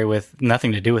side story with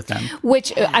nothing to do with them.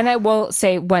 Which, and I will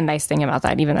say one nice thing about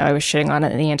that, even though I was shitting on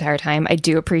it the entire time, I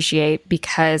do appreciate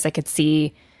because I could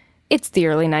see it's the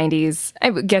early 90s.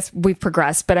 I guess we've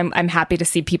progressed, but I'm happy to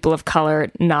see people of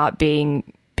color not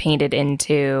being painted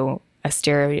into a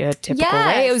stereotypical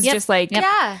way. It was just like,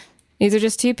 Yeah. these are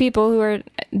just two people who are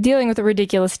dealing with a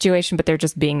ridiculous situation, but they're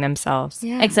just being themselves.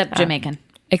 Yeah. Except Jamaican.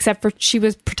 Except for she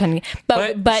was pretending.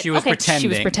 But she was pretending. She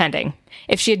was pretending.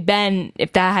 If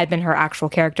that had been her actual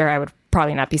character, I would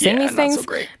probably not be saying Yeah, these not things. so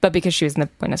great. But because she was in the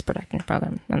witness protection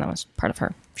program, and that was part of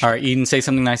her. All right, Eden, say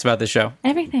something nice about this show.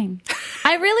 Everything.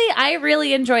 I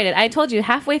really enjoyed it. I told you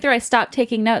halfway through I stopped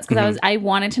taking notes because I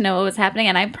wanted to know what was happening,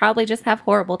 and I probably just have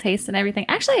horrible taste in everything.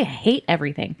 Actually, I hate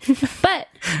everything, but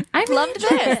I loved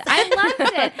it. I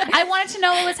loved it. I wanted to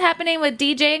know what was happening with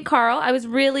DJ and Carl. I was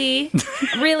really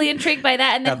intrigued by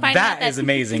that, and then Now, find out that is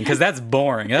amazing because that's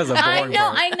boring. That's a boring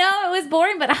I know it was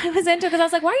boring, but I was into it because I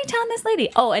was like, why are you telling this lady?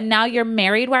 Oh, and now you're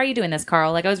married. Why are you doing this,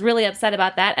 Carl? Like, I was really upset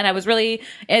about that, and I was really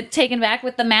taken back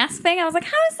with the mask thing. I was like,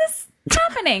 how is this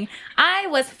happening? I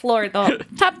was floored, the whole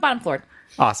top to bottom floored.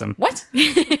 Awesome. What?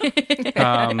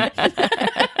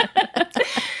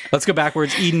 Let's go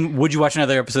backwards. Eden, would you watch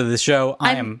another episode of this show?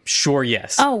 I am sure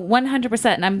yes. Oh, 100%.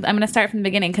 And I'm going to start from the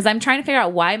beginning because I'm trying to figure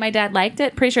out why my dad liked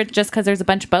it. Pretty sure it's just because there's a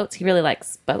bunch of boats. He really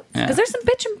likes boats. Because there's some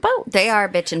bitchin' boats. They are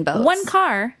bitchin' boats. One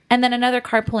car and then another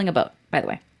car pulling a boat, by the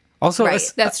way. Also, Right,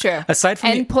 That's true. Aside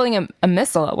from and pulling a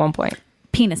missile at one point.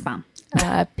 Penis bomb.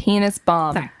 Penis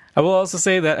bomb. Sorry. I will also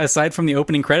say that aside from the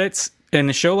opening credits, in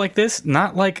a show like this,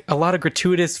 not like a lot of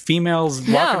gratuitous females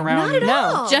walking around. not at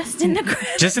all. Just in the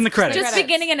credits. Just in the credits. Just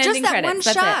beginning and Just ending that credits. one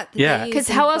That's shot. it. Yeah. Because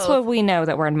how else would we know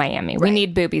that we're in Miami? We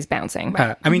need boobies bouncing.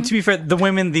 I mean, to be fair, the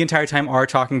women the entire time are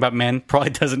talking about men.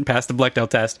 Probably doesn't pass the Bechdel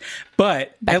test,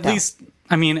 but at least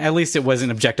it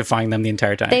wasn't objectifying them the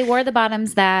entire time. They wore the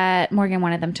bottoms that Morgan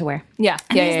wanted them to wear. Yeah.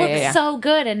 And these look yeah. so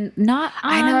good and not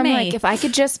on I know. I'm me. like, if I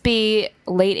could just be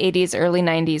late 80s, early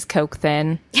 90s Coke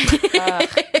thin.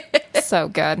 So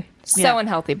good. So Yeah.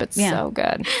 unhealthy, but Yeah. so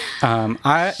good.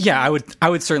 I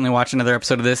would certainly watch another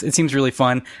episode of this. It seems really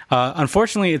fun.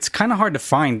 Unfortunately, it's kind of hard to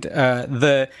find.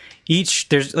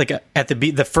 There's like at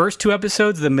the first two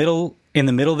episodes, in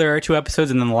the middle there are two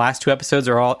episodes, and then the last two episodes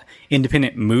are all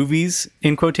independent movies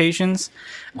in quotations,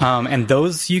 and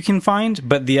those you can find.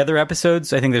 But the other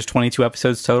episodes, I think there's 22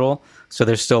 episodes total, so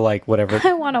there's still like whatever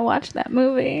I want to watch that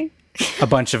movie. a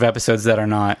bunch of episodes that are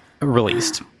not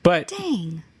released. But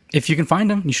Dang. if you can find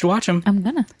them, you should watch them. I'm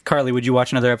gonna. Carly, would you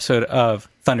watch another episode of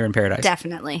Thunder in Paradise?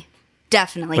 Definitely.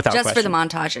 Without Just for the question.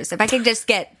 montages. If I could just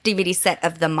get DVD set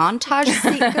of the montage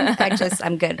sequence,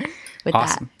 I'm good with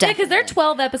Awesome. that. Yeah, because they're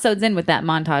 12 episodes in with that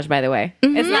montage, by the way.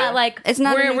 It's not like It's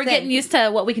not a new we're thing. getting used to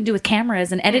what we can do with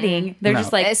cameras and editing. They're No.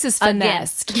 just like, This is again,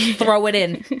 finessed. throw it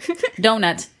in.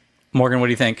 Donut. Morgan, what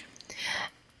do you think?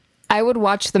 I would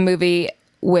watch the movie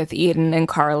with Eden and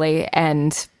Carly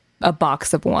and a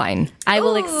box of wine. I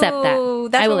will accept that. Ooh,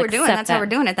 that's I will what we're doing. accept That's how that. we're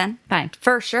doing it then. Fine.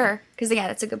 For sure. Because, yeah,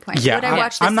 that's a good point. Yeah, Would I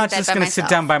watch this I'm not in bed just by going to sit myself?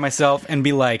 down by myself and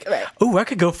be like, "Oh, I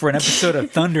could go for an episode of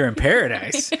Thunder in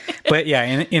Paradise." But yeah,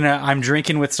 in a I'm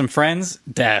drinking with some friends.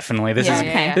 Definitely, this Yeah, is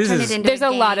yeah, yeah. this Turn is it into There's a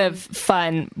lot game. of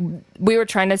fun. We were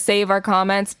trying to save our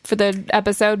comments for the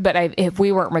episode, but if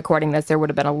we weren't recording this, there would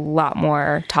have been a lot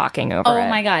more talking over it. Oh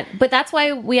my god! But that's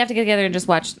why we have to get together and just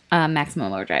watch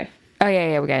Maximum Overdrive. Oh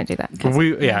yeah, we gotta do that.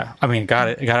 I mean, got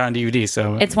it on DVD.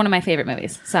 So It's one of my favorite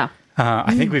movies. So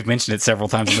I think we've mentioned it several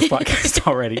times on this podcast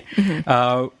already.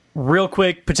 Real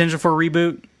quick, potential for a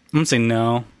reboot. I'm gonna say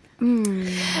no.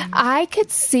 I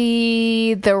could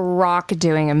see The Rock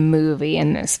doing a movie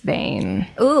in this vein.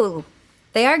 Ooh.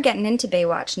 They are getting into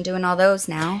Baywatch and doing all those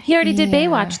now. he already did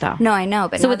Baywatch, though. No, I know,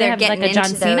 but So now would they they're have, getting like, a John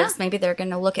into Cena? those. Maybe they're going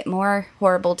to look at more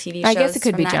horrible TV shows. I guess it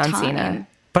could from be that John time. Cena.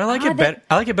 But I like it better.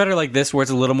 I like it better like this, where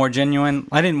it's a little more genuine.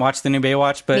 I didn't watch the new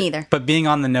Baywatch, but Me either. But being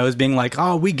on the nose, being like,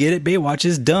 "Oh, we get it. Baywatch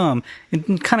is dumb,"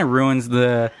 it kind of ruins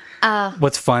the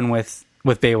what's fun with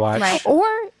Baywatch. Right. Or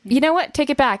you know what? Take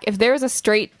it back. If there was a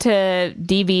straight to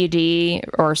DVD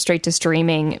or straight to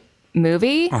streaming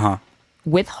movie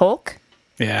with Hulk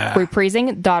Yeah.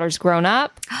 reprising, daughter's grown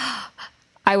up,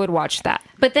 I would watch that.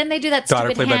 But then they do that Daughter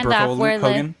stupid played by Brooke handoff where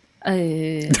Hogan.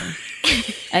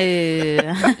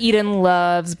 Eden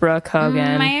loves Brooke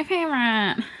Hogan. my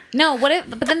favorite. No, what if?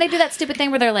 But then they do that stupid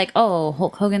thing where they're like, "Oh,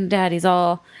 Hulk Hogan, Daddy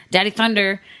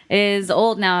Thunder is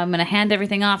old now. I'm gonna hand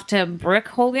everything off to Brooke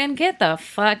Hogan. Get the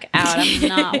fuck out! I'm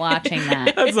not watching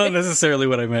that." That's not necessarily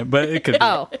what I meant, but it could. Be.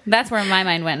 Oh, that's where my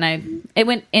mind went, and it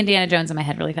went Indiana Jones in my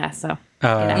head really fast. So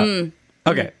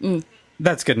Okay.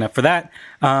 That's good enough for that.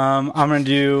 I'm going to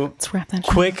do Let's wrap that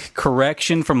shit quick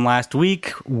correction from last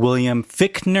week. William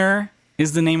Fichtner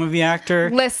is the name of the actor.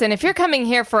 Listen, if you're coming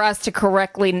here for us to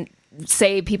correctly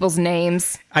say people's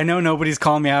names, I know nobody's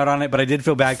calling me out on it, but I did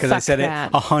feel bad because I Fuck said that.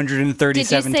 it 137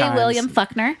 did you say times. William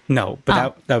Fuckner? No,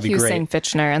 but that would be he was great. saying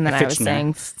Fitchner, and then I was Fichtner.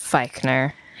 saying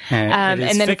Feichner. And it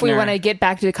is And then if we Fichtner. want to get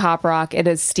back to Cop Rock, it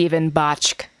is Stephen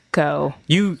Bochco.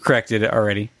 You corrected it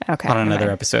already Okay. on never another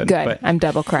mind. episode. Good. But I'm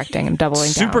double correcting. I'm doubling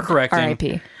down. super correcting.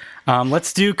 R.I.P.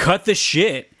 Let's do Cut the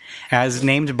Shit, as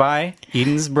named by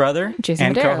Eden's brother Jason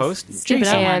and Medeiros. co-host Stupid,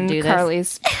 I don't wanna And do this.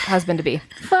 Carly's husband-to-be.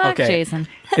 Fuck Okay. Jason.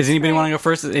 Does anybody want to go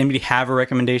first? Does anybody have a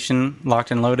recommendation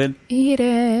locked and loaded?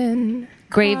 Eden.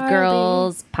 Grave Carly.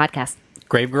 Girls podcast.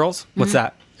 Grave Girls? What's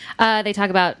Mm-hmm. that? They talk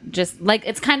about just like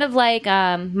it's kind of like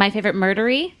My Favorite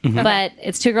Murdery, but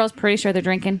it's two girls pretty sure they're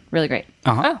drinking. Really great.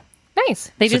 Oh,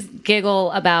 nice. They just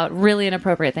giggle about really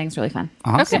inappropriate things. Really fun.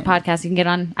 It's a podcast you can get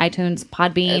on iTunes,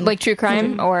 Podbean, Like true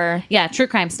crime or... yeah, true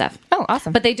crime stuff. Oh,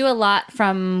 awesome. But they do a lot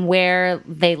from where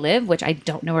they live, which I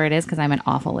don't know where it is because I'm an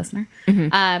awful listener.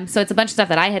 So it's a bunch of stuff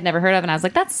that I had never heard of, and I was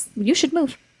like, you should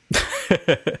move."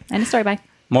 End of story. Bye.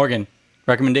 Morgan,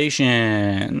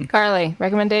 recommendation. Carly,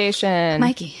 recommendation.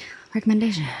 Mikey,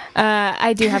 recommendation.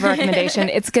 I do have a recommendation.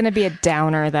 It's going to be a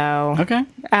downer, though. Okay.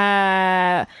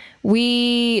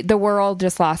 The world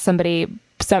just lost somebody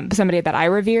that I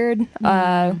revered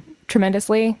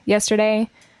tremendously yesterday,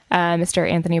 Mr.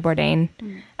 Anthony Bourdain.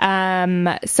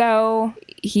 So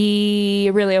he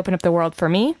really opened up the world for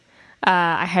me.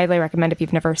 I highly recommend if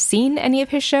you've never seen any of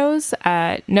his shows.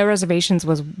 No Reservations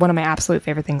was one of my absolute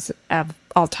favorite things of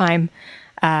all time.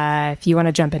 If you want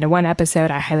to jump into one episode,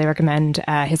 I highly recommend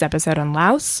his episode on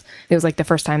Laos. It was like the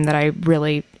first time that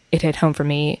it hit home for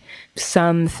me.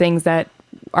 Some things that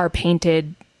are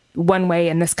painted one way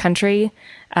in this country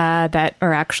that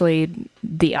are actually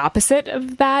the opposite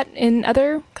of that in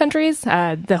other countries.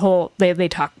 They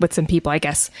talk with some people, I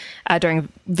guess, during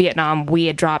Vietnam, we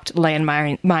had dropped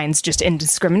landmines just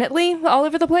indiscriminately all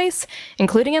over the place,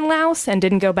 including in Laos, and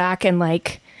didn't go back and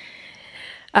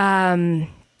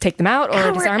take them out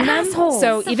or disarm them.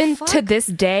 So even to this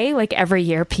day, like every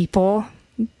year, people,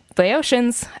 the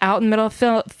oceans out in the middle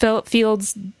of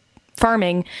fields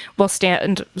farming will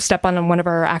step on one of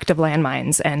our active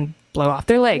landmines and blow off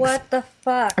their legs. What the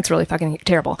fuck? It's really fucking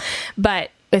terrible, but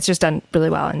it's just done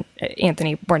really well. And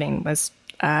Anthony Bourdain was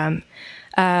a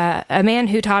man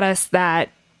who taught us that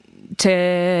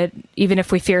to, even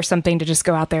if we fear something, to just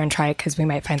go out there and try it because we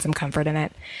might find some comfort in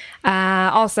it.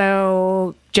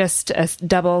 Also, just a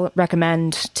double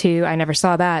recommend to I Never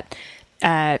Saw That.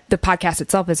 The podcast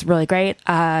itself is really great.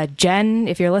 Jen,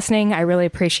 if you're listening, I really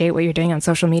appreciate what you're doing on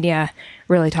social media,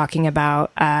 really talking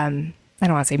about, I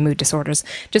don't want to say mood disorders,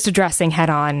 just addressing head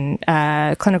on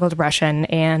clinical depression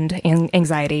and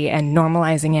anxiety and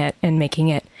normalizing it and making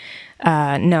it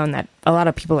known that a lot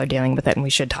of people are dealing with it and we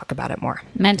should talk about it more.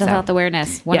 Mental health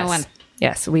awareness 101.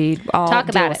 Yes, we all Talk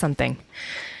deal about with it. something.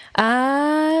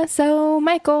 So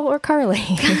Michael or Carly?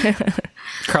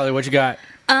 Carly, what you got?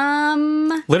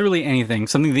 Literally anything.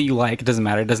 Something that you like. It doesn't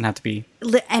matter. It doesn't have to be.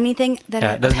 Anything that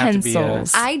Yeah, it doesn't have to be.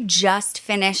 Pencils. I just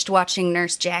finished watching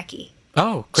Nurse Jackie.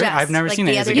 Oh, great! Just, I've never like, seen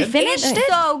the it. Is other it day. good? finished It's it?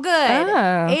 so good.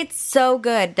 Oh. It's so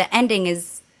good. The ending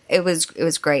is. It was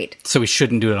great. So we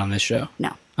shouldn't do it on this show.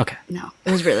 No. Okay. No,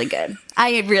 it was really good.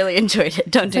 I really enjoyed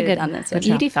it. Don't do a good- it on this one.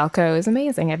 Edie Falco is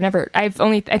amazing. I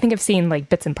think I've seen like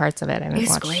bits and parts of it. I haven't It's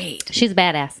watched. great. She's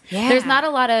badass. Yeah. There's not a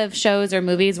lot of shows or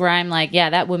movies where I'm like, yeah,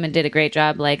 that woman did a great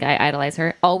job. Like, I idolize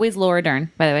her. Always Laura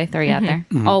Dern, by the way. Throw you out there.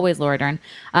 Always Laura Dern.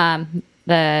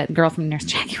 The girl from Nurse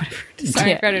Jackie, whatever.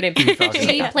 Sorry, I forgot her name.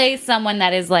 She plays someone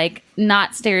that is like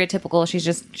not stereotypical. She's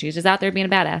just out there being a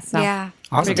badass. So. Yeah.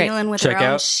 Awesome. Dealing with Check her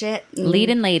own out- shit. and-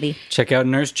 Leading lady. Check out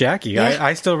Nurse Jackie. Yeah.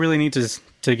 I still really need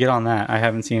to get on that. I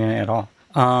haven't seen it at all.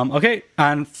 Okay,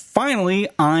 and finally,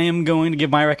 I am going to give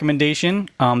my recommendation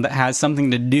that has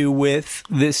something to do with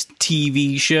this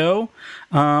TV show.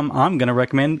 I'm going to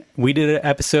recommend. We did an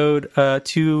episode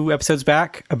 2 episodes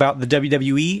back about the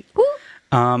WWE.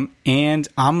 And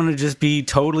I'm going to just be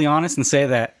totally honest and say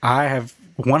that I have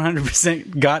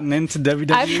 100% gotten into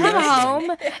WWE. I've come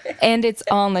home and it's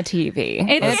on the TV.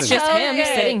 It's just so him good.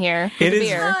 sitting here with It a is.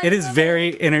 beer. It is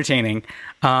very entertaining.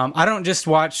 I don't just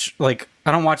watch like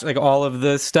all of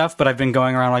the stuff, but I've been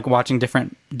going around like watching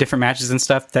different matches and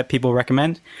stuff that people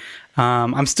recommend.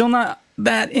 I'm still not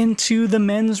that into the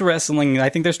men's wrestling. I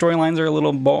think their storylines are a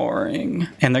little boring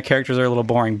and their characters are a little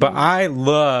boring. But I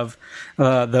love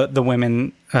the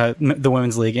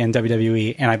women's league in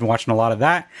WWE, and I've been watching a lot of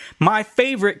that. My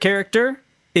favorite character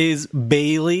is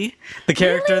Bailey, the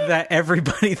character that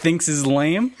everybody thinks is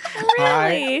lame.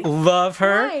 I love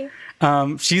her.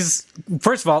 She's,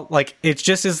 first of all, like, it's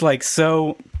just is like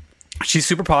so. She's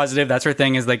super positive. That's her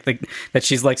thing, is like that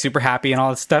she's like super happy and all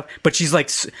this stuff. But she's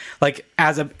like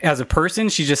as a person,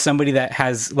 she's just somebody that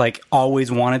has like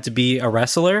always wanted to be a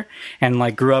wrestler and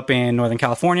like grew up in Northern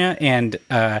California, and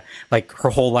like her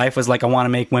whole life was like, I want to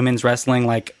make women's wrestling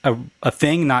like a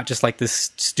thing, not just like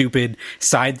this stupid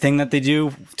side thing that they do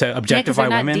to Yeah, because objectify they're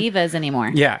not women. divas anymore.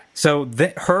 Yeah. So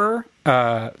her,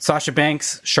 Sasha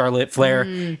Banks, Charlotte Flair,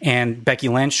 and Becky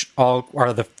Lynch all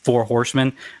are the 4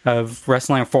 horsemen of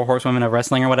wrestling, or 4 horsewomen of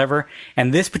wrestling, or whatever.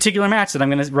 And this particular match that I'm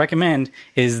going to recommend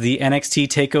is the NXT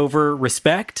TakeOver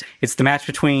Respect. It's the match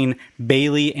between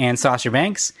Bayley and Sasha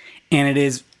Banks, and it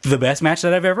is the best match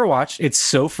that I've ever watched. It's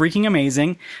so freaking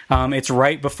amazing. It's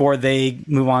right before they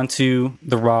move on to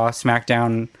the Raw,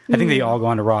 SmackDown. I think they all go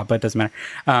on to Raw, but it doesn't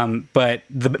matter. But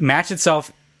the match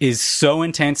itself is so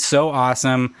intense, so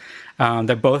awesome.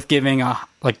 They're both giving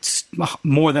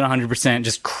more than 100%,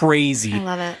 just crazy. I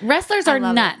love it. Wrestlers I are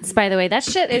love nuts, by the way. That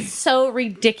shit is so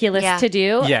ridiculous Yeah. to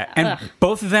do. Yeah, and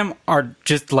both of them are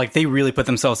just like, they really put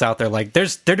themselves out there. Like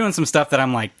they're doing some stuff that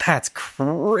I'm like, that's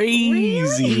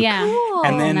crazy. Yeah.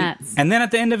 And then Nuts.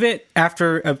 at the end of it,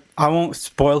 after I won't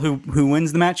spoil who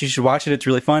wins the match. You should watch it. It's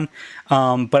really fun.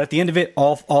 But at the end of it,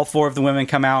 all 4 of the women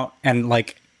come out and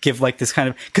like give like this kind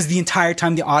of, because the entire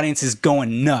time the audience is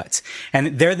going nuts,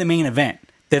 and they're the main event.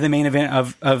 They're the main event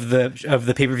of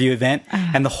the pay-per-view event,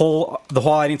 and the whole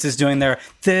audience is doing their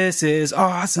 "this is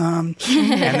awesome,"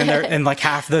 and then like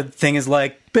half the thing is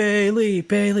like Bailey,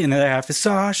 and the other half is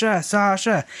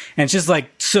Sasha, and it's just like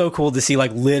so cool to see,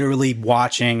 like literally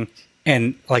watching,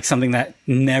 and like something that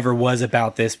never was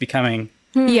about this becoming.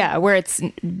 Yeah, where it's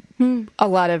a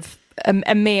lot of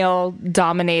a male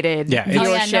dominated Yeah, it's-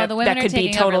 Oh, yeah, viewership no, the women that are could be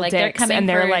taking over, total like, they're dicks, coming and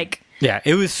they're for- like Yeah,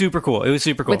 it was super cool.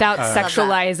 without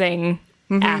sexualizing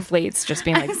athletes, just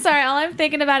being like, I'm sorry, all I'm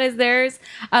thinking about is there's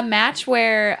a match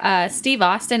where Steve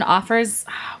Austin offers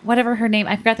whatever her name,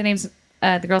 I forgot the name's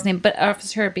the girl's name, but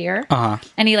offers her a beer.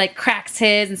 And he like cracks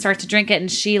his and starts to drink it,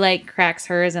 and she like cracks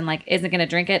hers and like isn't gonna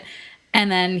drink it. And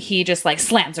then he just like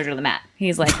slams her to the mat.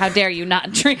 He's like, "How dare you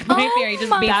not drink my beer?" He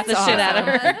just beats the shit out of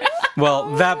her.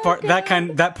 Well, that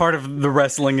part of the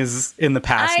wrestling is in the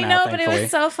past I now. know, but thankfully. it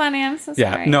was so funny. I'm so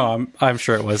Yeah, sorry. no, I'm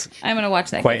sure it was I'm gonna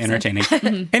watch that. quite clip soon.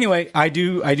 entertaining. Anyway, I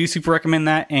do super recommend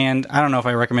that, and I don't know if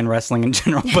I recommend wrestling in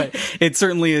general, but it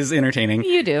certainly is entertaining.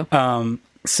 You do.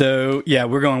 So yeah,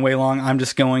 we're going way long. I'm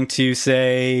just going to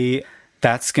say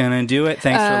that's gonna do it.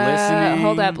 Thanks for listening.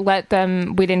 hold up, let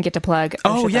them. We didn't get to plug.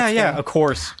 Oh Shit, yeah, That's yeah, Good. of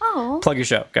course. Oh. Plug your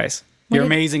show, guys. Your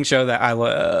amazing show that I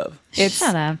love. It's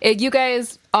Shut up. you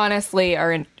guys honestly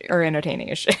are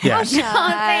entertaining as shit. Yeah.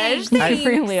 They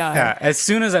really are. Yeah, as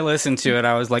soon as I listened to it,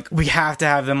 I was like, we have to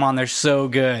have them on. They're so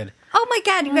good. Oh my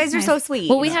God, you guys are so sweet.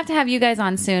 Well, we have to have you guys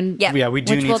on soon. Yeah. Yeah, we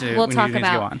do Which need we'll- to. we'll we talk need to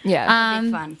about. go on. Yeah. It'll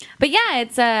be fun. But yeah,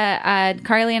 it's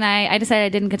Carly and I decided I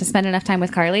didn't get to spend enough time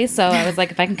with Carly, so I was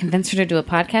like, if I can convince her to do a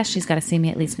podcast, she's got to see me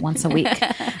at least once a week.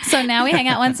 So now we hang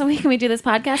out once a week and we do this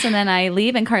podcast, and then I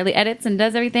leave and Carly edits and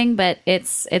does everything. But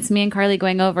it's me and Carly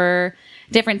going over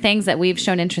different things that we've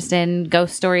shown interest in: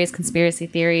 ghost stories, conspiracy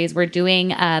theories. We're doing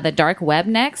the dark web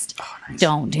next.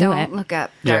 Don't do Don't it. look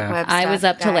up dark Yeah. web I stuff, was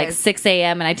up till like guys. 6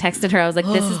 a.m. and I texted her. I was like,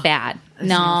 "This is bad.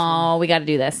 No, we got to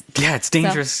do this." Yeah, it's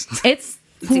dangerous. It's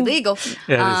It's illegal.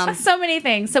 Yeah, it is. so many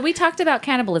things. So we talked about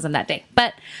cannibalism that day.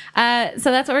 But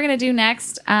so that's what we're going to do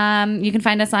next. You can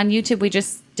find us on YouTube. We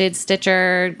just did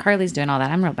Stitcher. Carly's doing all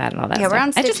that. I'm real bad at all that Yeah, stuff. we're on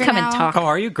I just Stitcher come now. and talk. Oh,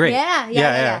 are you great?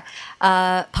 Yeah.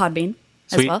 Podbean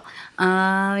Sweet. as well.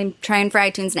 I'm trying for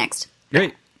iTunes next.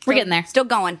 Great. We're getting there. Still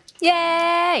going.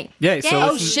 Yay! Yeah. So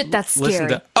Oh, listen- shit, that's listen scary.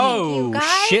 to- oh guys.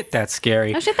 shit, that's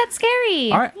scary. Oh, shit, that's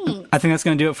scary. All right. I think that's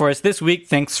going to do it for us this week.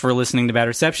 Thanks for listening to Bad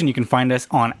Reception. You can find us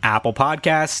on Apple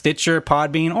Podcasts, Stitcher,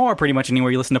 Podbean, or pretty much anywhere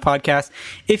you listen to podcasts.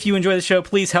 If you enjoy the show,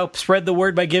 please help spread the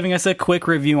word by giving us a quick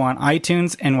review on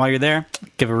iTunes. And while you're there,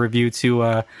 give a review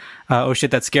to Oh Shit,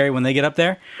 That's Scary when they get up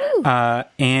there.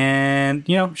 And,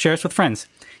 share us with friends.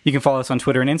 You can follow us on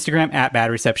Twitter and Instagram at Bad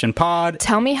Reception Pod.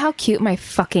 Tell me how cute my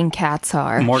fucking cats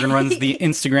are. Morgan runs the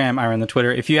Instagram. I run the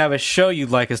Twitter. If you have a show you'd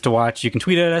like us to watch, you can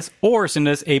tweet at us or send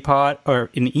us a pod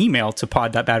or an email to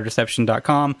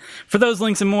pod.badreception.com. For those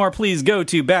links and more, please go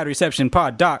to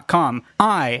badreceptionpod.com.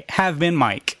 I have been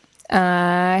Mike.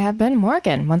 I have been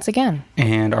Morgan once again.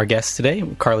 And our guests today,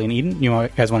 Carly and Eden. You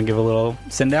guys want to give a little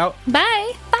send out?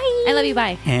 Bye. Bye. I love you.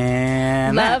 Bye.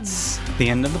 And Love. that's the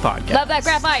end of the podcast. Love that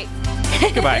graphite.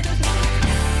 Goodbye.